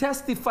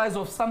testifies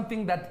of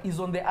something that is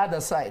on the other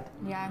side.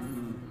 Yes.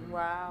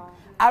 Wow.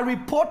 A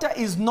reporter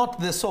is not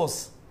the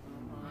source.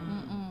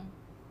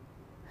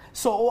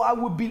 So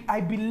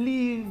I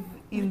believe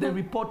in the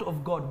report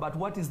of God. But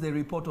what is the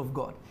report of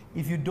God?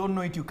 If you don't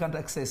know it, you can't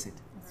access it.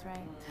 That's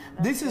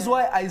right. This is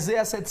why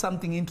Isaiah said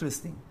something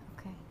interesting.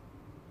 Okay.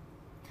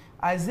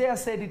 Isaiah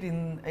said it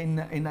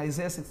in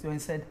Isaiah 61. He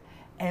said,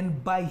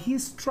 and by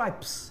his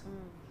stripes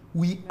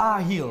we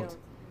are healed.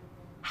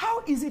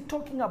 How is it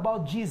talking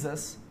about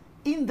Jesus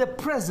in the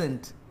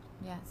present,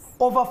 Yes.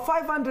 over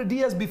 500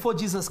 years before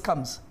Jesus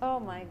comes? Oh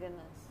my goodness.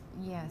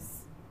 Yes.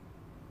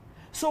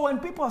 So when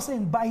people are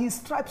saying, by his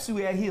stripes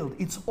we are healed,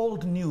 it's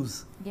old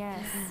news.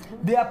 Yes.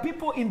 There are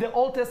people in the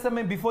Old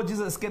Testament before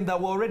Jesus came that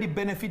were already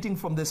benefiting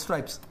from the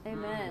stripes.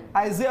 Amen.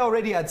 Isaiah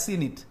already had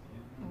seen it.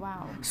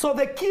 Wow. So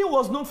the key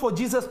was not for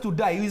Jesus to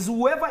die. It is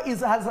whoever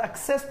has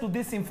access to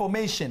this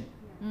information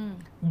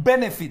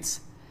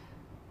benefits.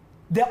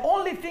 The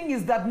only thing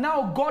is that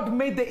now God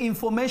made the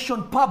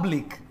information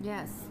public.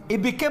 Yes.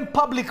 It became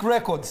public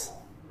records.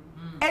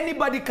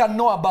 Anybody can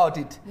know about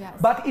it. Yes.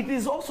 But it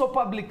is also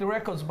public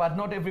records, but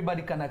not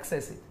everybody can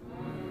access it.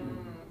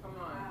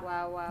 Wow,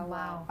 wow, wow.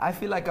 Wow. I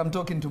feel like I'm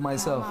talking to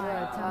myself. Come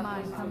on, come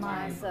on, come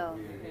on. Myself.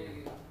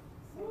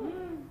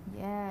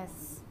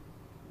 Yes.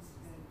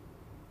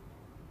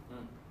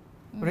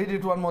 Read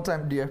it one more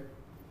time, dear.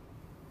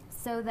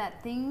 So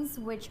that things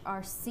which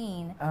are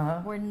seen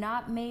were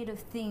not made of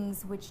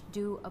things which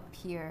do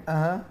appear.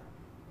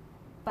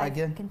 But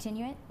Again.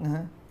 continue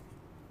it.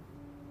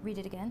 Read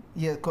it again.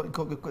 Yeah,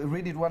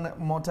 read it one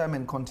more time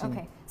and continue.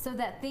 Okay. So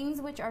that things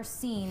which are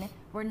seen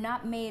were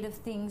not made of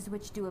things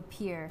which do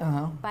appear.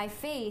 By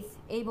faith,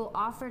 Abel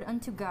offered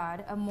unto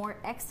God a more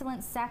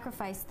excellent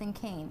sacrifice than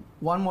Cain.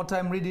 One more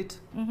time, read it.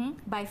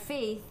 By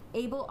faith,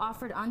 Abel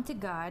offered unto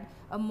God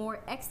a more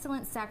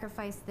excellent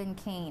sacrifice than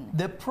Cain.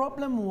 The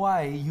problem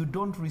why you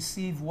don't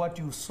receive what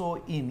you sow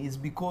in is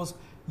because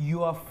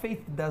your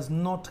faith does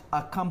not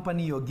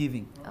accompany your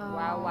giving.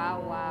 Wow,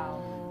 wow,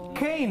 wow.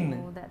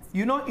 Cain, that's-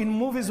 you know, in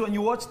movies when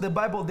you watch the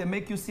Bible, they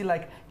make you see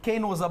like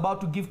Cain was about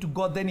to give to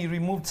God, then he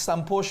removed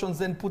some portions,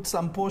 then put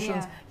some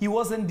portions. Yeah. He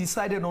wasn't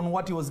decided on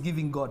what he was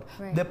giving God.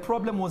 Right. The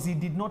problem was he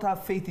did not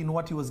have faith in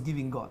what he was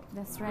giving God.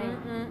 That's right.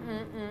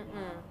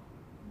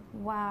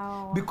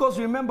 Wow. Because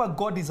remember,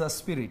 God is a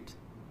spirit.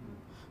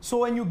 So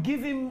when you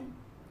give him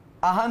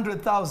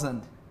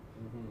 100,000.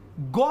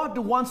 God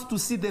wants to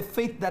see the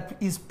faith that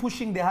is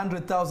pushing the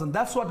 100,000.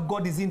 That's what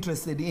God is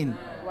interested in.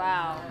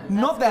 Wow.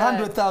 Not the That's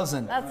good.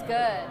 100,000. That's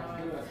good.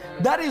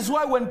 That is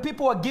why when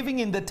people were giving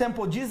in the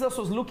temple, Jesus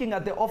was looking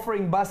at the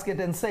offering basket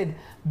and said,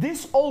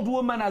 this old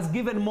woman has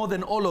given more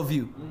than all of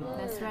you.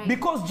 That's right.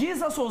 Because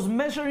Jesus was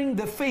measuring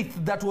the faith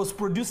that was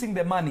producing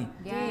the money.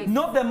 Yes.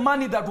 Not the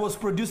money that was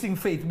producing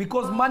faith.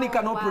 Because money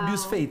cannot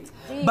produce faith.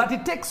 But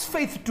it takes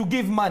faith to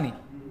give money.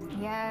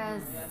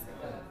 Yes.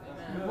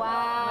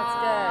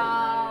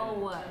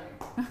 Wow.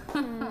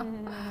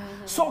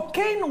 So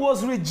Cain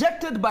was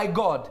rejected by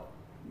God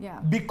Yeah.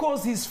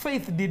 because his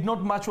faith did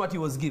not match what he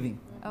was giving.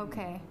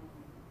 Okay.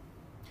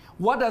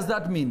 What does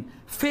that mean?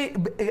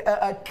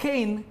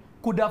 Cain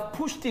could have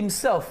pushed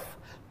himself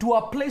to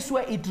a place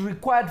where it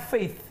required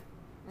faith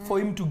for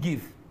him to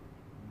give.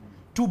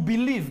 To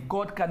believe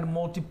God can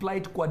multiply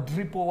it,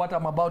 quadruple what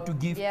I'm about to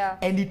give,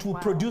 and it will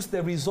produce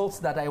the results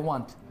that I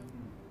want.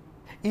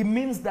 It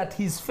means that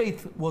his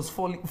faith was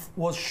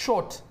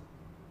short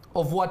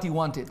of what he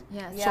wanted.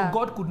 Yes. So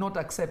God could not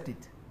accept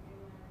it.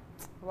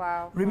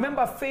 Wow.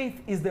 Remember,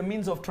 faith is the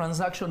means of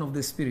transaction of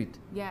the Spirit.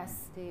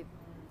 Yes. Deep.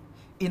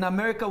 In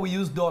America, we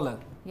use dollar.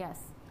 Yes.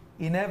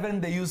 In heaven,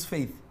 they use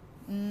faith.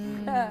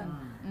 That's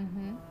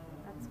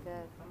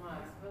good.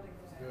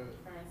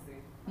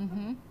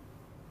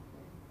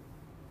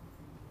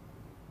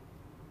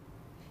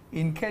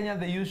 In Kenya,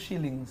 they use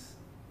shillings.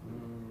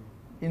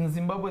 In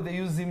Zimbabwe, they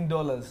use Zim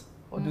dollars.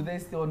 Or do they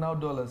still now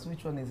dollars?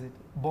 Which one is it?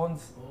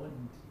 Bonds?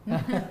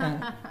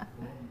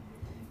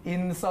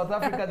 In South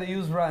Africa, they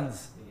use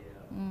rands.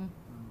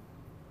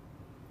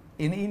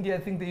 In India, I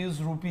think they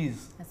use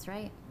rupees. That's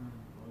right.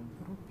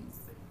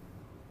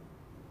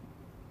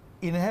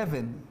 In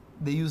heaven,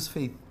 they use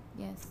faith.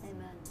 Yes.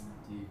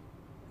 Amen.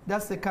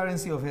 That's the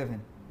currency of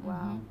heaven.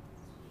 Wow.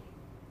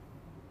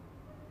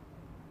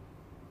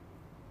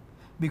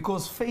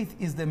 Because faith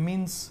is the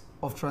means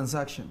of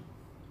transaction.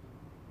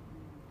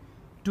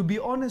 To be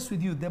honest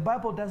with you, the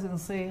Bible doesn't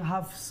say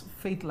have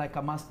faith like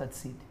a mustard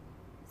seed.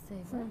 Say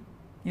what?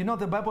 You know,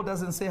 the Bible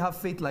doesn't say have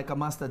faith like a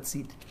mustard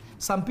seed.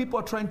 Some people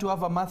are trying to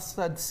have a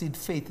mustard seed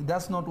faith.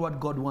 That's not what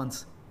God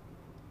wants.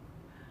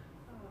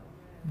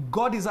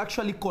 God is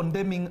actually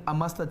condemning a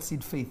mustard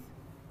seed faith.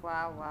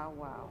 Wow, wow,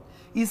 wow.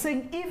 He's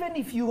saying even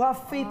if you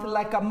have faith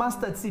like a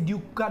mustard seed,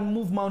 you can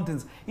move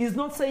mountains. He's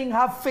not saying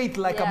have faith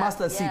like a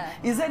mustard seed.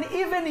 He's saying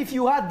even if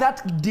you had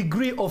that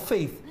degree of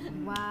faith.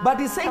 Wow. But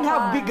he's saying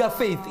have bigger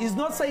faith. He's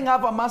not saying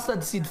have a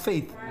mustard seed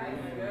faith.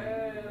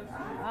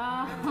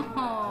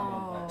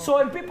 Oh. So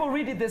when people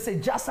read it, they say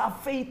just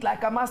have faith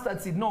like a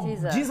mustard seed. No,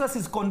 Jesus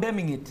is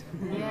condemning it.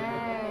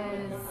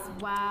 Yes.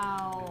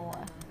 Wow.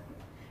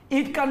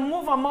 It can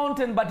move a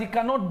mountain, but it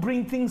cannot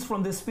bring things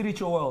from the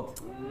spiritual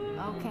world.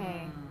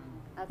 Okay.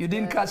 That's You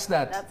didn't good. catch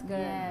that. That's good.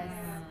 Yes.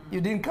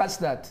 You didn't catch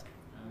that.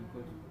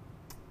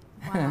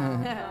 Wow.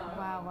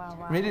 Wow, wow,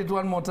 wow. Read it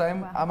one more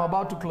time. Wow. I'm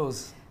about to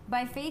close.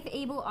 By faith,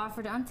 Abel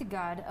offered unto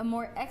God a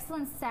more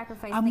excellent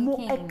sacrifice A than more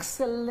Cain,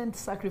 excellent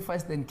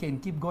sacrifice than Cain.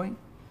 Keep going.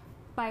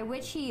 by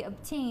which he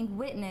obtained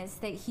witness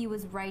that he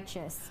was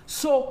righteous.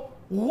 So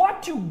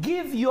what you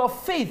give your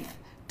faith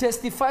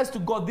testifies to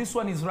God. This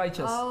one is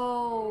righteous.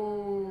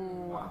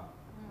 Oh.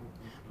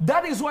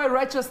 That is why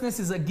righteousness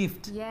is a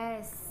gift.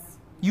 Yes.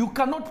 You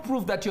cannot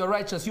prove that you're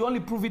righteous. You only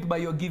prove it by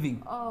your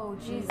giving Oh,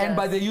 Jesus. and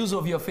by the use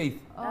of your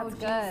faith. Oh, That's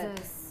good.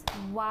 Jesus.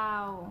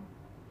 Wow.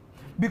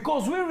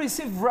 Because we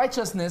receive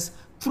righteousness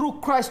through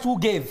Christ who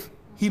gave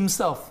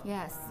himself.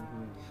 Yes.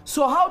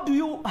 So how do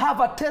you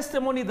have a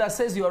testimony that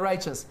says you're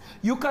righteous?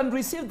 You can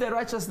receive the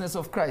righteousness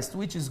of Christ,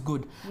 which is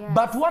good. Yes.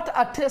 But what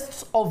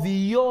attests of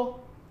your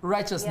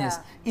righteousness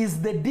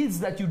is the deeds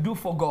that you do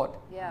for God.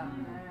 Yeah.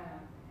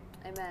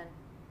 Amen.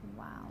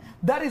 Wow.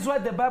 That is why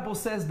the Bible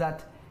says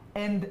that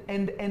and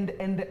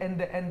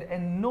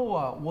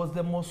Noah was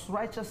the most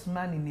righteous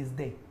man in his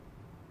day.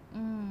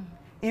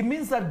 It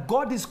means that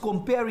God is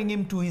comparing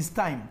him to his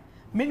time.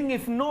 Meaning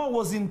if Noah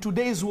was in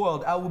today's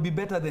world, I would be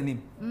better than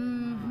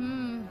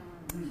him.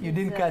 You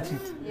didn't catch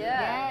it. Yeah.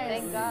 Yes.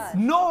 Thank God.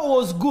 Noah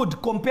was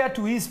good compared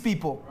to his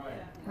people.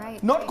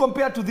 Right. Not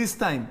compared to this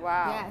time.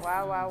 Wow. Yes.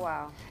 Wow, wow,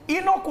 wow.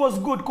 Enoch was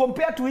good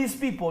compared to his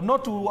people,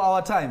 not to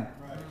our time.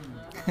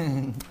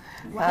 Come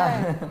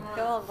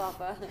on,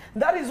 Papa.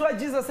 That is why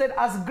Jesus said,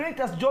 as great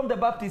as John the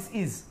Baptist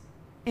is,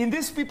 in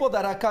these people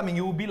that are coming,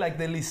 you will be like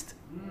the least.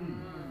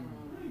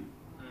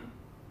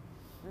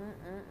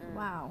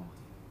 Wow.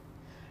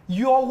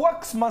 Your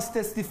works must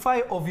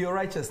testify of your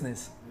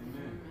righteousness.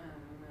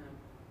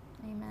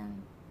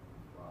 Amen.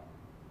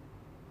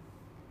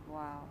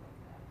 Wow.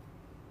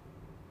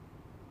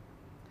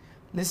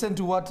 Listen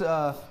to what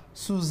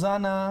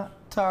Susanna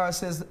Tara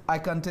says. I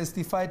can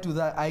testify to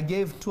that. I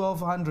gave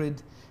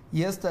 $1,200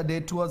 yesterday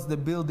towards the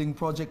building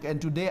project,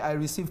 and today I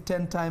received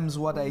 10 times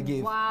what I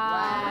gave.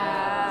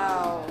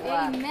 Wow.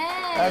 Amen.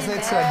 That's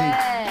extra deep.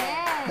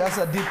 Yes. That's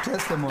a deep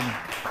testimony.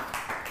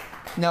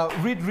 Now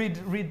read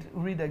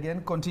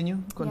again.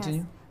 Continue.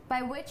 Yes.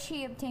 by which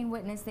he obtained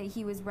witness that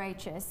he was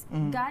righteous,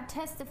 God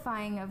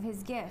testifying of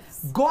his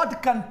gifts.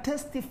 God can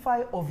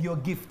testify of your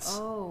gifts.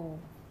 Oh.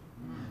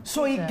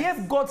 So he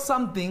gave God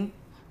something.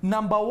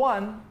 Number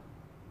one,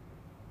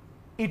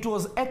 it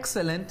was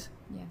excellent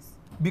Yes.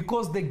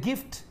 because the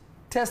gift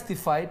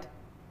testified.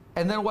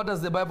 And then what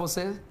does the Bible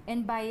say?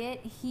 And by it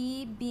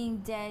he being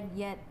dead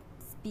yet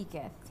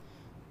speaketh.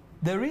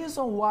 The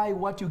reason why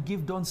what you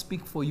give don't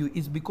speak for you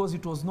is because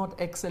it was not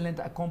excellent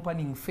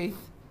accompanying faith.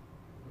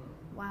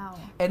 Wow.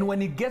 And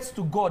when it gets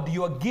to God,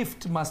 your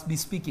gift must be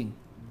speaking.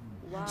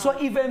 Wow.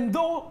 So even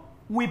though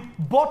we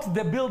bought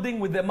the building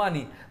with the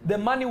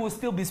money will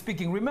still be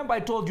speaking. Remember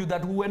I told you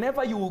that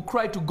whenever you will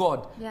cry to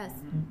God, Yes.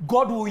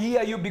 God will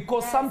hear you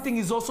because Yes. something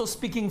is also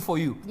speaking for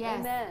you. Yes.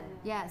 Amen.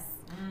 Yes.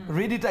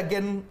 Read it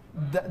again.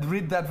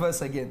 Read that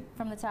verse again.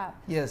 From the top.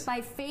 Yes.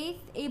 By faith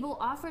Abel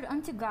offered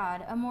unto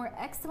God a more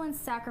excellent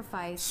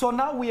sacrifice So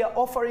now we are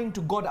offering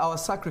to God our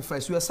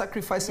sacrifice. We are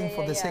sacrificing Yeah,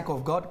 for yeah, the yeah. sake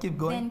of God. Keep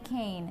going. than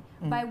Cain,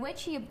 by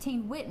which he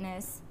obtained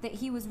witness that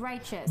he was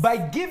righteous. By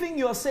giving,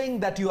 you're saying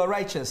that you are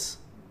righteous.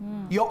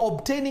 You're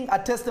obtaining a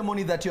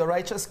testimony that you're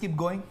righteous. Keep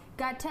going.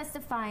 God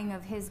testifying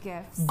of his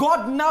gifts.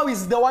 God now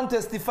is the one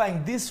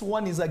testifying. This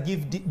one is a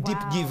deep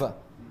Wow. giver,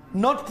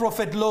 not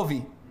Prophet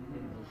Lovey.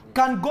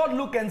 Can God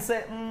look and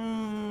say,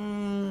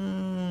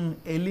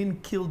 Eileen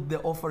killed the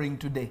offering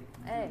today?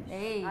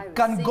 Hey. I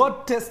Can receive.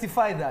 God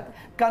testify that?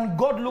 Can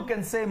God look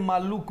and say,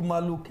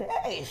 Maluk,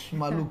 hey,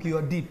 Maluk,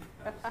 you're deep.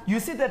 You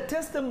see,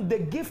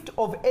 the gift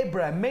of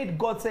Abraham made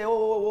God say,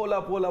 hold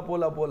up.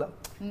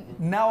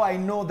 Now I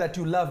know that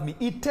you love me.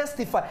 He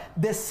testified.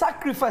 The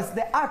sacrifice,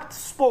 the act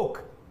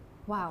spoke.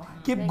 Wow.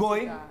 Keep Thank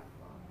going. you, God.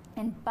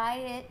 And by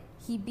it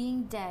he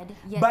being dead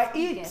yet By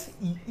speaketh.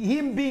 it,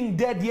 him being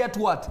dead, yet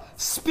what?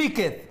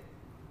 Speaketh.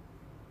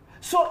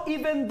 So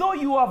even though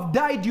you have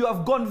died, you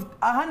have gone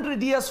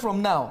 100 years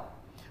from now,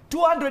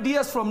 200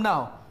 years from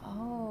now,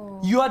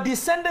 your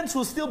descendants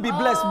will still be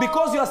blessed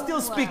because you are still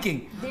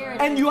speaking. There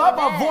it And is. you have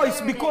a Amen. voice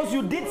There it because is.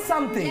 you did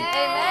something.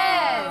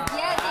 Amen.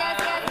 Yes,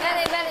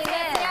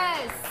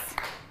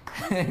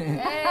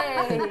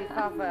 Hey,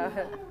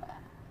 Papa.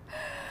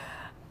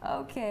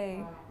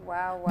 Okay.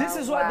 Wow, wow. This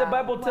is why the wow.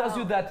 Bible tells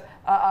you that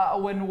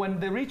when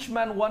the rich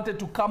man wanted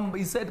to come,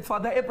 he said,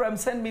 Father Abraham,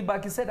 send me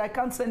back. He said, I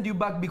can't send you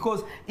back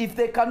because if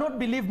they cannot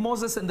believe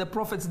Moses and the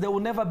prophets, they will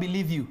never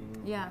believe you.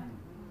 Yeah.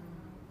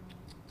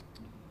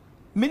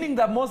 Meaning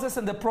that Moses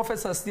and the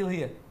prophets are still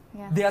here.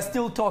 Yeah. They are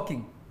still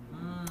talking.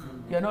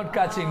 You're not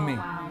catching me.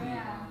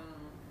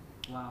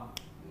 Wow.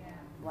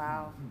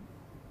 Wow.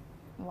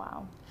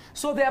 Wow.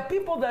 So there are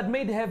people that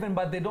made heaven,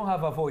 but they don't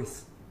have a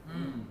voice.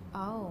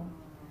 Oh.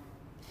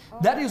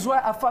 That is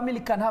why a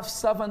family can have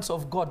servants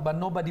of God, but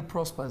nobody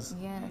prospers.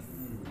 Yes.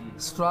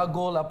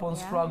 Struggle upon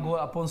Yeah. struggle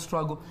upon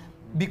struggle.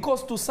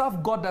 Because to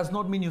serve God does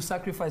not mean you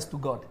sacrifice to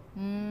God.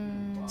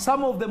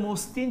 Some of the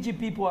most stingy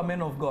people are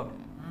men of God.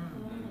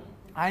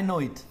 I know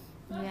it.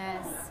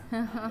 Yes.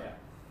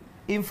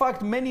 In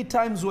fact, many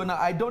times when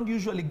I don't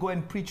usually go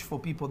and preach for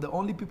people, the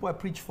only people I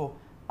preach for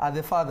are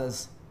the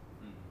fathers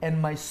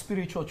and my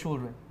spiritual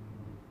children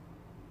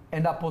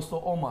and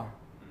Apostle Omar.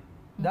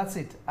 That's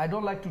it. I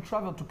don't like to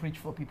travel to preach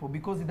for people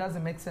because it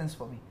doesn't make sense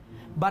for me.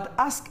 But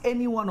ask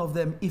any one of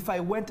them if I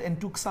went and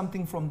took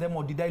something from them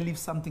or did I leave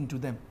something to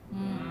them.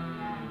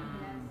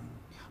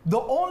 The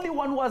only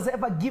one who has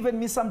ever given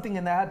me something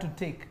and I had to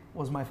take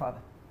was my father.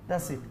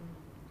 That's it.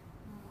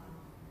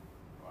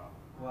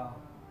 Wow.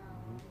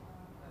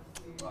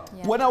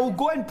 Yeah. When I will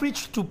go and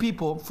preach to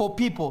people, for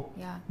people,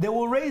 Yeah. they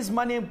will raise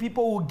money and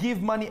people will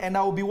give money and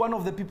I will be one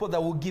of the people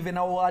that will give and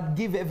I will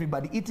give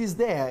everybody. It is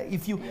there.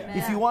 If you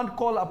want,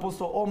 call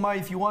Apostle Omar.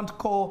 If you want,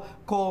 call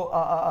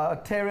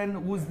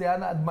Taryn, who's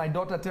there. My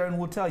daughter Taryn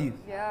will tell you.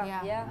 Yeah.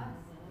 Yeah.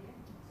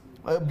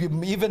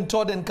 Yeah. Even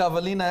Todd and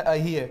Carolina are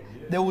here.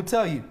 They will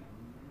tell you.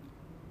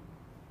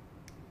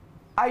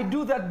 I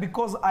do that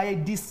because I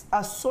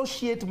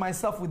disassociate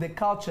myself with the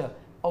culture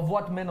of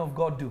what men of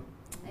God do.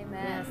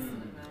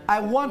 Amen. I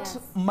want Yes.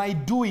 my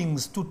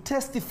doings to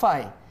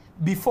testify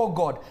before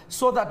God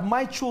so that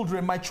my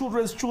children, my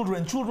children's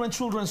children,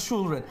 children's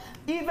children,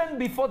 even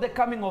before the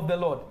coming of the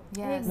Lord,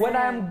 Yes. when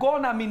I am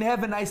gone, I'm in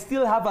heaven, I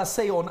still have a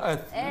say on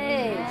earth.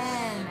 Hey,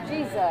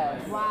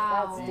 Jesus.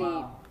 Wow. That's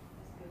deep.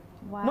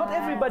 Wow. Not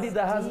everybody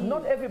That's deep.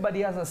 not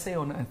everybody has a say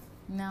on earth.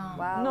 No.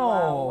 Wow. No.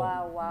 Wow.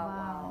 Wow. Wow.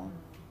 Wow.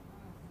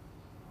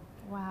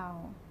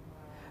 Wow.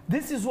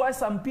 This is why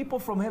some people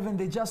from heaven,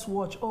 they just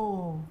watch,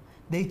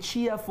 they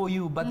cheer for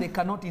you, but they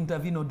cannot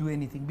intervene or do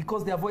anything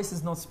because their voice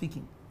is not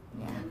speaking.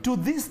 Yeah. To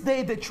this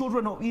day, the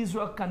children of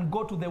Israel can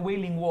go to the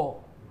Wailing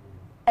Wall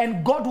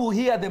and God will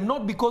hear them,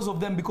 not because of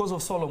them, because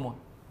of Solomon.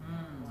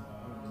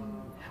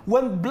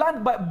 When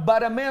blind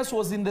Bartimaeus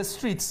was in the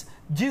streets,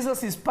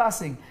 Jesus is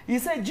passing. He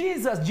said,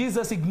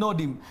 Jesus ignored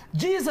him.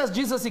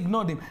 Jesus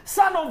ignored him.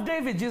 Son of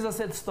David, Jesus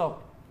said,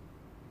 stop.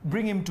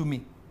 Bring him to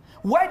me.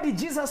 Why did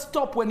Jesus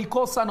stop when he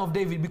called Son of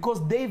David? Because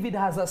David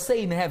has a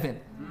say in heaven.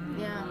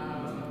 Yeah.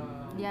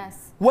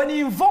 Yes. When he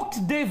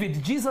invoked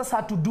David, Jesus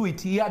had to do it.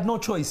 He had no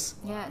choice.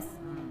 Yes.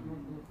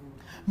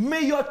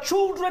 May your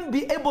children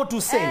be able to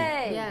say.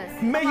 Hey.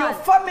 Yes. May Come your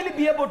on. family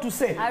be able to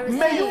say. I receive.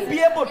 May you be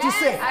able to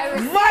say, I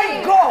receive.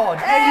 my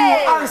God, and you will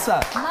Hey. answer.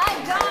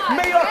 My God.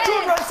 May your yes.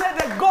 children say,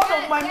 the God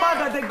of my Yes.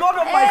 mother, the God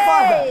of my Hey.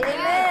 father.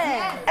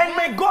 Amen. And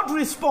may God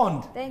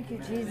respond. Thank you,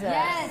 Jesus.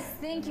 Yes.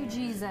 Thank you,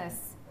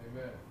 Jesus.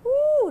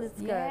 Woo, that's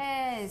good.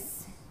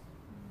 Yes.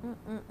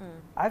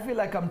 I feel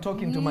like I'm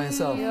talking to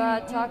myself. You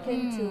are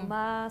talking to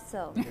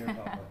myself.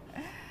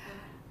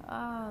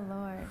 Oh,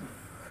 Lord.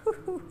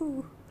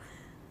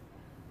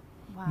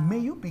 Wow. May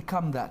you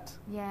become that.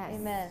 Yes.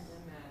 Amen.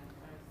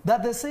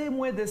 That the same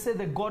way they say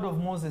the God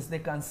of Moses, they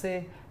can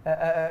say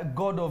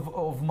God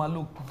of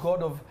Maluk,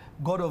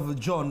 God of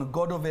John,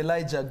 God of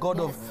Elijah, God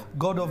of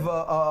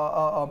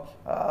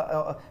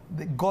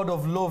the God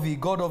of Lovi,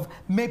 God of.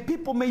 May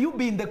you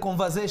be in the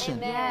conversation.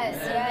 Yes,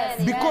 yes.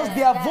 Because Yes,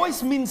 their yes.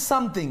 voice means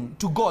something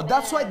to God.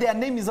 That's why their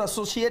name is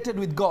associated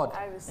with God.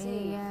 I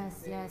receive.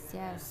 Yes, yes,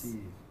 yes.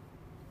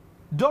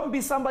 Don't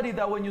be somebody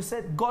that when you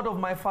said God of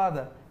my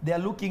father, they are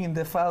looking in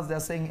the files, they are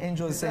saying,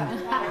 angel is saying,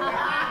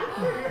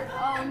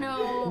 Oh,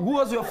 no. who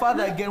was your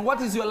father again?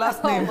 What is your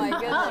last name? Oh my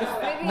goodness.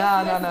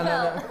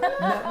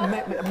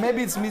 No.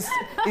 Maybe it's Miss.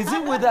 Is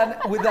it with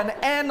an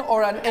N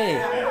or an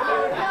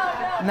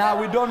A? No,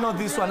 we don't know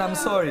this one. I'm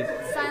sorry.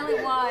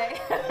 Silent Y.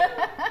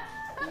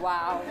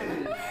 Wow.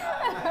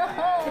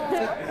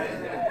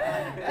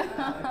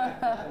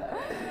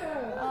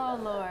 Oh,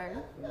 Lord.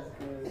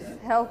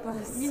 Help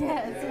us.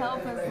 Yes,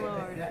 help us,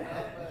 Lord.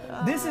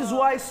 This is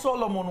why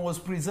Solomon was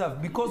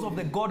preserved, because of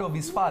the God of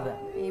his father.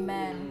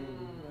 Amen.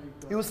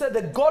 He would say,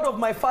 the God of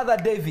my father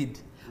David.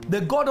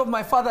 The God of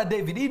my father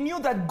David. He knew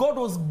that God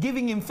was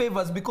giving him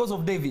favors because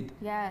of David.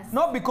 Yes.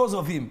 Not because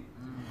of him.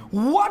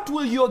 What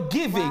will your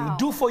giving Wow.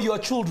 do for your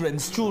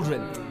children's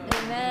children?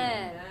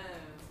 Amen.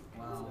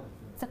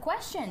 It's a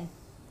question.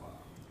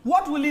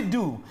 What will it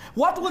do?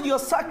 What will your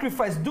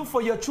sacrifice do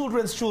for your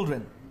children's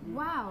children?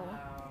 Wow.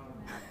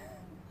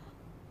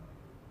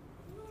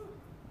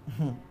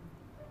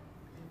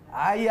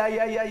 Ay.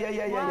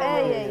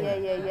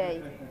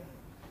 Hey.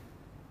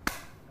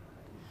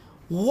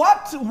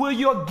 What will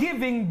your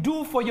giving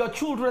do for your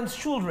children's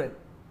children?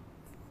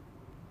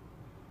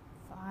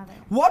 Father.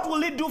 What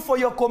will it do for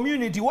your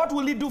community? What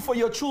will it do for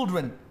your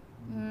children?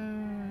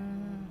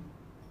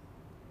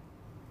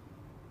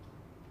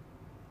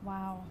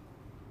 Wow.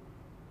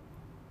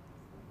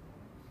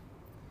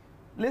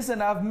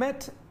 Listen, I've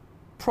met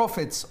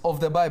prophets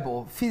of the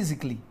Bible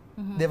physically.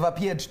 They've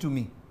appeared to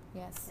me.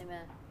 Yes.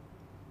 Amen.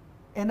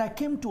 And I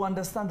came to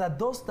understand that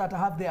those that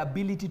have the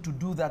ability to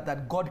do that,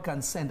 that God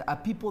can send, are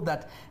people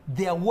that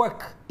their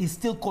work is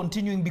still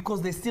continuing because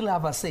they still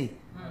have a say.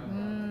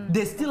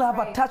 They still have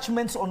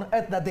attachments on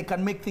earth that they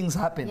can make things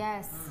happen.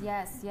 Yes,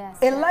 yes, yes.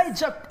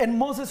 Elijah and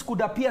Moses could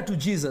appear to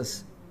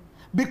Jesus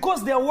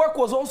because their work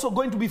was also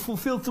going to be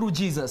fulfilled through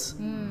Jesus.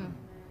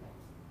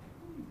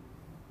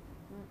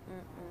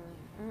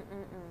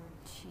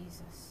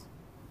 Jesus.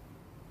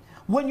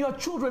 When your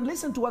children,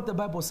 listen to what the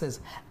Bible says.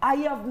 I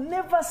have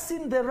never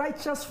seen the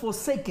righteous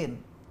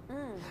forsaken,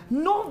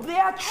 nor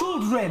their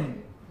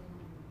children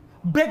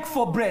beg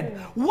for bread.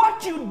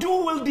 What you do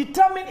will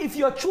determine if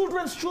your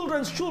children's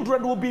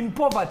children will be in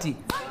poverty.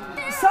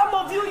 Some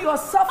of you are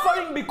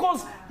suffering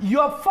because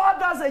your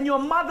fathers and your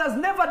mothers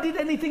never did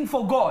anything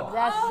for God.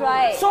 That's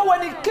right. So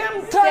when it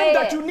came time Say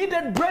that it. you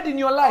needed bread in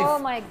your life, Oh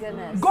my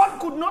goodness. God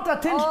could not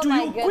attend Oh to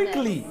my you goodness.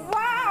 quickly.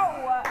 Wow.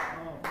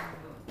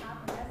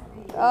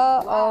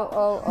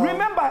 Oh.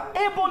 Remember,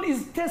 Abel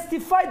is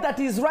testified that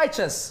he is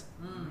righteous.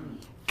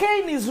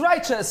 Cain is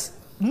righteous.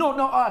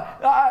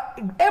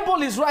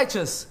 Abel is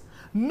righteous.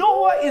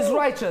 Noah is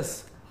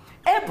righteous.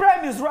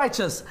 Abraham is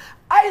righteous.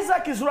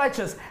 Isaac is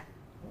righteous.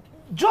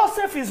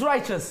 Joseph is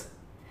righteous.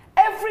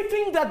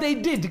 Everything that they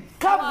did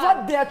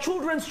covered their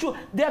children's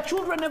children. Their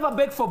children never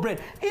begged for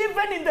bread.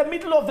 Even in the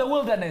middle of the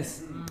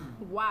wilderness.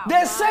 Wow.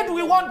 They said,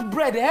 we want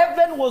bread.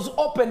 Heaven was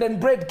opened and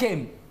bread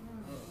came.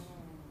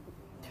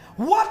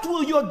 What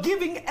will your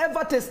giving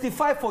ever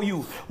testify for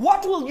you?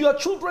 What will your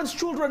children's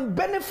children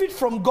benefit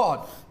from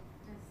God?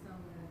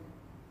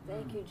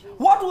 Thank you, Jesus.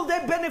 What will they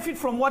benefit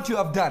from what you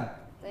have done?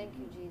 Thank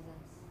you, Jesus.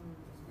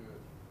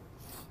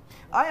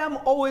 I am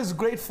always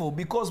grateful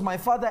because my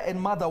father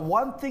and mother,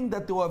 one thing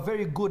that they were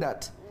very good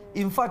at,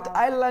 in fact,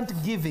 I learned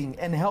giving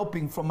and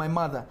helping from my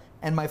mother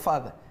and my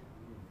father.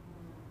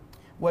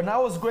 When I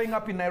was growing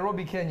up in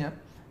Nairobi, Kenya,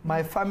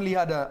 my family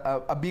had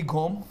a big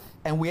home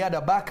and we had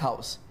a back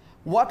house.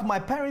 What my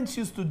parents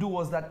used to do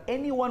was that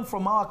anyone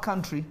from our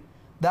country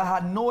that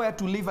had nowhere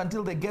to live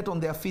until they get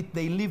on their feet,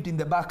 they lived in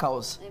the back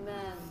house. Amen.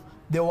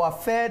 They were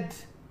fed,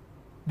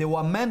 they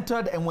were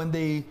mentored, and when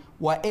they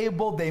were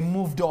able, they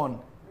moved on.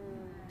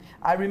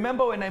 I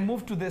remember when I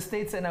moved to the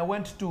States and I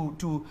went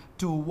to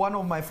one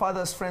of my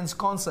father's friends'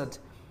 concert,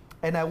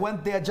 and I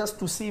went there just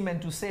to see him and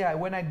to say hi.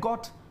 When I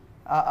got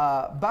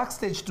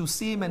backstage to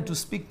see him and to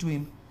speak to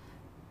him,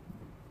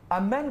 a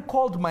man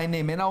called my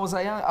name, and I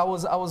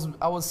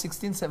was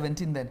 16,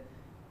 17 then.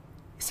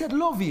 He said,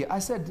 Lovi. I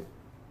said,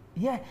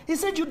 Yeah. He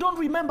said, you don't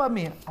remember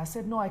me? I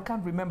said, no, I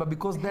can't remember,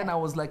 because then I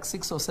was like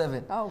 6 or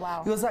 7. Oh,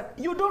 wow. He was like,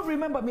 you don't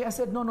remember me? I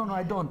said, no,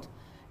 I don't.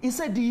 He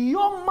said,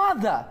 your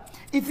mother,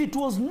 if it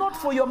was not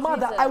for your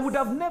mother, I would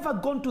have never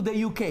gone to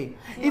the UK.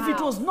 If it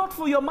was not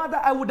for your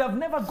mother, I would have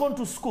never gone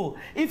to school.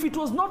 If it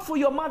was not for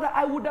your mother,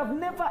 I would have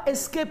never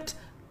escaped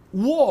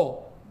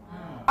war.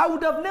 I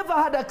would have never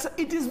had access.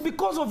 It is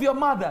because of your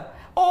mother.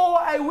 Oh,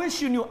 I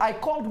wish you knew. I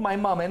called my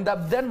mom, and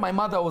then my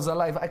mother was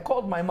alive. I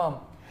called my mom.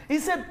 He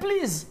said,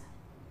 please,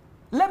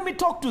 let me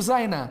talk to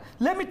Zaina.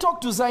 Let me talk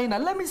to Zaina.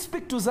 Let me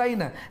speak to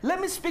Zaina. Let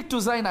me speak to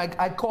Zaina.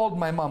 I called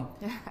my mom.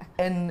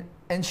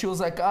 And she was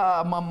like,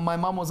 my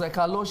mom was like,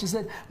 hello. She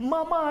said,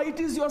 Mama, it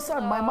is your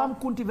son. My mom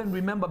couldn't even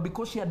remember,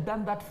 because she had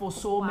done that for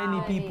so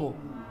many people.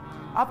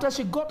 After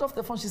she got off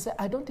the phone, she said,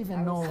 I don't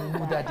even know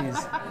who that is.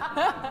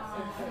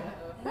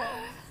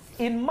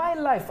 In my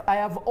life, I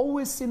have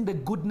always seen the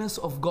goodness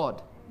of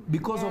God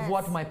because of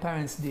what my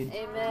parents did.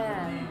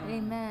 Amen.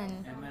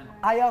 Amen.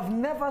 I have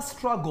never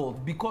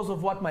struggled because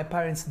of what my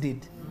parents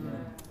did.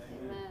 Amen.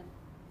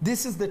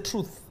 This is the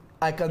truth.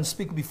 I can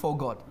speak before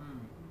God.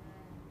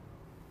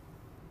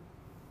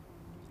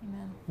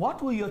 Amen.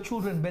 What will your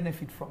children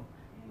benefit from?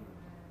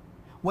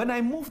 When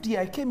I moved here,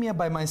 I came here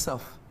by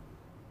myself.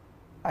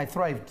 I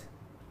thrived.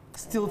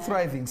 Still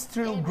thriving,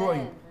 still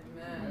growing.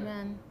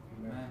 Amen.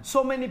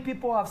 So many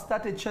people have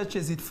started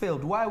churches, it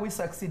failed. Why are we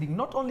succeeding?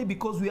 Not only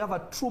because we have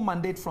a true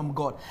mandate from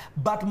God,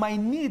 but my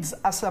needs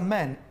as a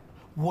man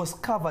was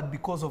covered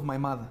because of my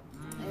mother.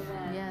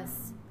 Amen.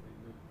 Yes.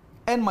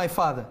 And my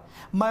father.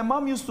 My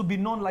mom used to be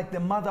known like the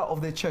mother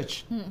of the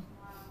church.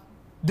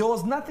 There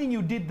was nothing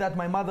you did that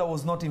my mother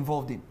was not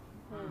involved in.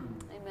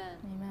 Amen.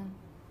 Amen.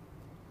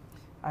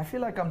 I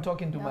feel like I'm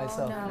talking to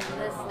myself. No.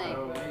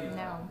 Listening.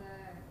 No.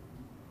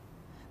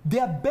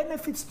 There are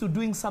benefits to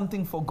doing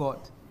something for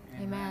God.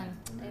 Amen.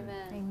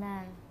 Amen.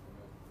 Amen.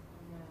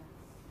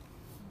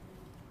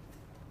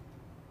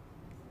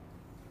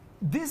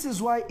 This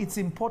is why it's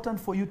important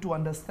for you to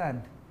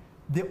understand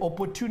the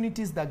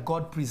opportunities that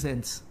God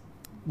presents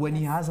when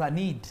He has a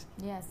need.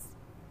 Yes.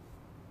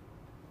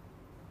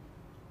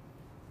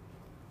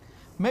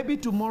 Maybe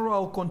tomorrow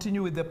I'll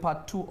continue with the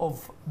part 2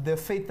 of the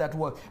faith that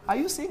works. Are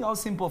you seeing how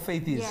simple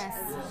faith is?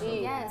 Yes.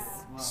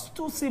 Yes. It's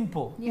too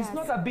simple. Yes. It's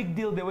not a big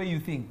deal the way you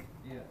think.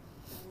 Yeah.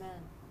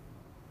 Amen.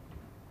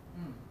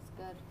 It's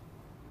good.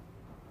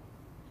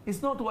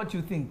 It's not what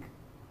you think.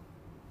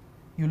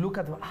 You look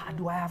at,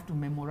 do I have to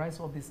memorize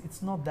all this?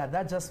 It's not that.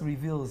 That just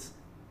reveals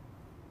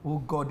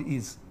who God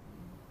is.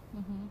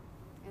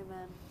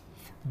 Amen.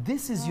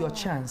 This is your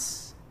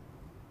chance.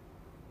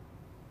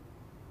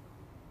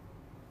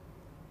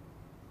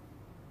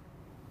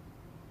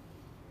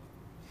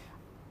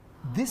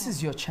 This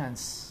is your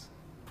chance.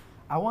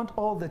 I want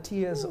all the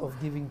tears of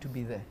giving to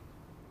be there.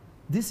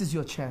 This is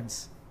your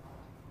chance.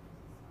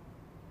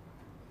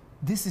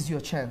 This is your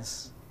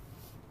chance.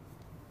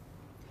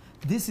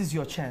 This is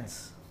your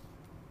chance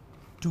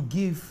to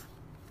give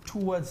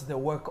towards the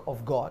work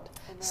of God.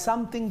 Amen.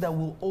 Something that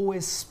will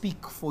always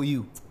speak for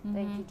you.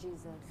 Thank you,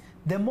 Jesus.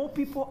 The more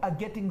people are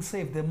getting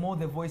saved, the more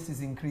the voice is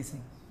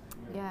increasing.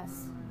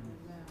 Yes.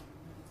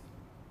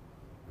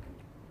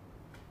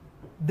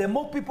 The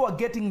more people are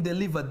getting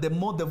delivered, the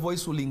more the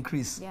voice will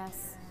increase.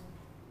 Yes.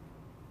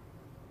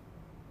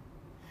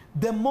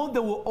 The more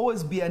there will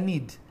always be a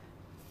need,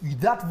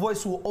 that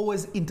voice will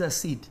always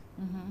intercede.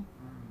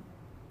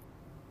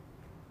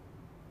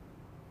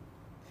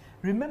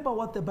 Remember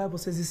what the Bible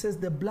says. It says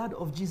the blood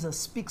of Jesus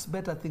speaks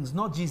better things,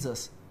 not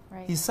Jesus.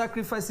 Right. His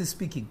sacrifice is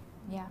speaking.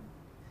 Yeah.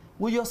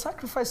 Will your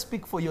sacrifice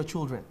speak for your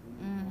children?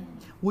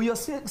 Will your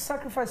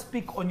sacrifice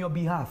speak on your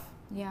behalf?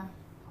 Yeah.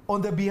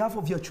 On the behalf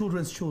of your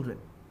children's children?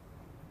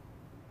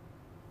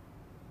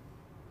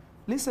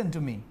 Listen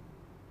to me.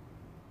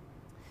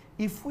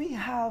 If we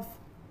have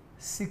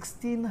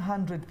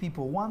 1,600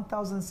 people,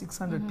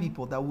 1,600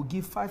 people that will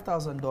give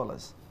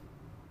 $5,000,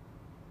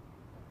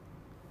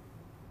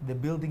 the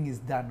building is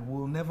done.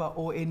 We'll never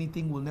owe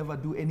anything, we'll never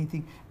do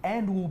anything,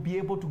 and we'll be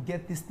able to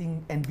get this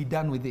thing and be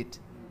done with it.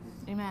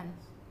 Amen.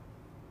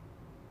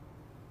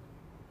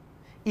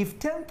 If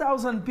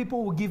 10,000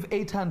 people will give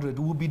 800,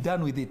 we'll be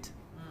done with it.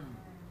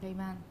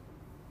 Amen.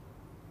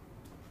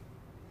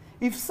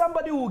 If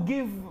somebody will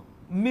give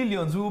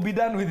millions, we will be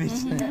done with it.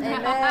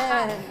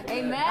 Amen.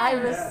 Amen. I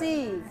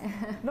receive.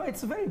 No,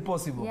 it's very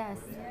possible. Yes.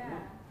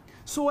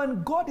 So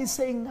when God is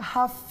saying,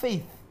 have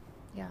faith,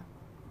 Yeah.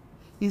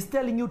 He's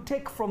telling you,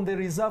 take from the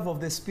reserve of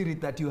the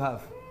Spirit that you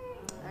have.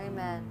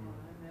 Amen.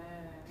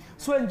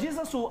 So when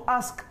Jesus will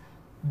ask,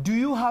 do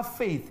you have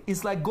faith?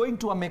 It's like going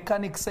to a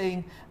mechanic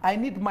saying, I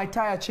need my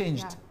tire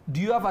changed. Yeah.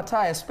 Do you have a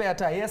tire, spare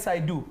tire? Yes, I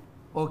do.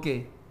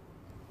 Okay.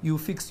 You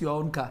fix your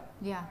own car.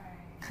 Yeah.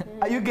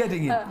 Are you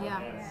getting it?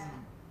 Yeah.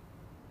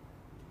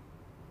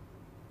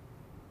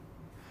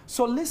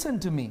 So listen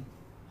to me.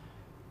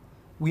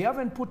 We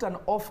haven't put an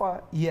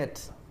offer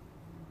yet,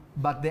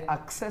 but the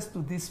access to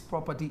this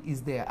property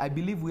is there. I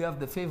believe we have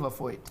the favor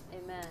for it.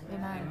 Amen.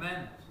 Amen.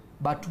 Amen.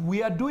 But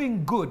we are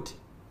doing good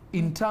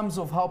in terms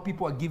of how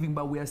people are giving,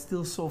 but we are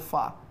still so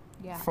far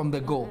Yeah. from the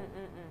goal.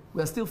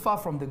 We are still far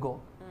from the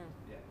goal.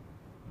 Yeah.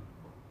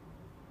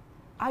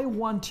 I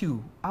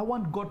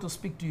want God to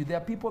speak to you. There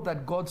are people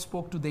that God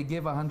spoke to, they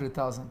gave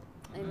 100,000.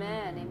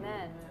 Amen.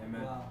 Amen.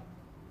 Amen. Wow.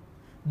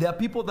 There are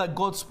people that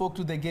God spoke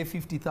to, they gave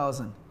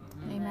 50,000.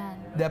 Amen.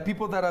 There are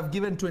people that have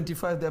given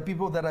 25. There are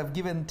people that have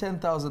given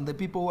 10,000. There are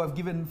people who have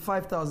given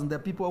 5,000. There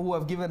are people who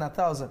have given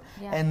 1,000.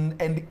 Yeah.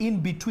 And in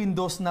between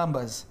those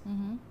numbers,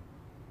 Mm-hmm.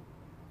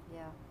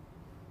 Yeah.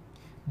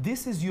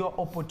 this is your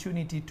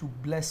opportunity to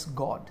bless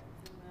God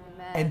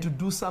Amen. and to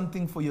do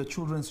something for your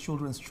children's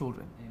children's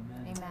children.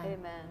 Amen. Amen.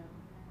 Amen.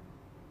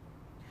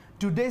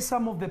 Today,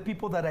 some of the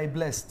people that I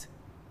blessed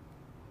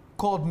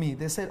called me.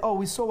 They said, "Oh,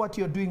 we saw what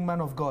you're doing,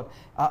 man of God.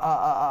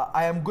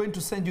 I am going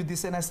to send you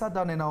this." And I sat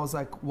down and I was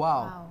like,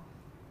 wow.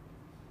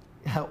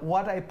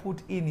 What I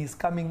put in is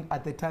coming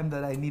at the time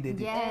that I needed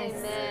it. Yes.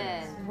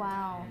 Amen.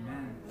 Wow.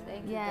 Amen.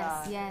 Thank you,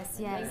 Yes, God. yes,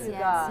 yes, Thank you, yes,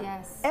 God.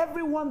 yes.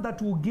 Everyone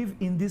that will give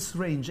in this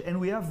range, and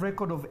we have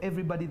record of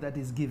everybody that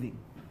is giving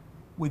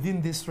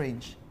within this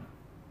range,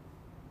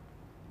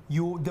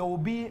 there will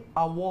be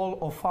a wall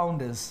of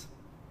founders.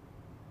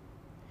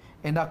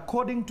 And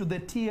according to the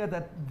tier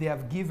that they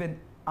have given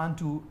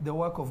unto the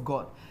work of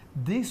God,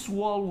 this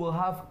wall will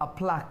have a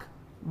plaque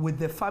with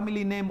the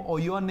family name or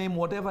your name,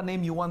 whatever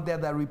name you want there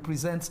that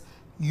represents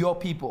your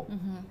people.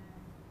 Mm-hmm.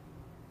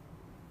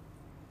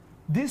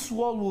 This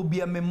wall will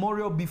be a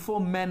memorial before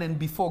men and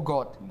before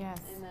God. Yes.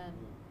 Amen.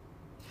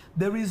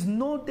 There is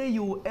no day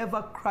you will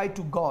ever cry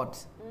to God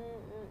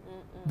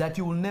that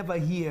you will never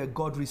hear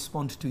God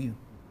respond to you.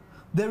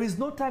 There is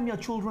no time your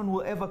children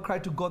will ever cry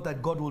to God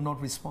that God will not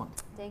respond.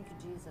 Thank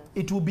you, Jesus.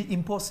 It will be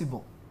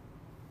impossible.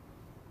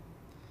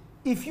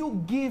 If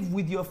you give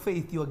with your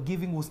faith, your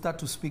giving will start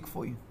to speak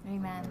for you.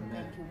 Amen.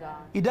 Thank you, God.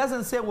 It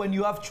doesn't say when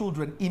you have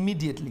children,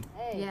 immediately.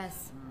 Hey.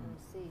 Yes.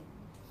 See.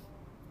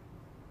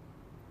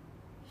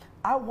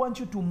 I want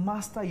you to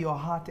master your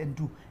heart and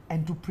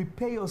to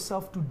prepare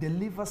yourself to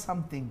deliver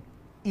something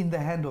in the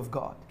hand of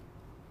God.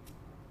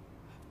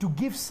 To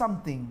give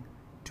something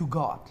to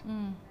God.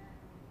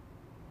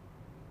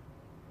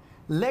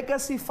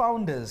 Legacy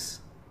founders,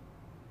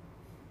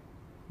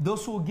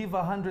 those who give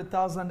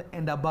 100,000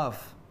 and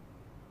above,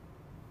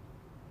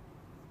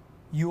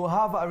 you will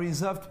have a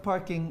reserved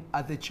parking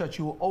at the church.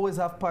 You will always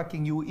have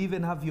parking. You will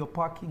even have your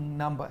parking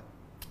number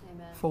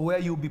Amen. for where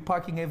you'll be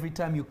parking every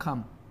time you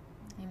come.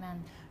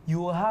 Amen. You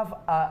will have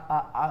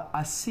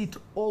a seat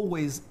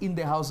always in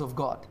the house of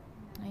God.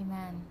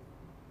 Amen.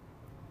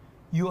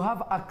 You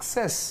have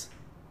access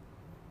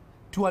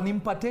to an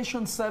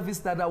impartation service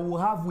that I will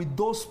have with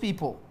those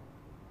people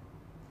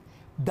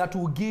that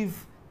will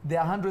give the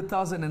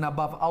 100,000 and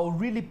above. I will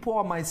really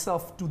pour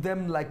myself to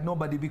them like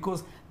nobody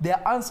because they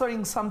are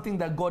answering something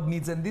that God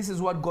needs, and this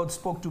is what God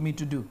spoke to me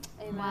to do.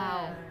 Amen.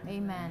 Wow.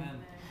 Amen.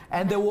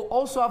 And they will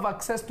also have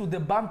access to the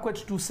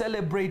banquet to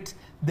celebrate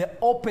the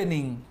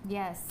opening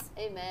Yes.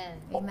 Amen.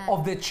 Amen.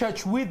 of the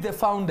church with the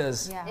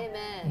founders Yeah.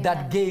 Amen. that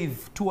Amen.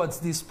 gave towards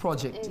this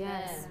project. Amen.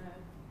 Yes.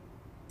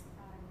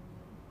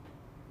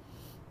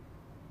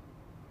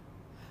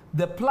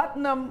 The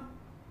platinum,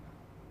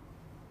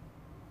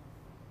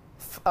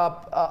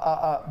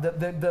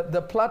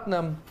 the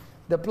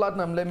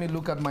platinum. Let me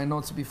look at my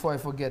notes before I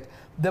forget.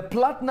 The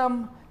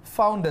platinum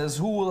founders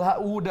who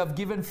would have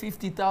given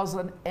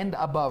 50,000 and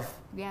above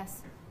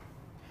Yes.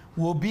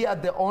 will be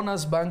at the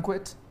honors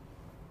banquet,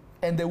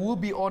 and they will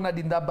be honored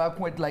in that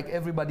banquet like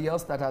everybody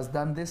else that has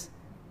done this.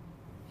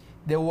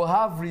 They will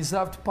have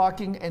reserved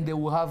parking and they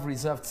will have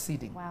reserved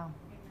seating. Wow.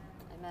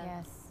 Amen.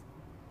 Yes.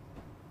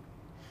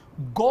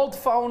 Gold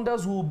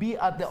founders will be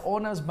at the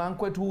honors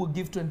banquet who will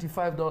give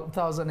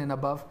 25,000 and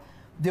above.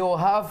 They will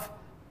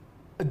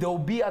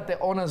be at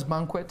the honors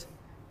banquet,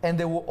 and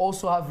they will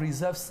also have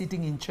reserved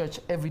seating in church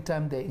every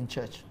time they're in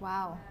church.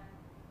 Wow.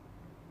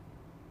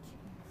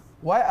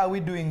 Why are we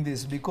doing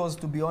this? Because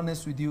to be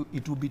honest with you,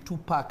 it will be too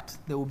packed.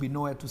 There will be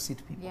nowhere to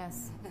sit people.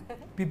 Yes.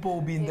 People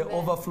will be in the Amen.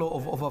 overflow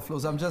of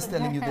overflows. I'm just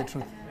telling you the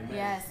truth.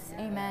 Yes.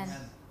 Amen.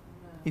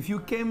 If you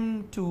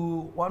came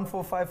to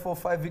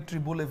 14545 Victory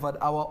Boulevard,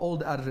 our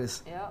old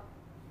address, Yeah.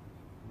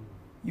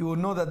 you will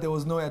know that there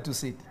was nowhere to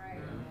sit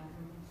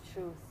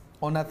Truth.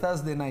 on a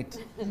Thursday night.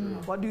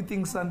 What do you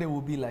think Sunday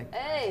will be like?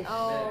 Hey.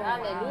 Oh,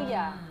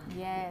 Hallelujah.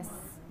 Yes.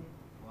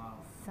 Wow.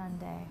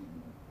 Sunday.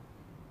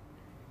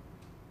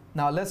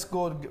 Now let's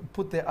go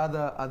put the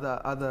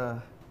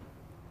other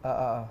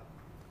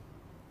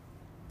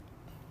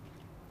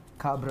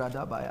Kabra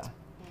Dabaya.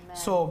 Amen.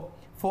 So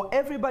for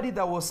everybody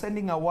that was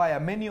sending a wire,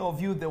 many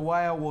of you, the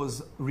wire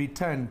was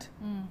returned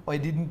or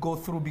it didn't go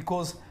through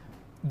because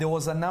there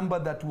was a number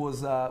that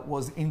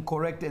was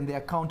incorrect and the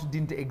account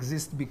didn't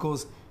exist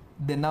because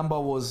the number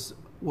was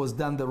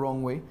done the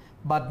wrong way.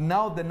 But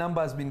now the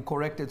number has been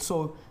corrected.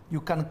 So you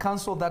can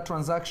cancel that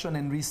transaction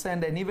and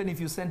resend. And even if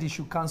you send, you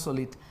should cancel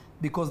it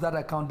because that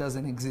account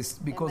doesn't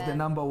exist because the Amen.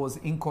 number was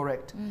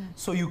incorrect.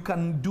 So you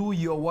can do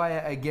your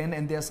wire again.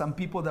 And there are some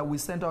people that we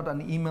sent out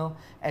an email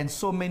and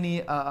so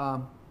many,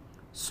 what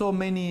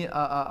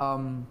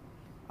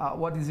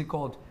is it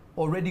called?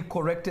 Already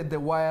corrected the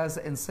wires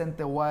and sent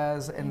the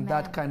wires and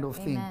that Amen. kind of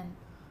thing. Amen.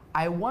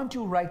 I want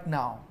you right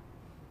now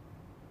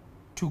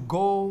to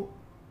go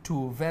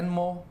to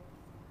Venmo,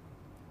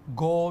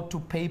 go to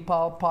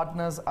PayPal,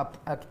 partners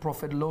at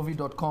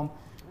prophetlovy.com.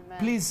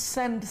 Please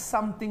send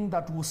something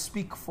that will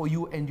speak for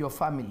you and your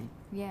family.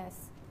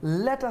 Yes.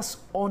 Let us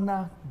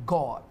honor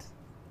God.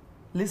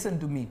 Listen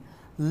to me.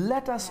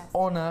 Let us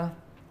honor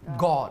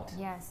God.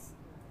 Yes.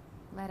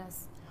 Let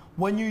us.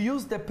 When you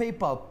use the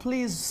PayPal,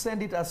 please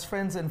send it as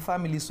friends and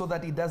family so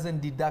that it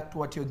doesn't deduct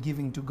what you're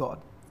giving to God.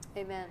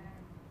 Amen.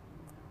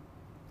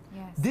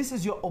 Yes. This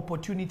is your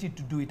opportunity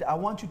to do it. I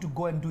want you to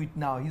go and do it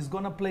now. He's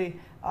going to play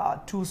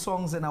 2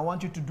 songs, and I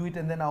want you to do it,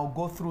 and then I'll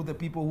go through the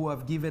people who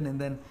have given, and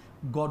then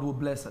God will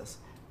bless us.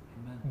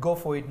 Amen. Go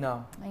for it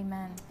now.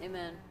 Amen.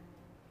 Amen.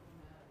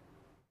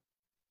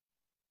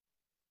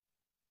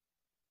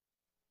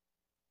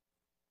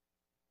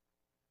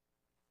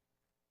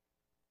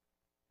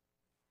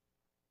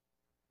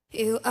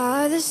 You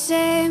are the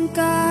same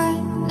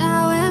God,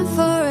 now and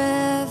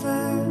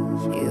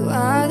forever. You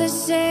are the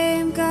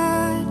same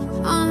God,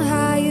 on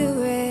high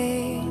you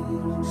reign.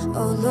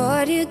 Oh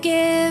Lord, you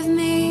give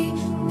me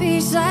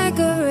peace like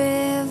a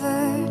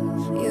river.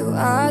 You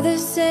are the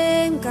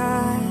same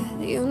God,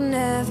 you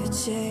never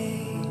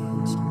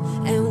change.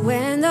 And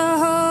when the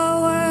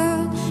whole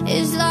world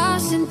is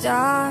lost in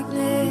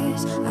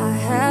darkness, I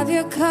have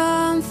your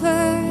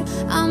comfort,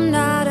 I'm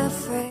not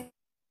afraid.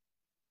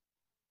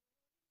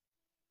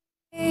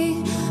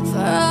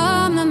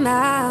 From the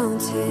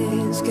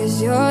mountains,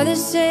 'cause you're the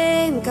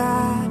same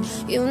God,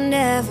 you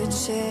never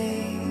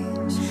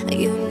change.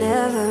 You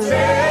never,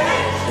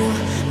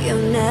 you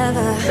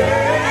never,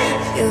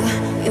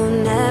 you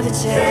never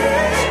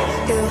change.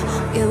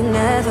 You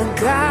never,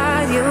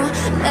 God, you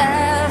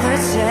never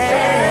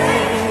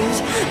change.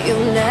 You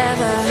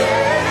never,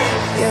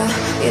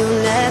 you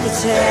never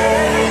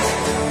change.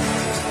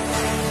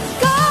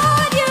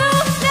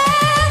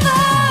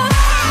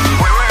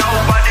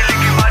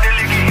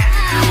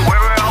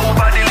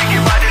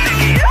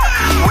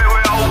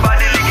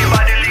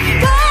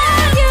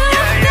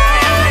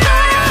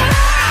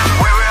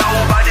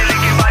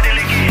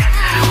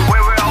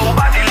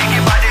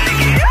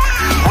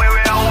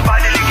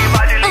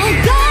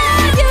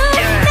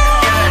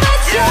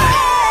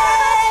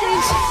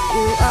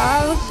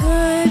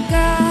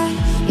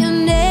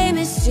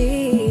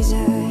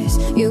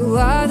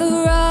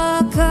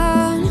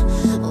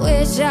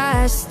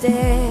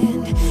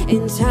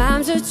 In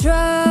times of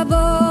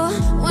trouble,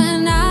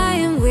 when I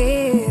am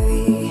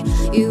weary,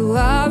 you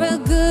are a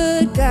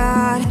good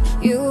God,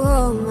 you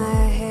hold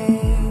my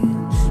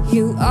hand.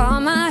 You are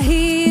my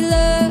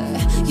healer,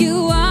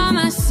 you are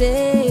my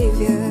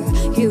savior,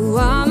 you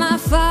are my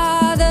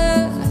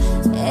father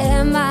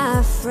and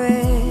my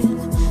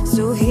friend.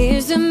 So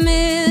here's a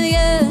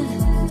million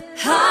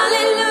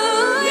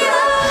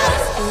hallelujah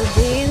for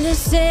being the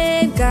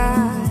same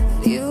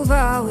God you've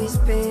always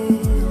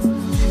been.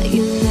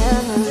 You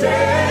never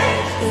change.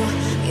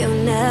 You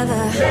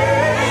never,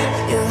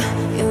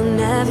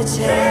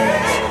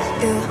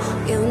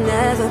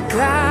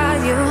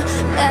 God, you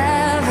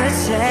never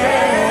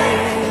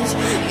change.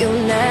 You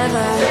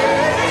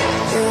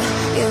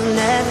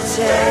never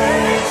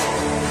change.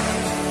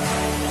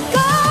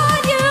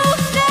 God, you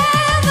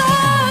never.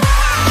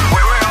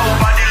 Where we're all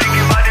body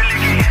licky, body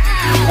licky.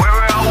 Where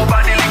we're all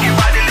body licky,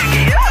 body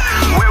licky.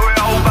 Where we're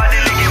all body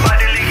licky,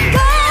 body licky.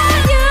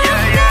 God, you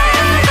never.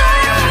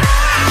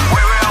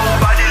 Where we're all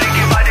body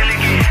licky, body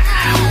licky.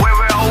 Where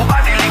we're all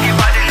body licky,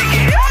 body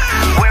licky.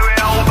 Where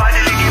we're all body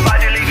licky,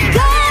 body licky.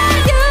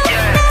 God, you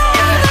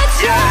never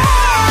change.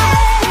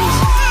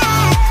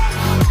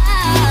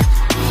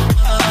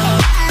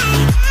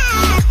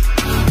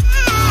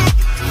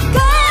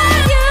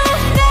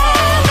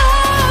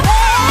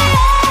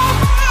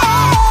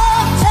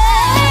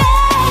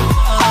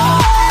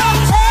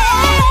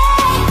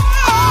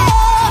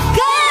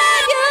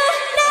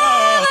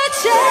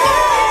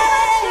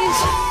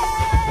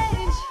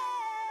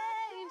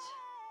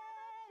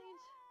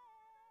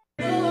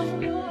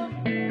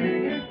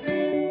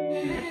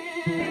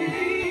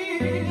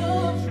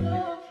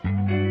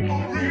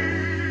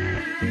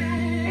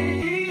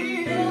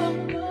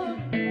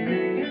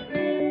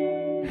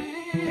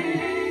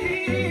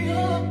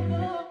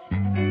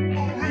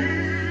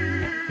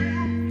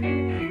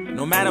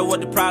 No matter what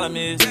the problem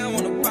is,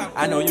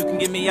 I know you can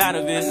get me out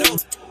of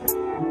it.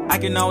 I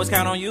can always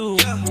count on you.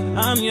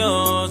 I'm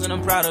yours and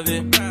I'm proud of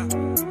it.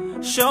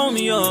 Show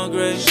me your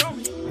grace,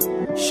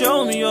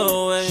 show me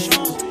your way.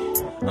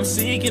 I'm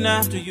seeking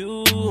after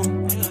you.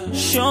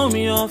 Show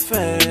me your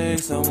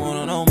face, I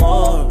wanna know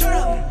more.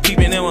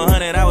 Keeping it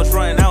 100, I was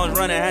running,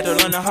 had to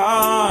learn the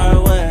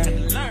hard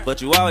way.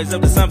 But you always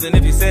up to something,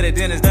 if you said it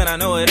then it's done. I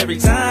know it every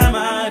time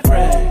I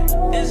pray.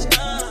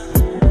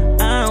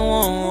 I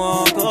won't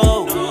walk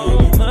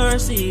away,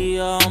 mercy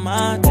all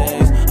my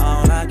days,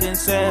 all I can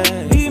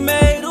say. He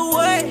made a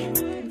way,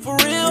 for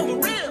real.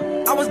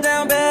 I was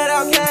down bad,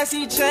 outcast,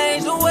 he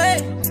changed the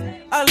way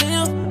I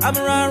live. I've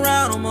been riding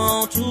around him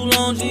on too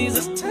long.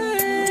 Jesus,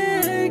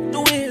 take the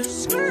wheel,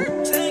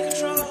 take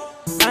control.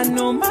 I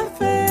know my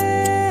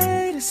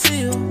fate is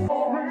sealed.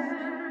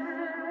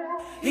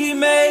 He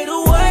made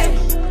a way,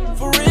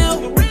 for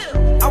real.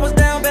 I was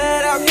down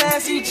bad,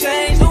 outcast, he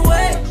changed the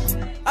way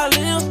I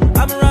live.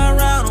 I've been riding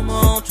around, I'm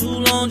on too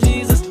long.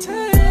 Jesus,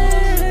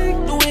 take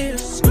the wheel,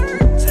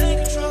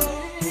 take control.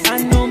 I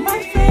know my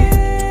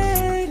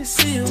fate is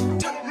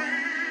sealed.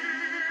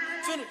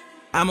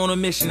 I'm on a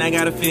mission, I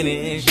gotta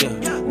finish,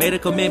 yeah. Made a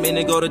commitment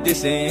to go the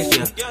distance,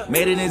 yeah.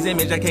 Made in his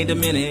image, I can't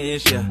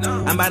diminish, yeah.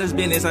 I'm about his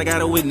business, I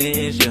gotta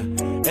witness, yeah.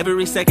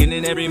 Every second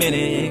and every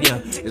minute, yeah.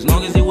 As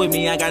long as he with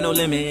me, I got no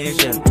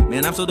limits, yeah.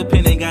 Man, I'm so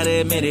dependent, gotta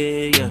admit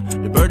it, yeah.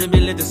 The burden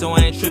been lifted, so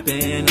I ain't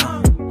tripping,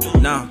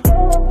 no.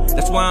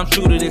 That's why I'm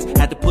true to this.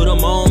 Had to put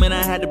them on, and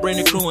I had to bring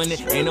the crew in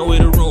it. Ain't no way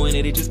to ruin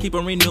it, they just keep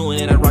on renewing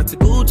it. I rock the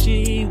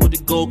Gucci with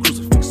the gold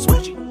crucifix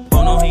switch.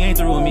 Oh no, he ain't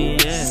through with me,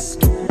 yeah.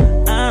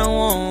 I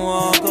won't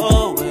walk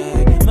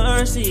away.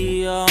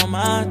 Mercy all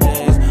my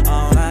days,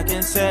 all I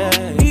can say.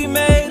 He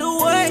made a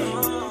way,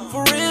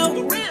 for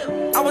real.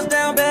 I was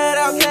down bad,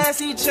 outcast,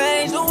 he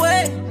changed the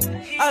way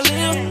I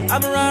live.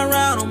 I've been riding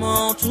around, I'm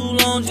on too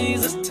long.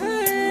 Jesus,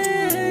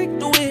 take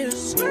the wheel,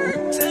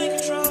 take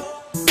control.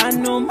 I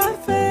know my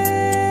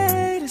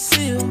fate is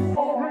sealed.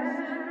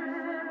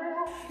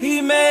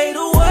 He made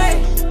a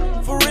way,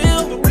 for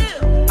real.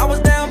 I was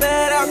down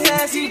bad,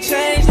 outcast, he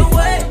changed the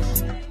way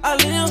I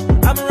live.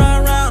 I've been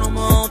riding around, I'm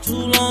on too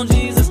long.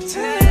 Jesus,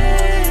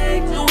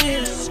 take the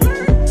wheel,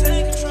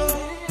 take control.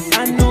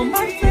 I know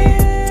my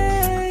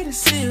fate is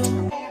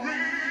sealed.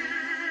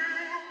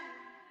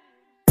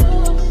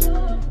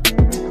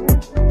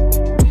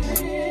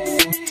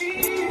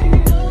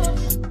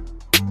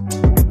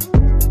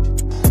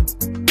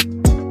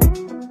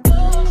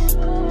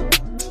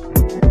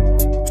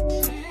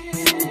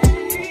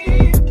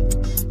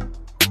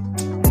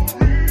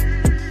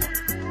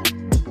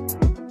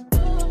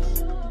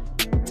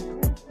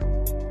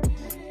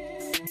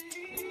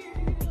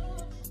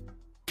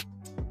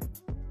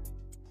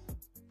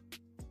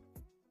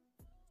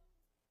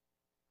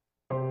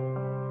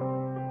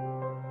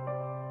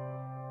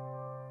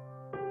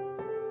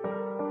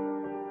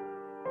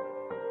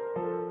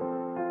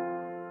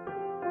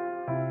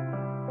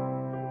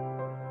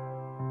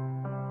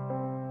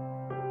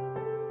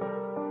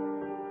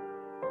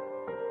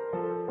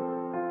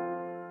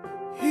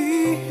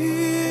 He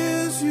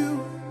hears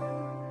you,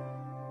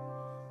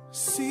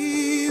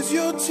 sees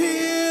your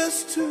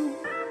tears too,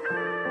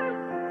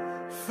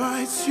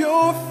 fights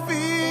your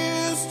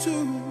fears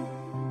too,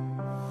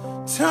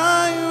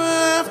 time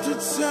after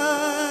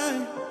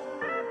time.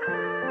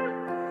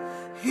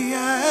 He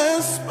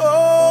has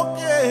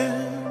spoken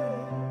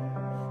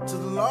to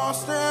the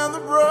lost and the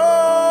broken,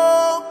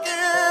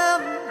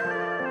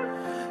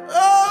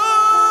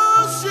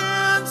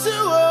 ocean to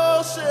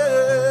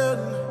ocean.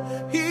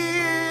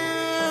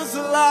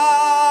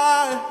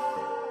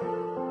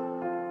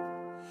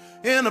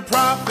 In the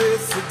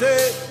prophets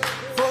today,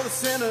 for the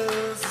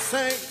sinners, the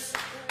saints,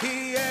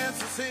 he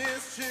answers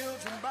his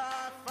children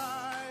by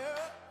fire.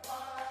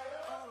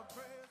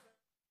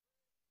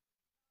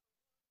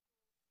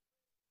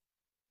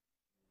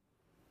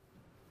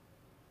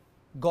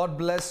 God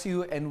bless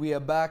you, and we are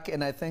back,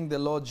 and I thank the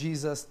Lord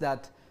Jesus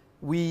that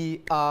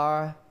we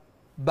are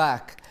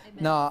back.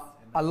 Amen. Now,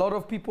 a lot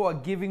of people are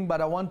giving,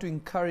 but I want to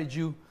encourage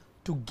you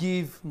to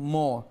give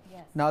more.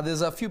 Yes. Now,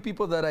 there's a few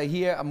people that are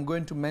here. I'm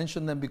going to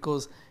mention them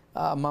because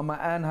Mama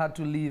Ann had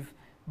to leave,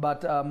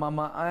 but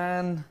Mama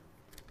Ann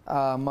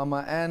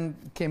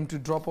came to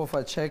drop off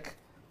a check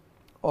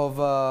of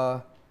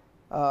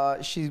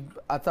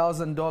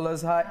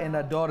 $1,000. Her and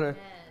her daughter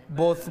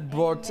both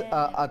brought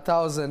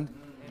 $1,000,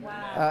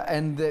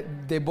 and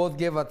they both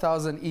gave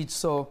 $1,000 each.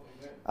 So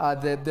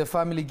the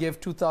family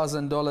gave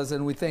 $2,000,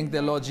 and we thank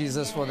the Lord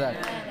Jesus for that,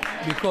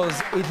 because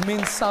it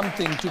means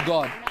something to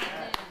God.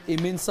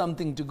 It means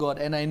something to God,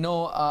 and I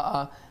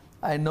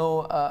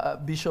know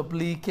Bishop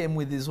Lee came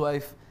with his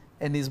wife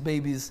and his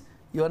babies.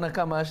 You want to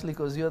come, Ashley,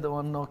 because you're the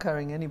one not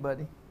carrying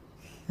anybody.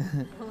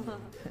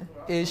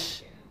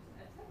 Ish.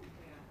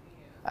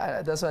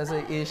 That's why I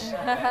say ish.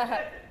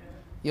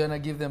 You want to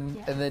give them,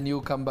 and then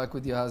you come back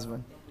with your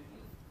husband.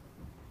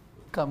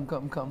 Come.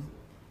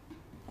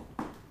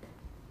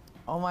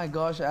 Oh my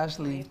gosh,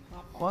 Ashley.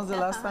 When's the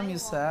last time you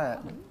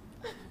sat?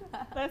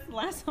 That's the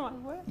last time I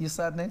went. You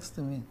sat next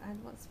to me. I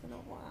know, it's been a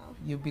while.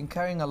 You've been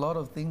carrying a lot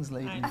of things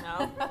lately. I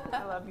know.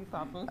 I love you,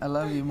 Papa. I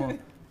love you more.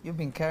 You've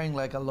been carrying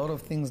like a lot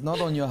of things,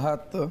 not on your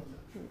heart though.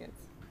 Yes.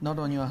 Not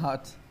on your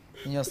heart,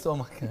 in your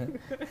stomach.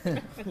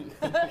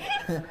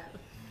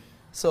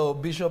 So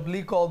Bishop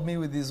Lee called me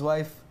with his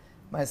wife,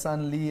 my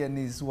son Lee and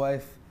his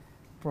wife,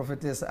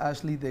 Prophetess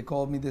Ashley. They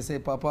called me, they say,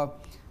 Papa,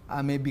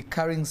 I may be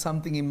carrying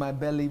something in my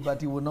belly,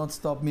 but it will not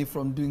stop me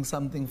from doing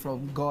something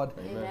from God.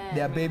 Amen.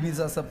 Their babies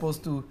are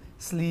supposed to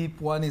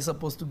sleep, one is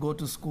supposed to go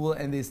to school,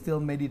 and they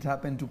still made it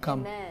happen to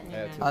come. Amen.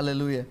 Yeah,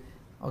 Hallelujah.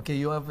 Okay,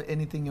 you have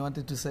anything you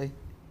wanted to say?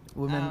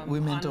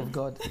 Women of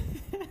God.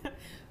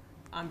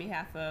 On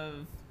behalf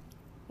of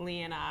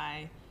Lee and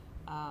I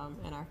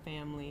and our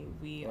family,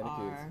 we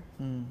are...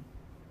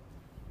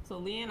 So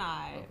Lee and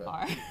I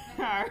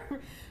are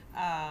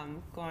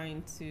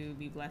Going to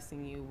be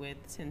blessing you with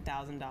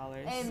 $10,000.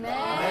 Amen.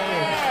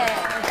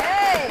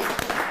 Hey.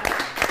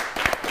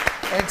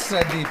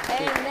 Extra deep.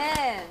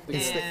 Amen.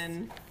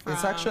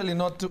 It's actually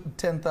not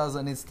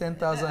 10,000, it's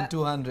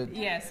 10,200.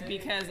 Yes,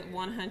 because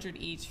 100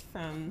 each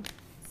from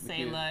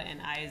Selah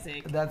and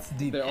Isaac. That's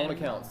deep. Their own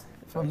accounts.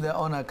 From their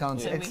own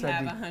accounts, And we extra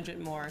have deep. 100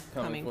 more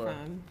coming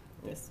from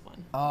this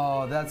one.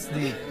 Oh, that's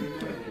deep.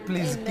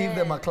 Please give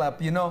them a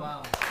clap, you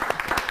know.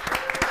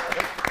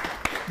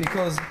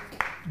 Because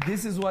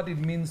this is what it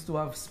means to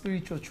have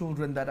spiritual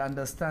children that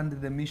understand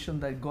the mission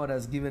that God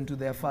has given to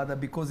their father,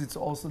 because it's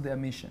also their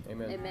mission.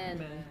 Amen.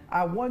 Amen.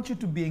 I want you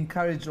to be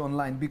encouraged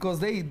online, because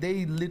they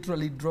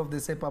literally drove. They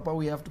said, Papa,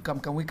 we have to come.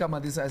 Can we come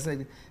at this? I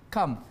said,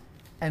 come.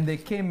 And they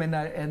came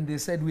and they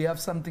said, we have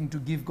something to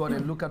give God,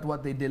 and look at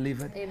what they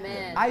delivered.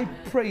 Amen. I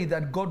pray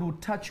that God will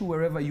touch you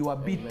wherever you are.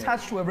 Be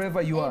touched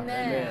wherever you are.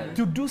 Amen.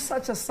 To do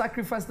such a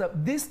sacrifice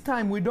that this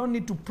time we don't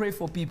need to pray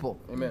for people.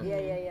 Amen.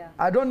 Yeah.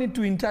 I don't need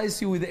to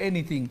entice you with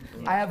anything.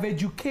 I have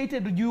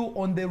educated you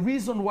on the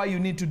reason why you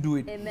need to do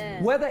it.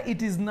 Amen. Whether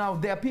it is now,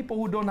 there are people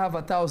who don't have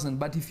 1,000,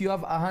 but if you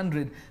have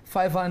 100,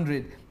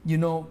 500, you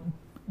know,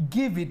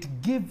 give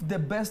it. Give the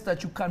best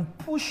that you can.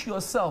 Push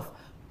yourself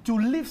to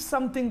live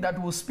something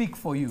that will speak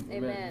for you.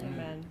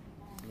 Amen.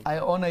 I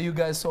honor you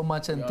guys so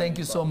much, and thank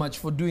you so much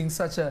for doing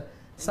such a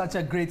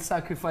great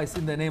sacrifice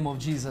in the name of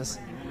Jesus.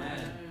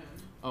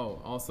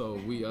 Oh, also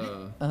we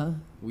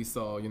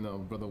saw, you know,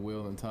 Brother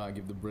Will and Todd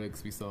give the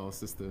bricks. We saw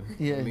Sister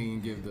Lean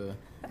give the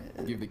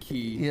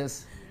key.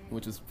 Yes.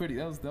 Which is pretty.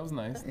 That was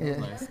nice. That Yeah.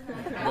 was nice.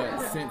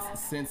 But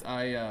since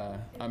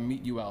I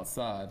meet you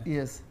outside,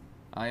 Yes.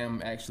 I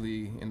am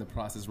actually in the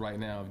process right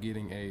now of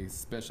getting a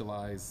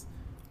specialized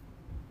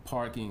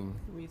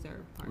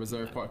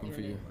reserve parking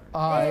for you.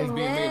 It's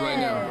being made right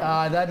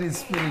now. That is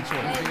spiritual.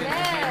 It's being made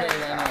right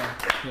now.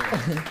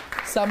 Yeah.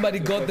 Somebody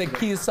got the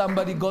keys,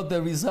 somebody got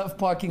the reserve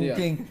parking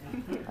thing.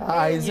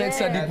 It's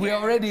extra deep. We're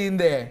already in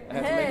there.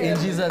 In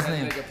Jesus'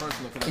 name. Make it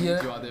personal because I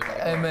need you out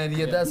there. Amen.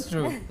 Yeah, that's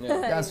true. Yeah.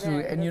 That's true.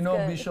 And you know,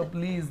 good. Bishop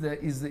Lee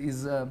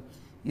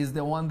is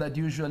the one that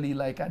usually,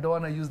 like, I don't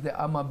want to use the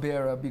armor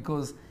bearer,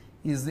 because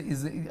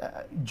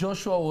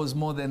Joshua was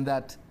more than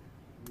that.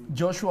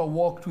 Joshua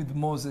walked with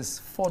Moses,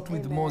 fought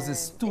with Moses,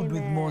 stood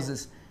with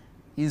Moses.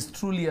 He's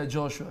truly a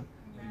Joshua.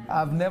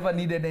 I've never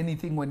needed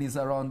anything when he's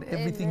around.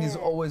 Everything is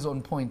always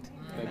on point.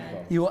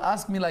 He will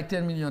ask me like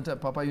 10 million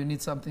times, Papa, you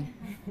need something?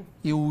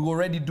 He will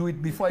already do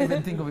it before I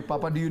even think of it.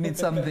 Papa, do you need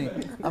something?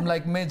 I'm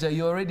like, Major,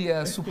 you're already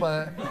a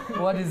super,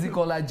 what is it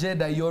called, a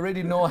Jedi. You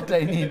already know what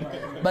I need.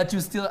 But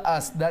you still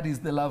ask. That is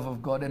the love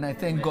of God. And I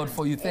thank God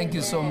for you. Thank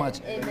you so much.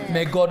 Amen.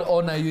 May God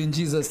honor you in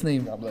Jesus'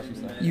 name. God bless you,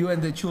 son. You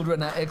and the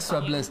children are extra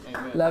blessed.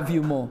 Love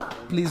you more.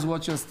 Please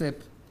watch your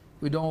step.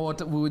 We don't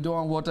want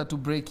water to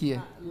break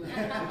here.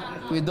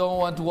 We don't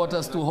want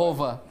waters to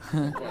hover.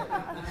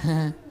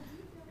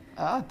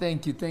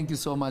 Thank you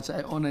so much.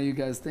 I honor you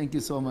guys. Thank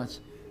you so much.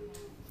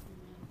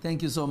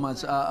 Thank you so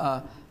much.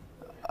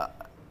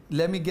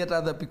 Let me get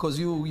other, because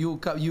you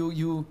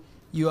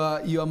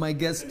are my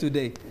guest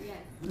today.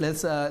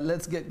 Let's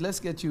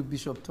get you,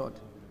 Bishop Todd.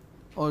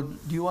 Or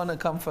do you want to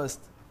come first?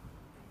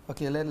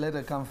 Okay, let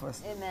her come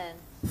first. Amen.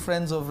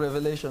 Friends of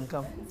Revelation,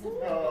 come.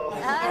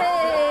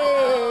 Hey.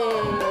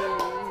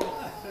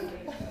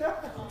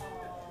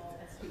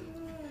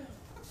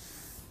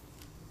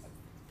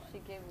 She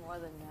gave more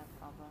than that,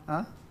 Papa.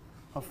 Huh?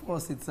 Of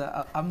course, it's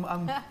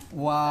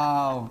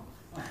wow.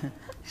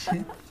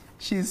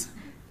 She's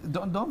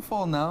don't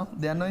fall now.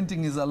 The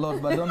anointing is a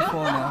lot, but don't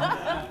fall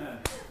now.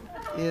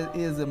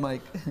 Here's the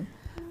mic.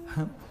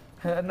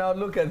 Now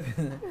look at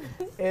this.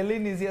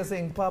 Eileen is here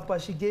saying, Papa,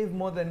 she gave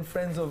more than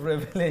Friends of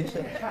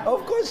Revelation.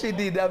 Of course she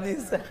did. I mean,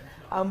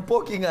 I'm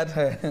poking at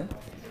her.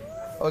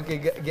 Okay,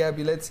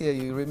 Gabby, let's hear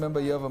you. Remember,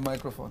 you have a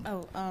microphone.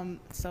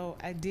 So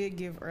I did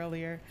give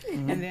earlier,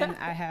 and then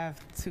I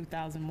have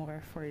 2,000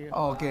 more for you.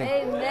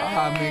 Okay.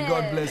 Amen. May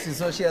God bless you.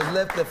 So she has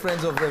left the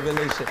Friends of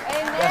Revelation.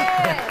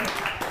 Amen.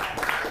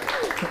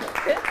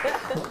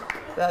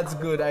 That's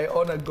good. I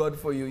honor God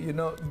for you. You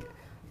know,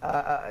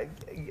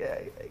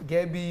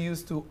 Gabby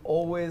used to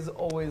always.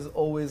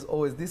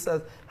 This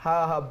is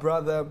her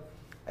brother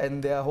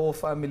and their whole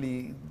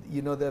family.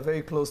 You know, they're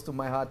very close to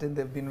my heart, and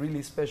they've been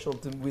really special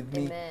to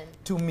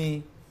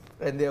me,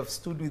 and they have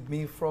stood with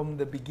me from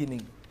the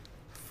beginning.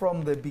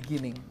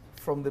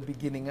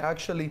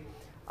 Actually,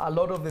 a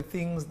lot of the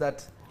things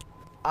that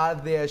are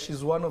there,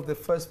 she's one of the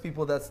first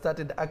people that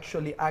started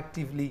actually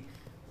actively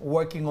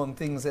working on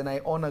things, and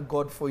I honor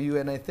God for you,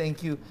 and I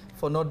thank you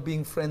for not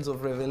being Friends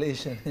of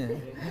Revelation,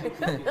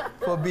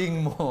 for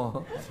being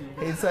more.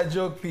 It's a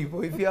joke,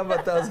 people. If you have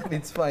 1,000,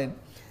 it's fine.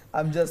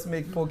 I'm just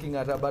poking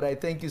at her, but I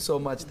thank you so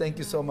much. Thank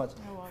you so much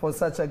for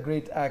such a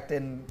great act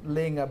and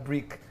laying a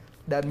brick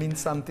that means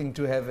something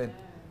to heaven.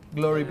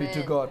 Glory be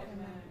to God.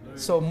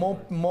 So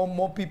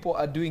more people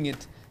are doing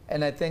it,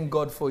 and I thank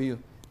God for you.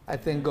 I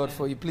thank God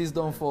for you. Please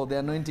don't fall. The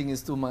anointing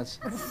is too much.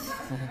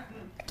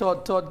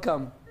 Todd,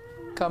 come.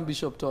 Come,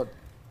 Bishop Todd.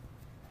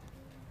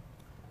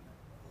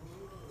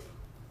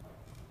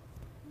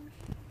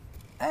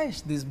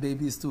 Aish, this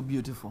baby is too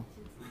beautiful.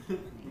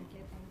 Thank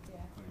you.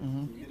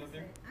 Mm-hmm.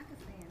 I can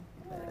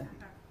stand.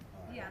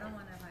 Yeah, I don't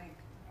want to like.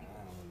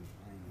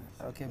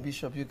 Okay,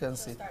 Bishop, you can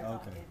sit.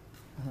 Okay.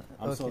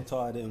 I'm so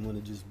tall I didn't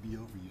want to just be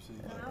over you. See?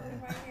 I'll be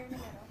right here in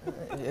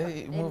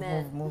the middle.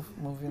 Yeah,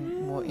 move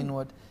in more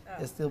inward.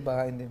 You're still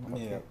behind him.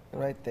 Okay, Yeah.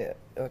 right there.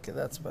 Okay,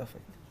 that's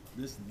perfect.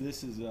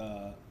 This is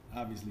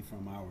obviously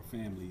from our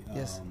family.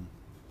 Yes.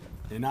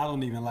 And I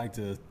don't even like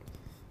to.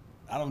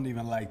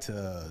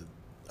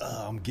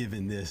 I'm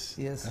giving this.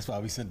 Yes. That's why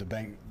we sent the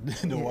bank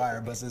the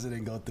wire, but since it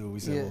didn't go through, we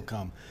said we'll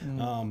come.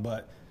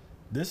 But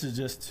this is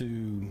just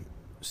to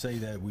say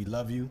that we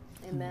love you.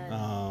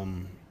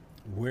 Amen.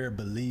 We're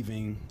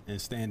believing and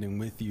standing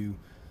with you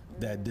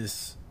that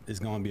this is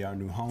going to be our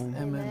new home.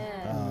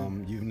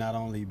 Amen. You've not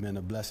only been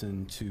a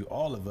blessing to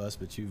all of us,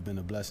 but you've been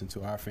a blessing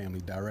to our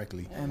family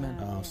directly.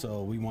 Amen.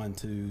 So we want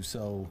to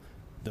sow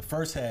the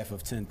first half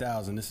of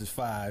 10,000. This is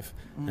 5,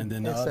 and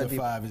then the other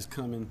 5 is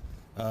coming.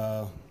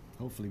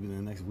 Hopefully within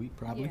the next week,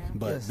 probably. Yeah.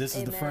 But Yes. this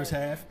is the first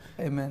half.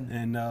 Amen.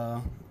 And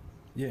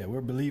yeah,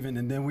 we're believing.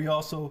 And then we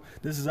also,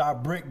 this is our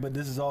brick, but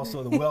this is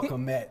also the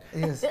welcome mat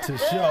Yes. to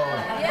show.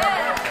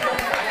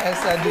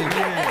 Yes, I did.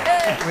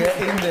 We're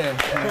in there.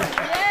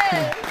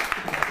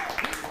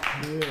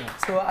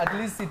 So at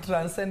least it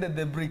transcended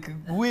the brick.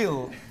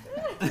 Will,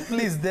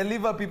 please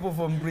deliver people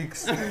from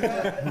bricks.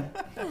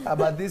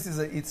 But this is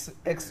it's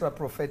extra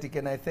prophetic,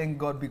 and I thank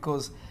God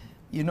because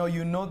you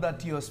know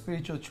that your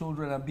spiritual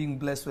children are being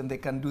blessed when they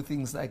can do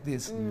things like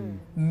this.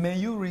 May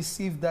you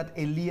receive that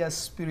Elias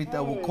spirit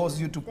that will cause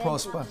you to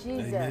prosper.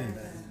 Amen.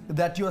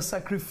 That your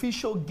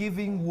sacrificial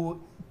giving will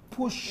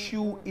push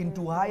you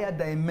into higher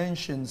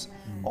dimensions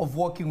of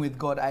walking with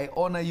God. I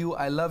honor you.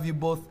 I love you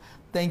both.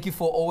 Thank you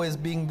for always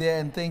being there,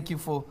 and thank you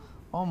for,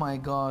 oh my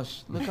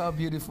gosh, look how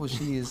beautiful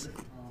she is.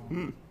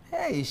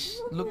 Hey,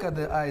 look at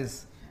the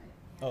eyes.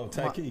 Oh,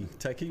 Taiki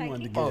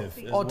wanted to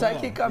give. Oh,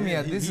 Taiki, come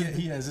here.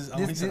 He has his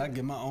own. He said, I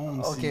get my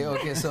own.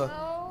 Okay, so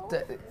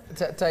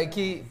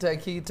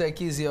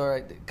Taiki is here, all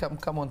right.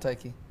 Come on,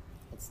 Taiki.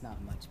 It's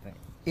not much, but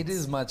it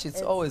is much.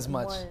 It's always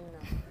much.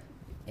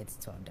 It's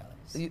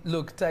 $12.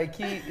 Look,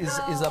 Taiki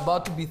is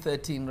about to be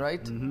 13,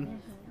 right?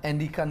 And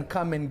he can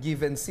come and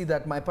give and see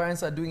that my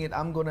parents are doing it.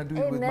 I'm gonna do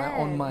it with my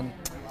own money.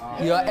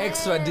 You are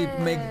extra deep.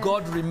 May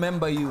God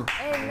remember you.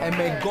 Amen. And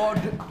may God,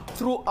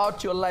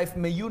 throughout your life,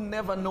 may you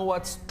never know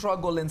what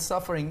struggle and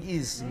suffering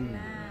is.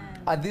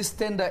 At this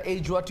tender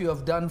age, what you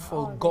have done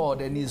for God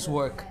and His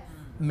work,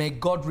 may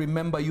God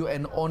remember you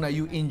and honor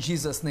you in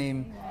Jesus'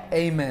 name.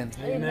 Amen.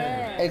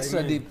 Amen. Extra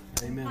Amen. deep.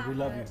 Amen. We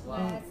love you.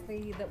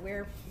 Lastly,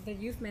 the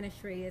youth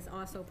ministry is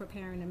also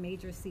preparing a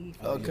major seed.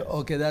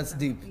 Okay, that's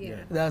deep.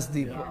 Yeah. That's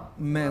deep. Yeah.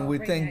 Man, we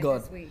Bring thank that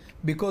God. this week.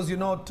 Because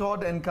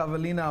Todd and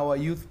Carolina, our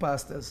youth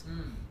pastors,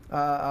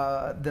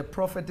 the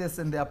prophetess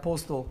and the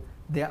apostle,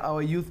 they are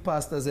our youth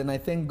pastors, and I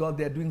thank God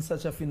they're doing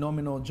such a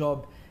phenomenal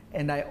job,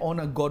 and I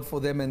honor God for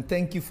them, and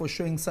thank you for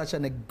showing such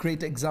a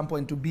great example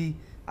and to be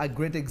a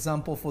great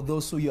example for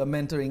those who you are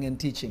mentoring and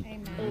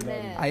teaching.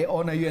 Amen. I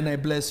honor you and I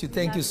bless you.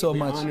 Thank you so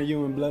much. We honor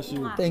you and bless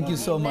you. Thank you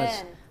so much.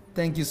 Amen.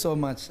 Thank you so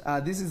much.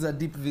 This is a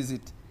deep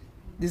visit.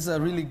 This is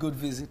a really good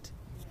visit.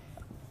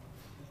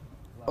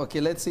 Okay,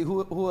 let's see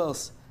who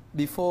else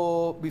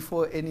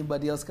before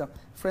anybody else comes.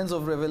 Friends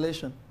of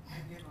Revelation.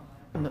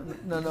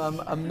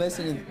 No, I'm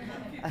messing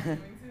with.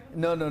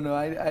 No,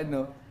 I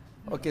know.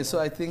 Okay, so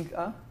I think,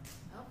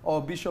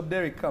 Bishop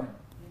Derek, come.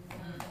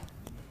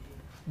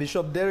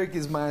 Bishop Derek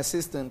is my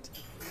assistant.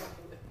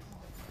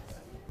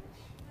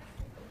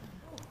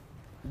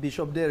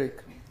 Bishop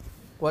Derek,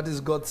 what is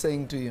God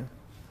saying to you?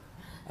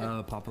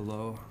 Papa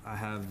Lo, I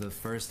have the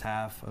first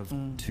half of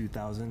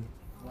 2,000.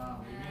 Wow.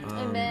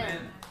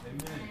 Amen.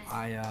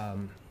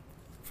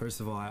 First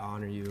of all, I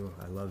honor you.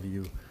 I love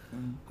you.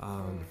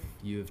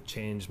 You have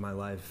changed my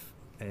life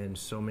and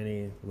so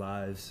many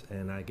lives,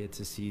 and I get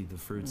to see the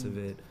fruits of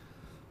it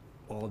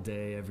all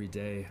day, every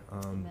day.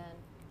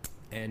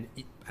 And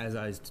as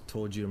I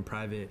told you in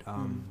private,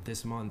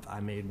 this month I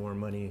made more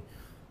money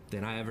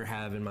than I ever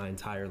have in my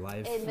entire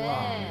life.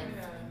 Amen.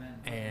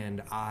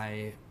 And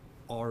I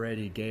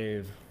already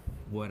gave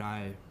what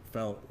I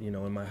felt,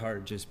 in my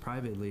heart just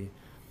privately.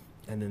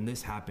 And then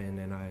this happened,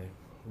 and I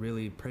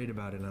really prayed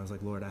about it, and I was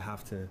like, Lord, I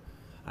have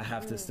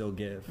to still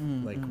give.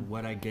 Like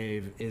what I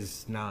gave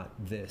is not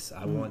this.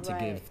 I want to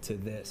give to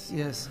this.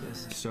 Yes.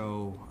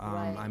 So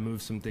I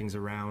moved some things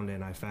around,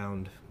 and I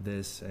found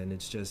this, and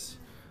it's just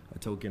a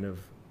token of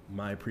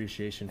my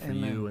appreciation for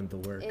you and the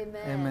work.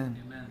 Amen.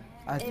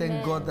 I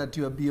thank God that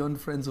you are beyond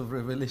Friends of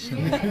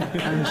Revelation.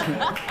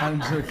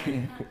 I'm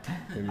joking.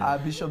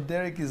 Bishop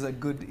Derek is a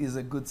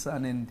good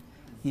son, and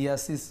he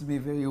assists me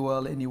very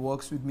well, and he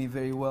works with me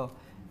very well.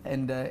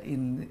 And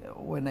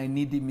when I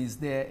need him, he's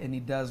there, and he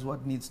does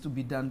what needs to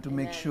be done to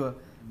make sure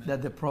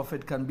that the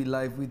prophet can be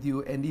live with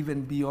you, and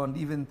even beyond.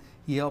 Even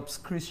he helps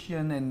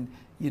Christian, and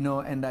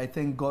and I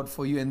thank God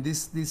for you. And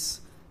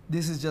this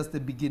This is just the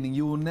beginning.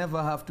 You will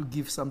never have to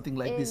give something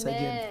like this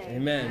again.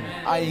 Amen.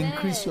 I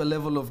increase your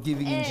level of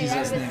giving in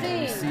Jesus'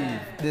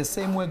 name. The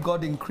same way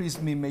God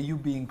increased me, may you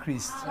be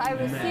increased. I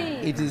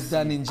receive. It is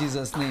done in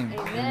Jesus' name.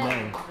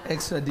 Amen.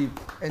 Extra deep,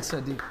 extra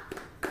deep.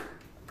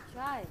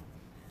 Try.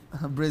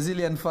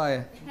 Brazilian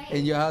fire.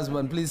 And your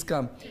husband, please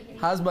come.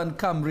 Husband,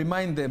 come.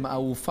 Remind them, I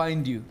will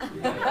find you.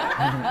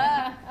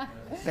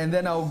 And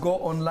then I'll go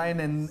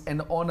online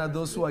and honor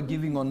those who are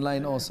giving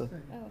online also.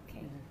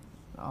 Okay.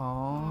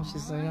 Oh,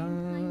 she's like,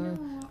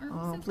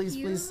 oh, please,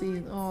 please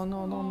see. Oh,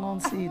 no,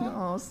 see.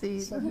 Oh, see.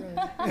 It's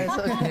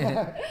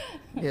okay.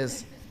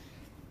 Yes.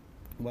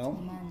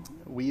 Well,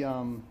 we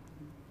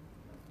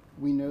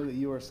know that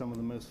you are some of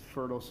the most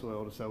fertile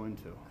soil to sow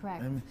into.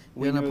 Correct.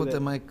 We're going to put the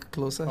mic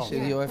closer. Oh.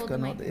 Your wife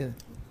cannot. Yeah.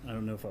 I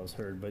don't know if I was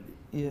heard, but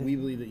we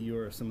believe that you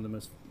are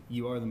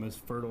the most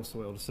fertile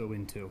soil to sow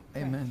into.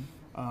 Amen.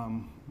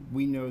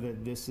 We know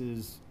that this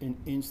is an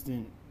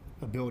instant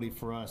ability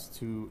for us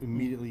to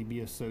immediately be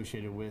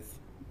associated with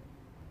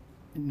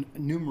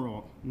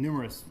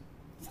numerous,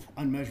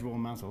 unmeasurable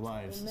amounts of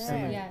lives.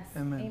 Amen. Yes.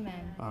 Amen.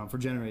 For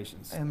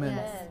generations. Amen.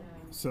 Yes.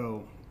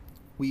 So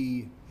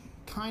we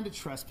kind of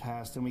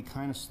trespassed and we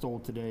kind of stole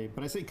today,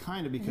 but I say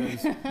kind of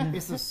because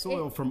it's the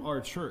soil from our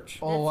church.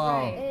 Oh,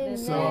 wow. Right.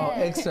 So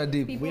extra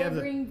deep. People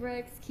bring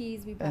bricks,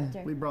 keys, we brought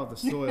dirt. We brought the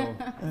soil,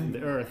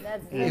 the earth.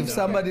 If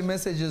somebody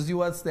messages you,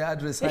 what's the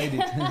address? Hide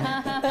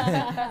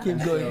it.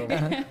 Keep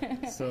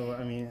going. So,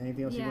 I mean,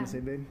 anything else you want to say,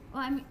 babe?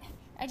 Well,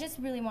 I just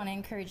really want to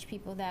encourage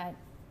people that,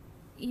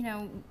 you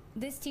know,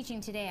 this teaching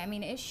today, I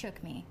mean, it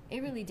shook me.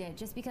 It really did.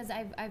 Just because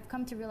I've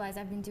come to realize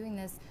I've been doing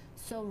this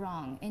so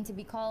wrong. And to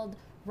be called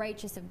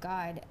righteous of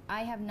God,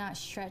 I have not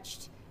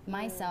stretched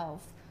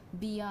myself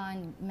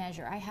beyond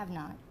measure. I have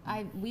not.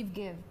 We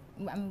give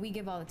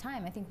all the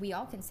time. I think we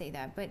all can say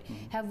that. But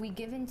have we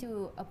given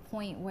to a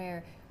point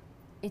where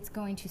it's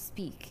going to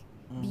speak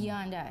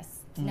beyond us?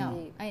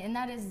 No. And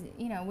that is,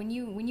 you know, when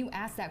you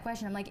ask that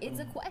question, I'm like, it's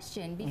a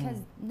question, because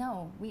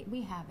no,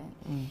 we haven't.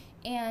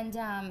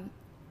 And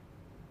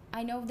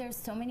I know there's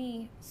so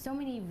many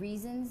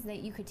reasons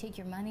that you could take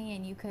your money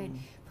and you could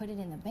put it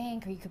in the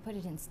bank, or you could put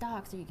it in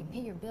stocks, or you can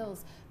pay your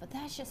bills, but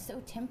that's just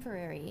so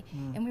temporary.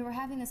 And we were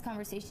having this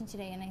conversation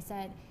today, and I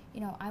said,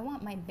 you know, I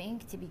want my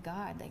bank to be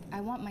God. Like,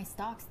 I want my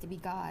stocks to be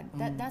God.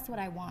 That's what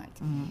I want.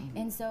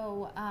 And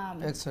so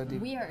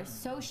we are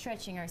so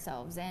stretching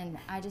ourselves, and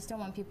I just don't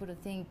want people to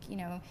think, you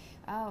know,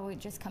 oh, it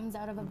just comes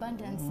out of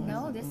abundance.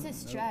 No, this is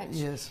stretch.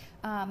 Yes.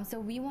 So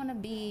we want to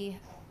be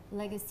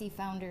legacy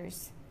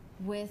founders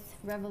with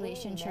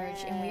Revelation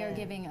Church, and we are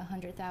giving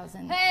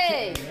 100,000.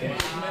 Hey!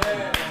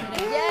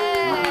 Yes!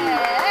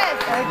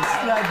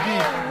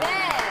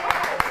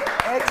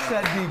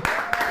 Extra deep.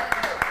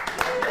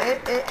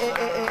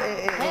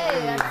 Hey,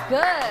 that's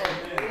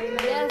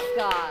good. Yes,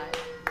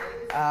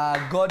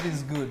 God. God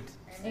is good.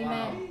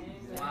 Amen.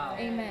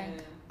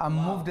 Amen. I'm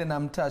moved and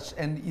I'm touched.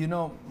 And you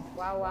know,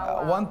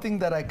 one thing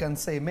that I can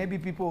say, maybe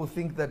people will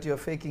think that you're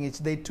faking it.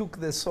 They took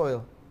the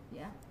soil.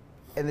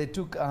 And they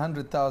took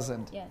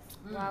 100,000. Yes.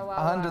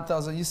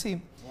 100,000. You see,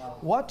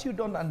 what you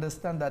don't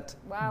understand that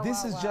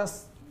this is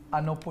just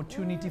an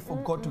opportunity for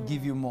God to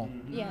give you more.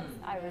 Yes,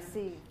 I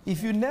receive.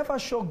 If you never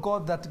show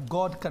God that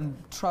God can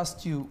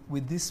trust you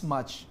with this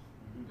much,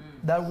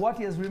 that what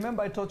He has,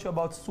 remember I taught you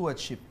about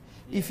stewardship.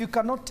 If you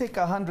cannot take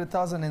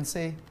 100,000 and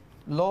say,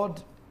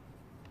 Lord,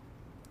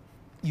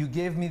 you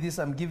gave me this,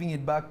 I'm giving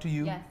it back to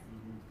you. Yes.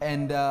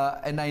 And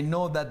I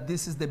know that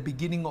this is the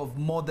beginning of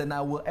more than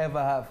I will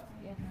ever have.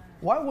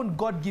 Why won't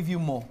God give you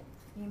more?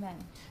 Amen.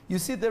 You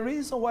see, the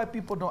reason why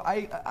people don't,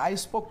 I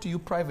spoke to you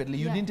privately.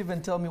 You didn't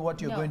even tell me what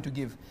you're going to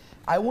give.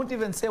 I won't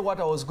even say what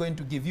I was going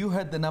to give. You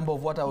heard the number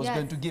of what I was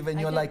going to give, and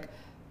you're like,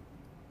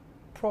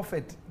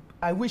 Prophet,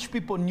 I wish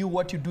people knew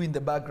what you do in the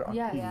background.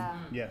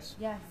 Yes.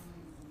 Yeah.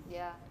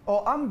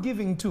 Or I'm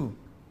giving too.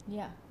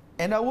 Yeah.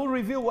 And I will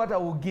reveal what I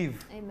will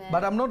give. Amen.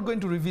 But I'm not going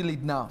to reveal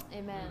it now.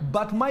 Amen.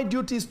 But my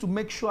duty is to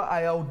make sure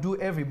I outdo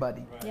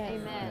everybody. Right. Yeah.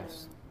 Amen.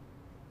 Yes.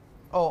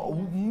 Oh,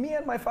 me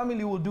and my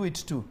family will do it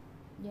too.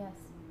 Yes.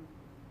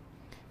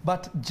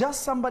 But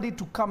just somebody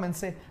to come and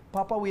say,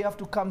 Papa, we have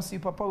to come see you.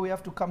 Papa, we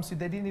have to come see you.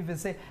 They didn't even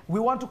say, we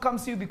want to come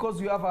see you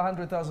because you have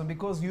 100,000.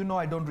 Because you know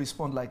I don't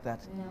respond like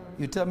that. No.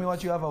 You tell me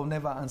what you have, I'll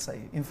never answer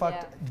you. In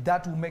fact,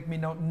 that will make me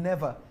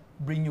never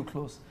bring you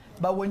close.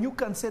 But when you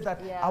can say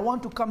that, I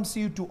want to come see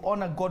you to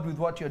honor God with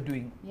what you're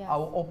doing, I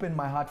will open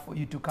my heart for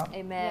you to come.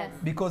 Amen.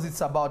 Because it's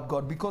about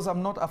God. Because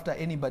I'm not after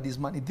anybody's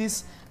money.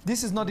 This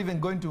is not even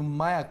going to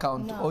my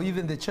account or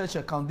even the church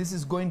account. This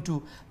is going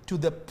to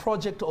the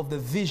project of the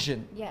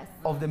vision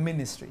of the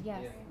ministry.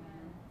 Yes.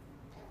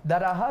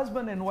 That a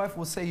husband and wife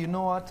will say, you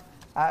know what?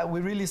 We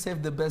really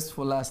saved the best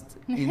for last.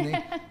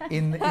 May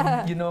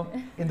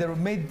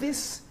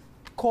this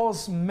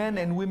cause men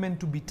and women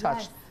to be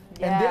touched.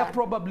 Yes. And they are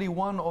probably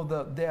one of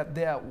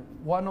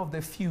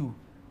the few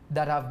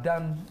that have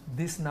done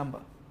this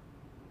number.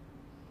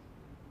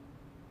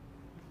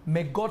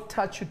 May God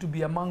touch you to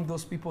be among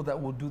those people that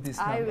will do this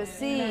number. I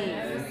receive.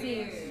 I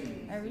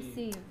receive. I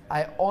receive.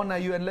 I honor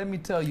you, and let me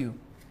tell you,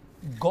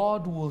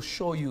 God will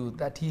show you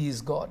that He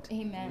is God.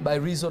 Amen. By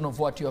reason of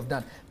what you have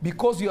done.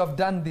 Because you have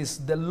done this,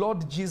 the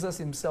Lord Jesus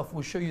Himself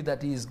will show you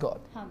that He is God.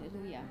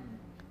 Hallelujah.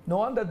 No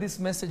wonder this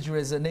message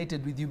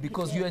resonated with you,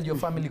 because you and your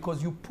family,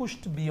 because you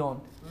pushed beyond.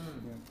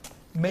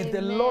 May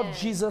the Lord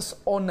Jesus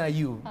honor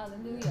you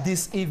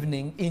this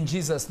evening in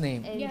Jesus'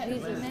 name.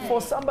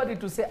 For somebody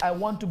to say, I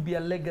want to be a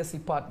legacy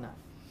partner,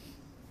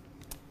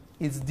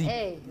 it's deep.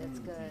 Hey, that's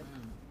good.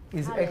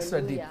 It's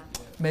extra deep.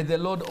 May the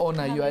Lord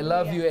honor you. I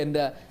love you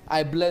and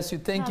I bless you.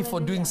 Thank you for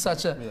doing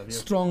such a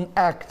strong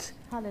act.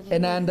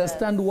 And I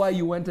understand why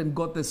you went and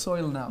got the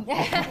soil now.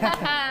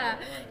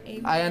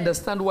 I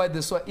understand why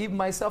the soil. If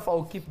myself, I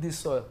will keep this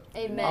soil.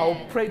 Amen. I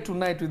will pray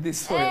tonight with this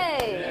soil.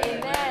 Hey,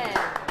 amen.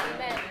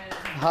 Amen.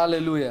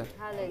 Hallelujah.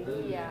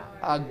 Hallelujah.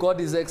 Our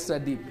God is extra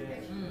deep.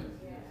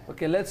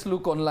 Okay, let's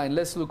look online.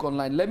 Let's look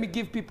online. Let me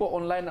give people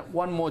online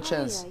one more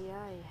chance.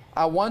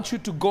 I want you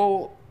to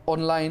go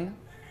online.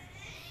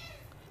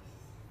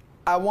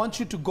 I want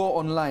you to go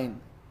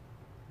online.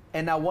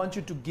 And I want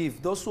you to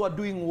give. Those who are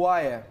doing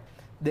wire,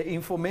 the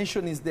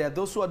information is there.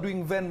 Those who are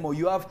doing Venmo,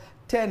 you have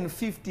 10,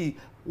 50,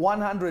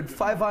 100,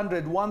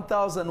 500,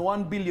 1,000,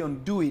 1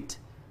 billion. Do it.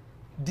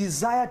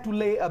 Desire to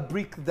lay a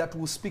brick that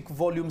will speak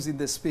volumes in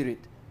the Spirit.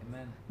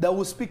 Amen. That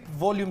will speak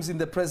volumes in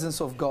the presence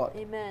of God.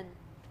 Amen.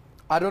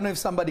 I don't know if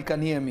somebody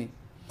can hear me.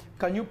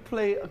 Can you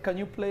play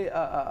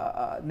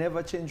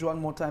Never Change one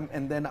more time,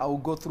 and then I will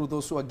go through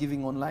those who are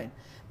giving online.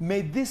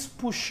 May this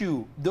push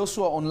you, those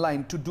who are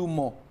online, to do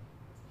more.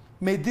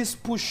 May this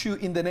push you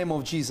in the name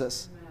of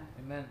Jesus.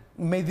 Amen.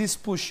 May this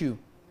push you.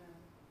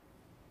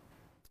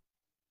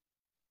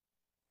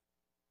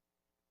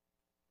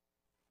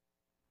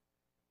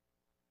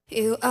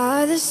 You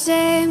are the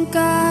same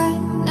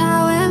God,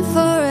 now and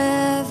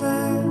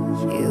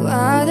forever. You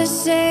are the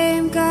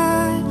same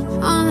God,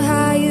 on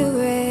high you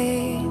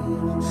reign.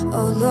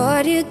 Oh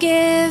Lord, you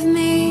give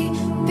me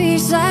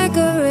peace like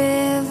a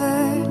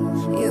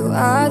river. You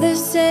are the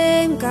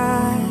same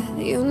God,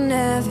 you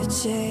never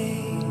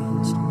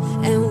change.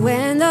 And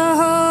when the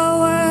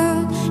whole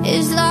world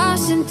is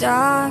lost in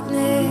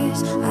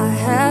darkness, I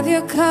have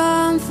your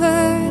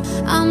comfort,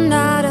 I'm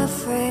not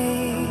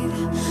afraid.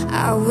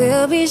 I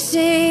will be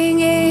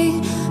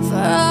singing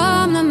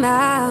from the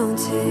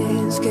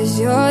mountains, 'cause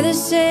you're the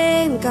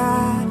same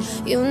God,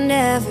 you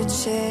never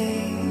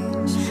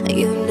change.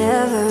 You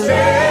never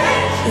change.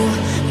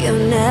 You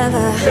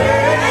never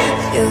change.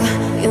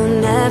 You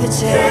never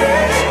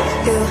change.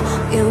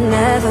 You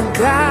never,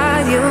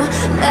 God, you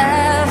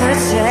never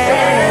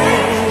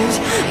change.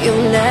 You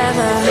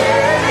never,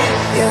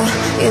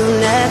 you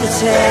never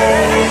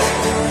change.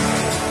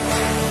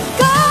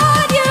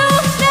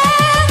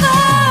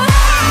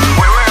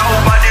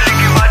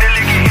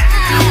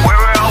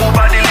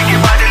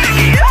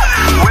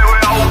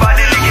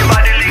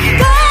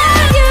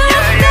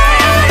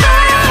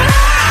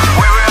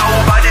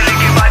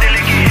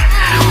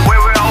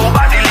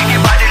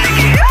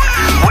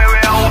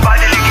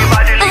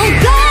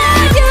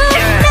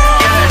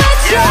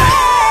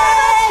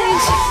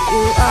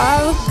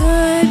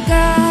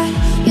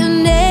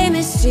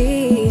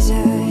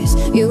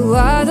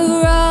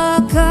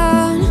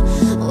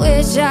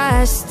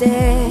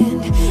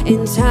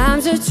 In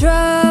times of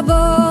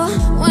trouble,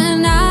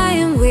 when I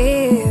am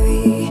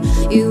weary,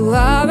 you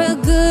are a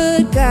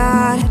good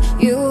God,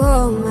 you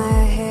hold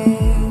my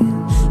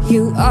hand.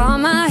 You are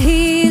my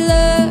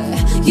healer,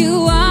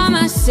 you are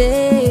my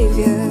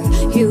savior,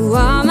 you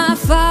are my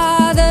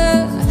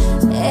father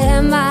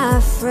and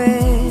my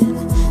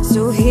friend.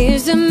 So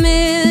here's a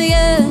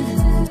million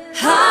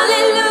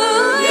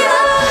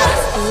hallelujah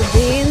for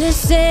being the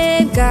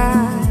same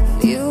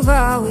God you've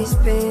always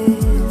been.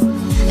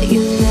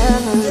 You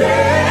never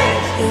change.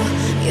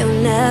 You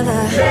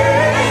never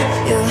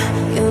change.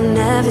 You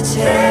never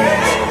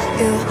change.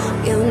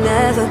 You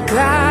never,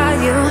 God,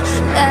 you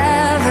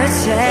never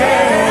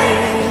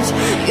change.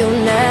 You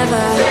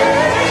never,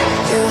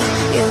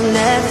 you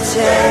never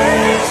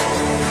change.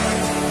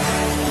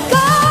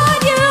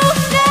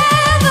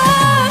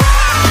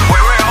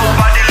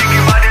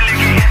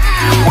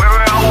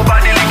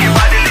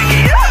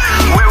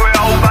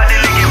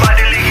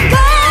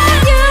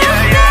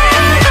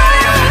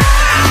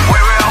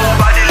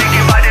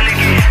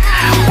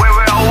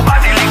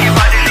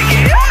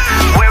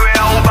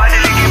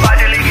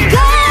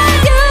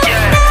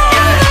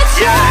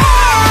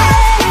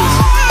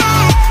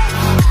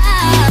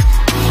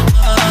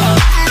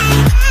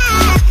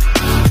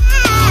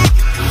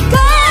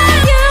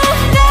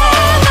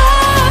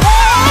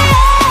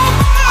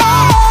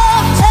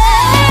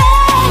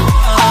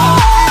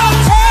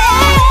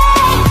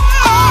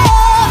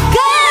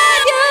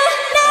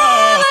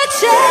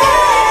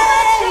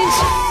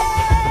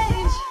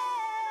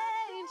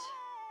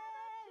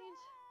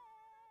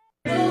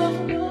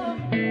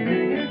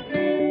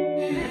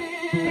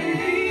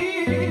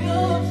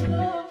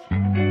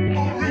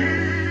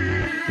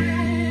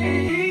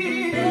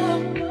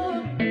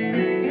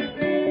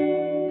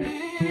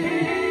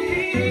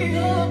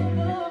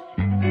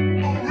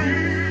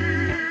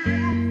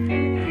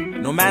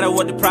 No matter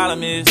what the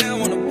problem is,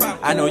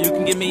 I know you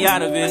can get me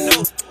out of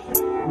it.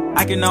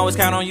 I can always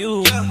count on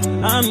you.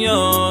 I'm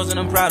yours and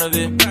I'm proud of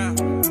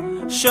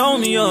it. Show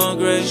me your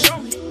grace.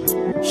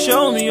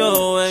 Show me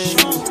your way.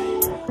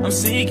 I'm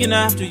seeking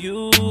after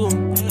you.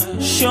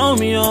 Show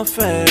me your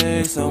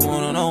face. I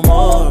wanna know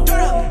more.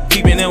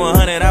 Keeping it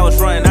 100, I was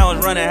running,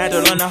 had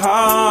to learn the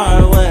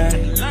hard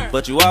way.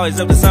 But you always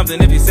up to something.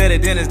 If you said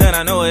it, then it's done.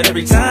 I know it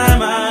every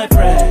time I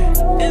pray.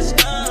 It's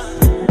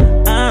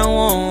done. I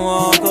won't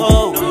walk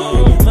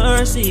away.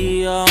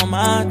 Mercy all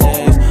my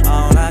days.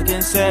 All I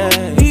can say,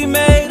 He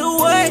made a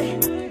way.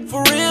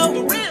 For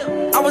real.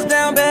 I was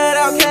down bad,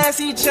 outcast.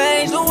 He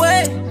changed the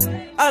way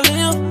I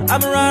live.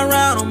 I've been riding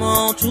around, I'm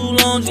on too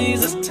long.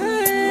 Jesus,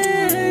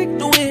 take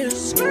the wheel.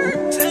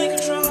 Take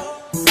control.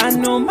 I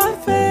know my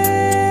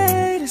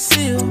fate is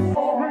sealed.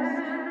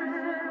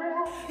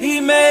 He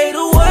made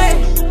a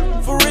way.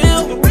 For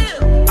real.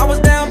 I was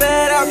down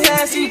bad,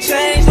 outcast. He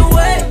changed the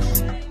way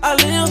I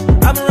live.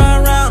 I've been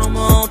riding around, I'm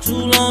on too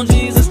long.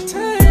 Jesus,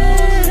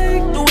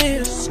 take the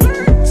wheel.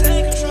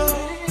 Take control.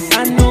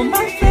 I know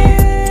my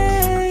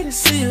fate is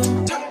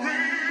sealed.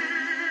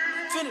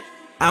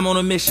 I'm on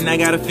a mission, I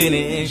gotta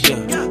finish,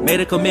 yeah.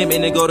 Made a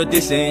commitment to go the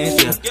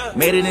distance, yeah.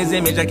 Made in His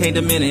image, I can't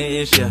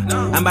diminish, yeah.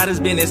 I'm about His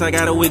business, I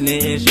gotta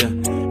witness, yeah.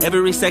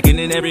 Every second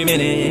and every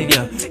minute,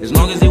 yeah. As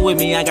long as you're with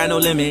me, I got no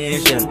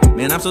limits, yeah.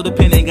 Man, I'm so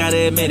dependent, gotta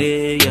admit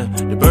it, yeah.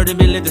 The burden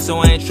been lifted, so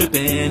I ain't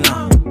tripping,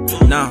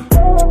 no.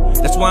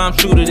 That's why I'm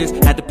true to this.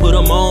 Had to put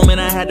them on,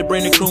 and I had to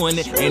bring the crew in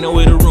it. Ain't no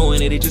way to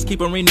ruin it, they just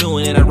keep on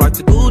renewing it. I rock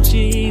the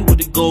Gucci with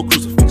the gold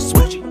crucifix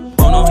switch.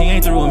 Oh no, He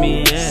ain't through with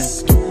me, yeah.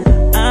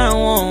 I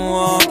won't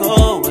walk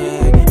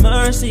away.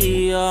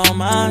 Mercy all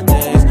my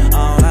days.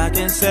 All I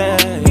can say,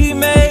 He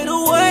made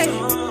a way.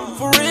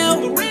 For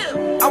real.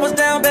 I was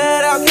down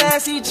bad,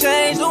 outcast. He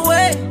changed the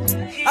way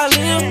I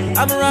live.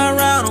 I've been riding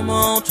around, I'm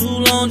on too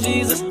long.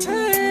 Jesus,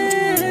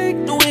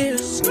 take the wheel.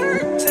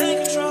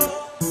 Take control.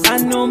 I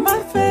know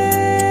my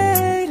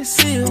fate is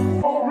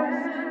sealed.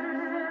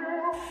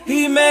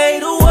 He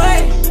made a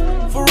way.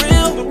 For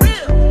real.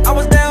 I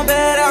was down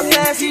bad,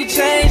 outcast. He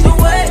changed the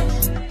way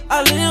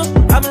I live.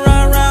 I've been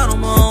riding around,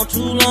 I'm on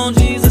too long.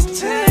 Jesus,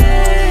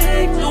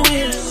 take the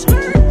wheel.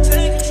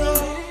 Take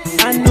control.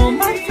 I know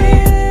my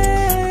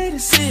fate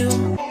is sealed.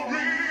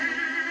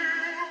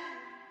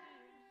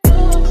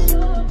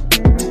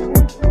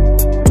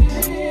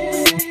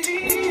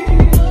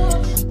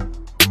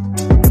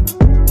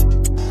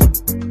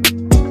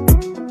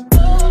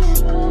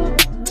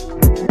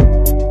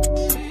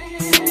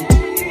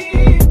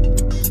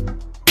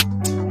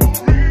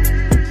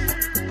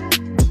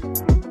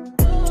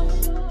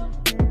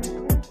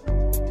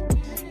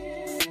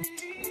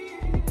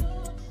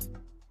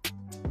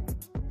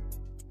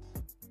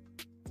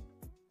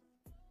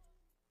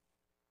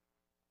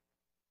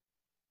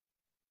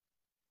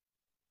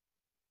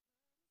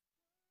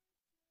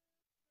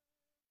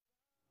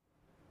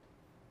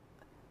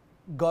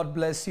 God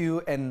bless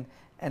you, and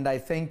I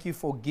thank you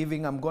for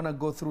giving. I'm going to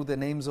go through the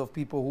names of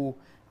people who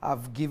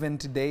have given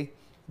today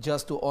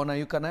just to honor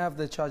you. Can I have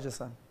the charger,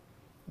 son?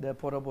 The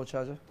portable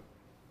charger?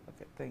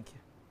 Okay, thank you.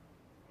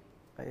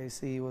 I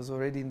see he was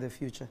already in the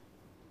future.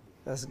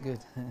 That's good.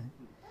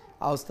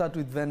 I'll start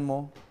with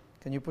Venmo.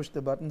 Can you push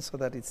the button so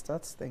that it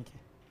starts? Thank you.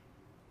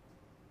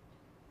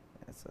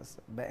 Yes,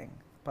 bang.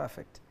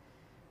 Perfect.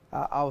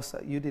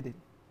 You did it.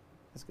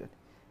 That's good.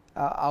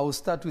 I'll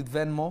start with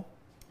Venmo.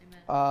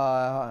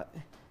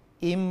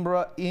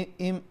 Irma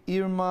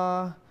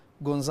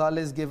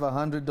Gonzalez gave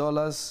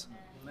 $100.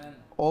 Amen.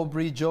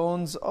 Aubrey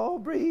Jones.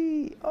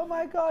 Aubrey, oh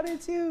my God,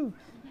 it's you.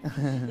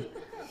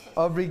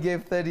 Aubrey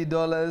gave $30.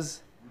 Amen.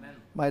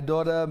 My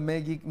daughter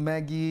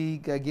Maggie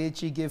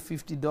Gagechi gave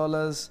 $50.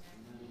 Amen.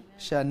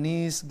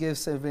 Shanice gave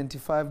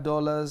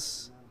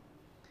 $75.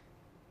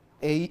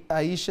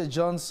 Aisha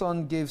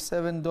Johnson gave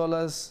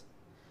 $7.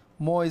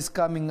 More is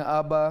coming,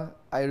 Abba.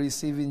 I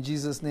receive in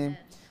Jesus' name.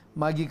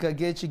 Maggie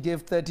Kagechi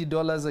gave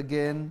 $30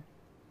 again.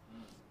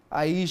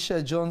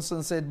 Aisha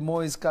Johnson said,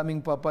 more is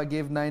coming, Papa,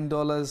 gave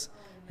 $9.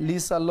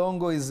 Lisa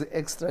Longo is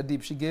extra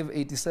deep. She gave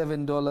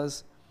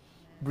 $87.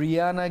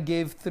 Brianna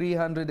gave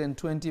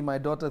 $320. My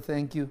daughter,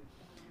 thank you.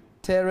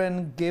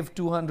 Taryn gave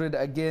 $200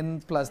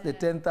 again, plus the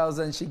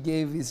 $10,000 she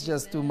gave is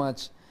just too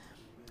much.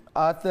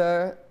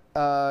 Arthur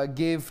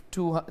gave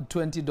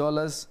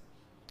 $20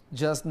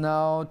 just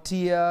now.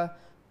 Tia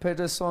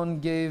Peterson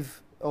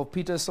gave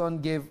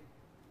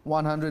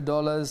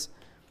 $100.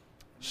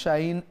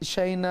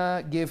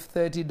 Shaina gave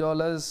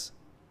 $30.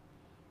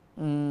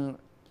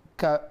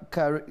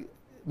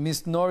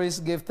 Miss Norris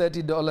gave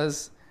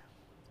 $30.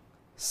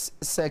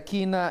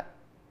 Sakina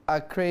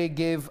Akre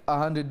gave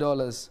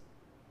 $100.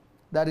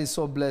 That is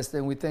so blessed,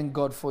 and we thank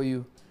God for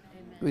you.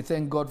 Amen. We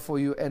thank God for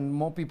you, and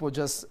more people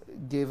just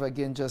gave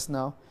again just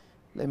now.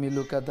 Let me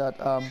look at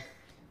that.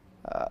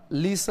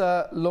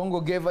 Lisa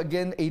Longo gave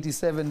again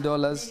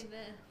 $87. Amen.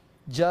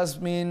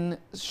 Jasmine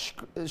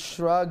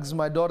Shrugs,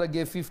 my daughter,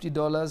 gave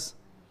 $50.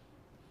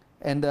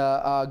 And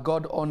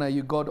God honor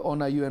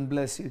you, and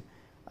bless you.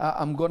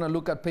 I'm going to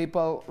look at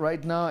PayPal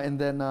right now, and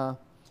then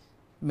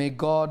may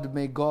God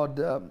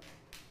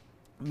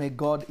May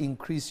God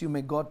increase you.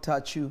 May God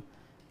touch you.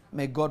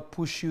 May God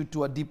push you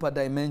to a deeper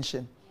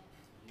dimension.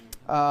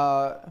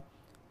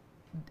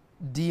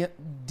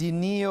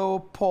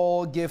 Denio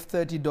Paul gave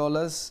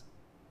 $30.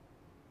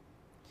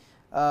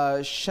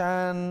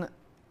 Shan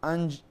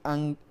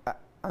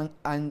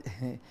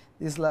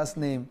this last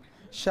name,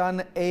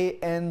 Shan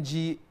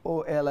Angol,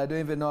 I don't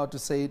even know how to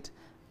say it.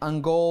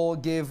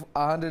 Angol gave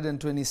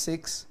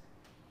 126,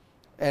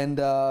 and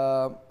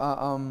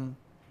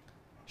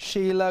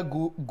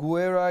Sheila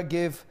Guerra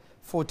gave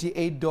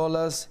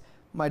 $48.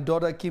 My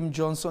daughter Kim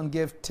Johnson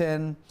gave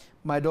 10.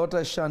 My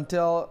daughter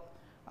Chantel,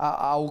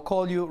 I'll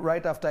call you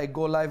right after I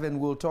go live and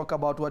we'll talk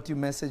about what you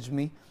messaged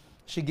me.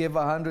 She gave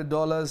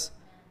 $100.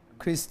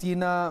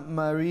 Christina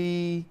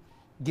Marie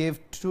gave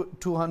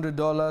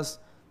 $200.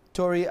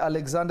 Tori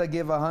Alexander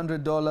gave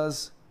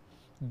 $100.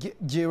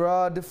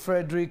 Gerard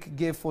Frederick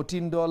gave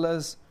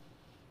 $14.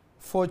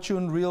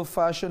 Fortune Real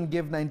Fashion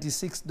gave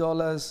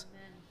 $96.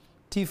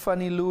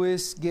 Tiffany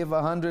Lewis gave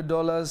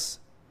 $100.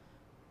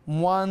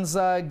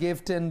 Mwanza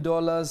gave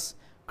 $10.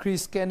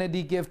 Chris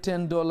Kennedy gave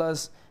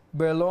 $10.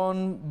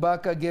 Berlon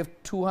Baca gave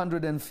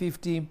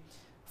 $250.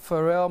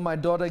 Pharrell, my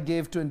daughter,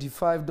 gave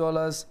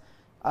 $25.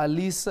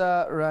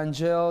 Alisa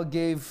Rangel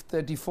gave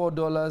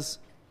 $34.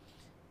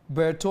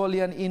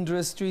 Bertolian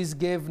Industries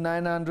gave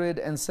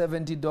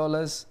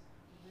 $970.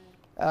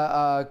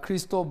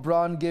 Crystal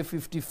Brown gave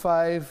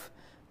 $55.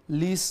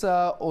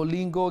 Lisa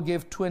Olingo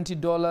gave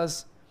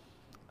 $20.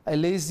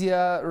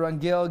 Alesia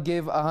Rangel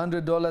gave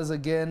 $100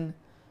 again.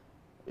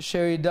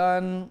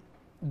 Sheridan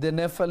the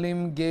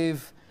Nephilim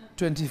gave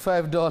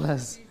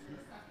 $25.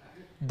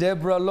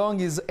 Deborah Long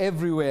is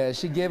everywhere.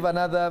 She gave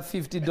another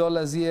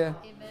 $50 here.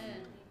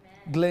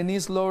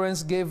 Glenise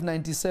Lawrence gave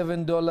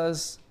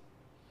 $97.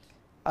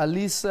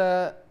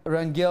 Alisa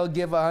Rangel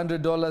gave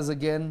 $100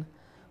 again.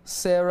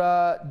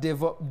 Sarah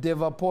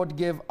Devaport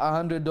gave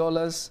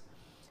 $100.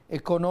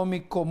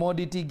 Economic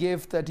Commodity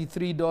gave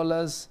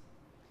 $33.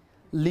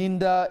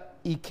 Linda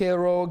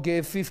Ikero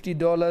gave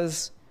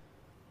 $50.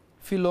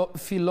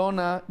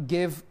 Philona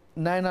gave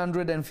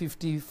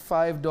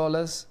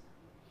 $955.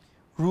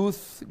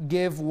 Ruth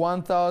gave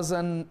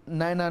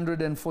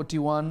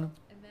 $1,941.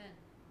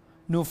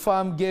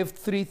 Nufam gave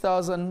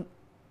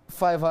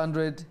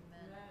 $3,500.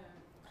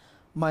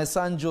 My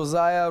son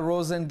Josiah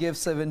Rosen gave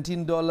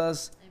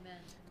 $17.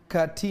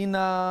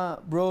 Katina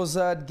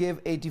Brozard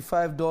gave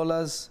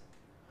 $85.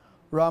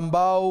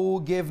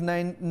 Rambau gave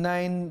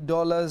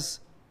 $9.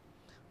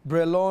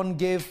 Brelon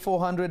gave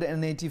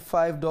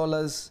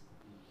 $485.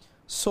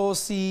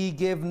 Sosi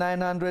gave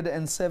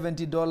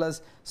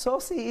 $970.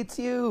 Sosi, it's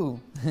you.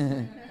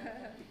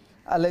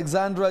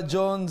 Alexandra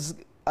Jones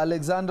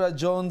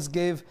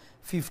gave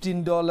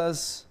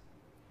 $15.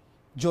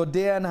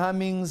 Jordan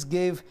Hammings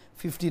gave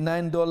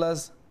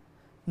 $59.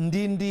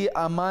 Ndindi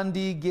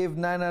Amandi gave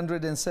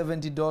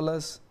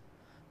 $970.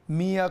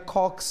 Mia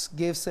Cox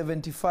gave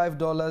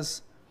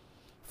 $75.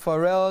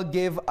 Pharrell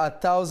gave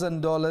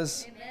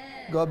 $1,000.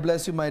 God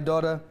bless you, my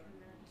daughter.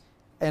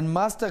 And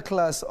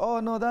Masterclass, oh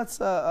no, that's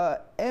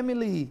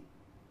Emily.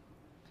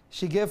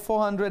 She gave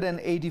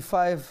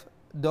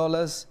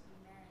 $485.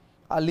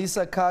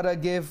 Alisa Carter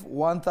gave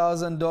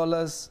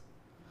 $1,000.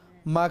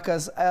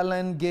 Marcus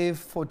Allen gave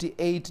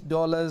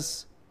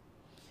 $48.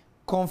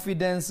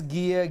 Confidence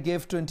Gear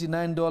gave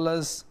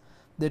 $29.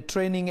 The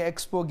Training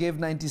Expo gave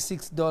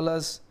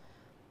 $96.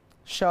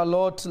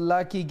 Charlotte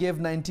Lucky gave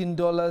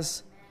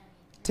 $19.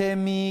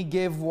 Temi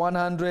gave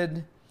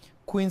 $100.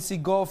 Quincy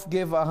Goff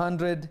gave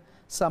 $100.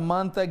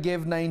 Samantha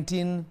gave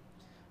 $19.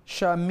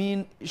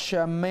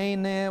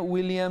 Charmaine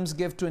Williams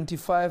gave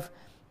 $25.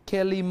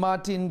 Kelly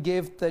Martin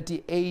gave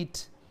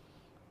 $38.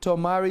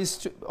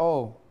 Tomaris,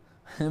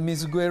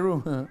 Miss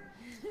Gueru.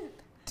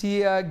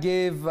 Tia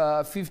gave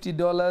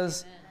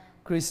 $50.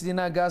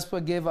 Christina Gasper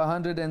gave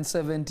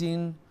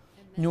 $117.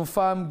 New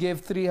Farm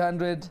gave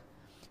 $300.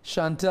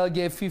 Chantel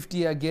gave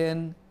 $50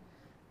 again.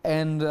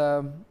 And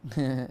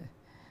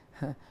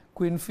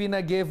Queen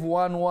Fina gave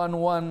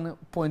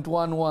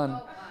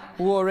 111.11.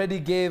 Who already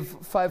gave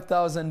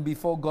 5,000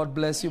 before. God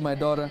bless you, my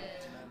daughter.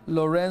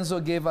 Lorenzo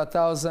gave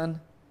 1,000.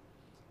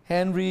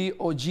 Henry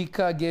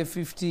Ojika gave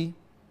 50.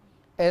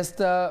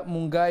 Esther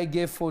Mungai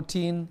gave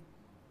 14.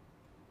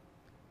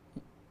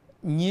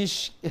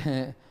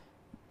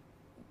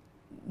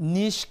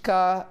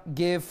 Nishka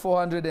gave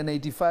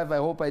 485. I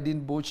hope I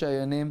didn't butcher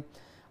your name.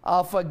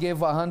 Alpha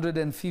gave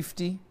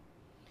 150.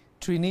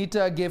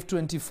 Trinita gave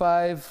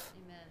 25.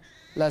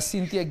 La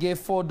Cynthia gave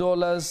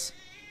 $4.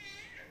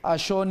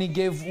 Ashoni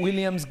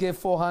Williams gave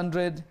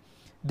 400.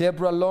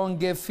 Deborah Long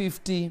gave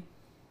 50.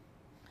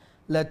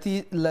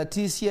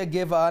 Leticia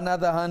gave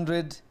another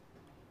 100.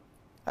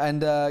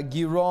 And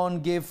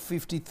Giron gave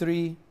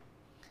 53.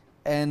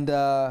 And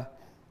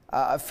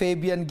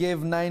Fabian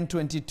gave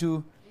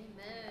 922.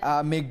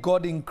 May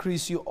God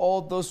increase you.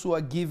 All those who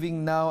are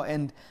giving now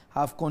and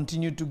have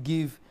continued to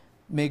give,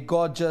 may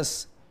God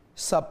just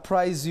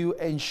surprise you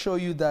and show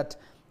you that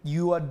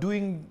you are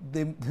doing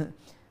the...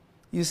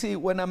 You see,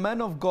 when a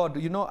man of God,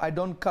 I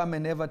don't come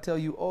and ever tell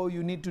you, oh,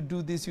 you need to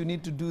do this, you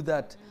need to do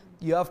that.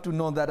 You have to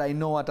know that I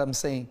know what I'm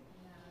saying.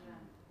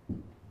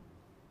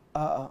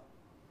 John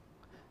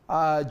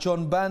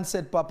Ban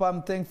said, Papa,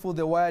 I'm thankful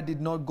the wire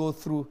did not go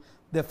through.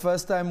 The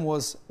first time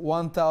was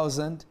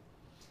 1,000.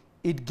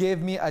 It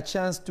gave me a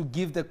chance to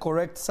give the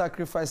correct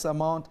sacrifice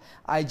amount.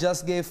 I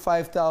just gave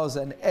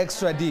 5,000.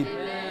 Extra deep.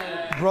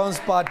 Bronze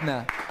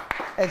partner.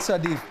 Extra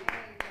deep.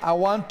 I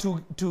want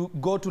to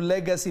go to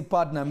legacy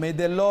partner. May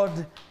the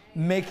Lord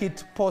make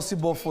it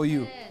possible for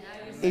you.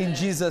 In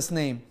Jesus'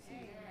 name.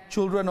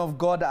 Children of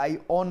God, I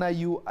honor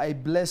you. I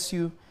bless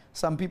you.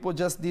 Some people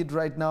just did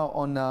right now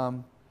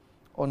on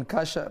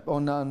Cash App,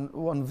 on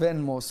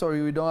Venmo.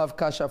 Sorry, we don't have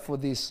Cash App for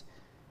this.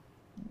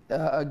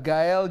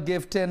 Gael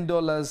gave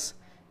 $10.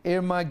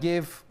 Irma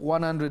gave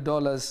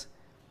 $100.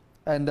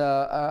 And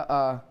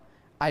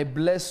I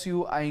bless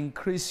you. I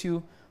increase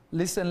you.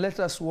 Listen, let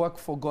us work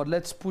for God.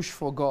 Let's push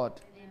for God.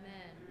 Amen.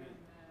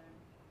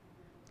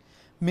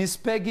 Miss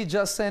Peggy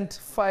just sent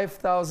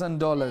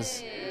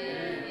 $5,000.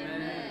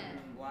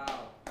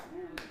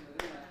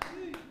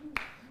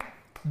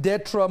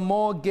 Detra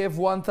Moore gave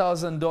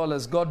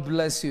 $1,000. God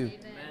bless you.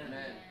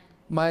 Amen.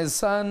 My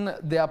son,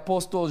 the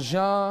Apostle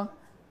Jean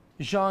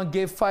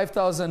gave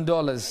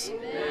 $5,000.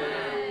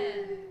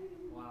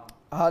 Wow.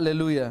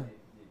 Hallelujah.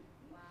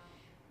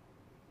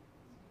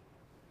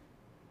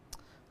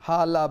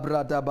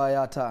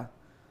 Halabradabayata.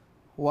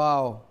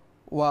 Wow.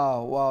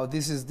 Wow. Wow.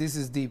 This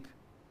is deep.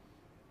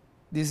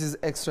 This is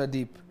extra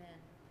deep. Amen.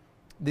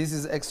 This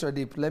is extra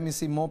deep. Let me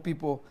see more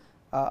people.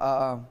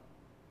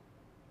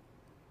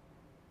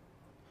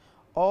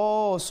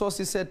 Oh,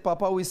 Sosi said,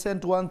 Papa, we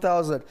sent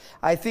 1,000.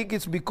 I think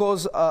it's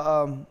because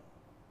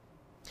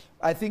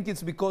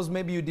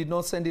maybe you did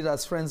not send it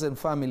as friends and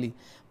family.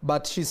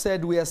 But she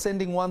said we are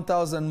sending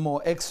 1,000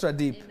 more, extra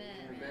deep.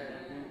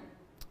 Amen.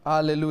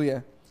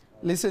 Hallelujah.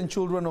 Listen,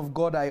 children of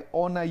God, I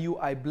honor you,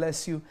 I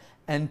bless you,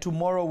 and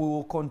tomorrow we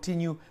will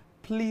continue.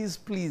 Please,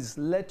 please,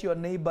 let your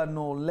neighbor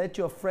know, let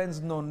your friends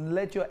know,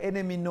 let your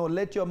enemy know,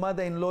 let your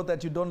mother-in-law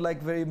that you don't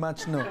like very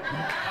much know.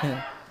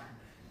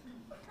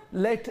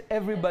 Let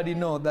everybody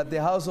know that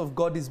the house of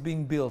God is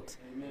being built.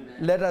 Amen.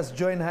 Let us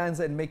join hands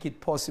and make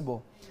it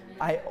possible. Amen.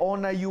 I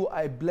honor you.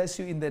 I bless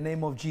you in the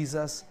name of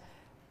Jesus.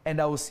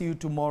 And I will see you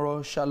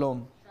tomorrow.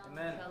 Shalom.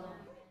 Amen. Shalom.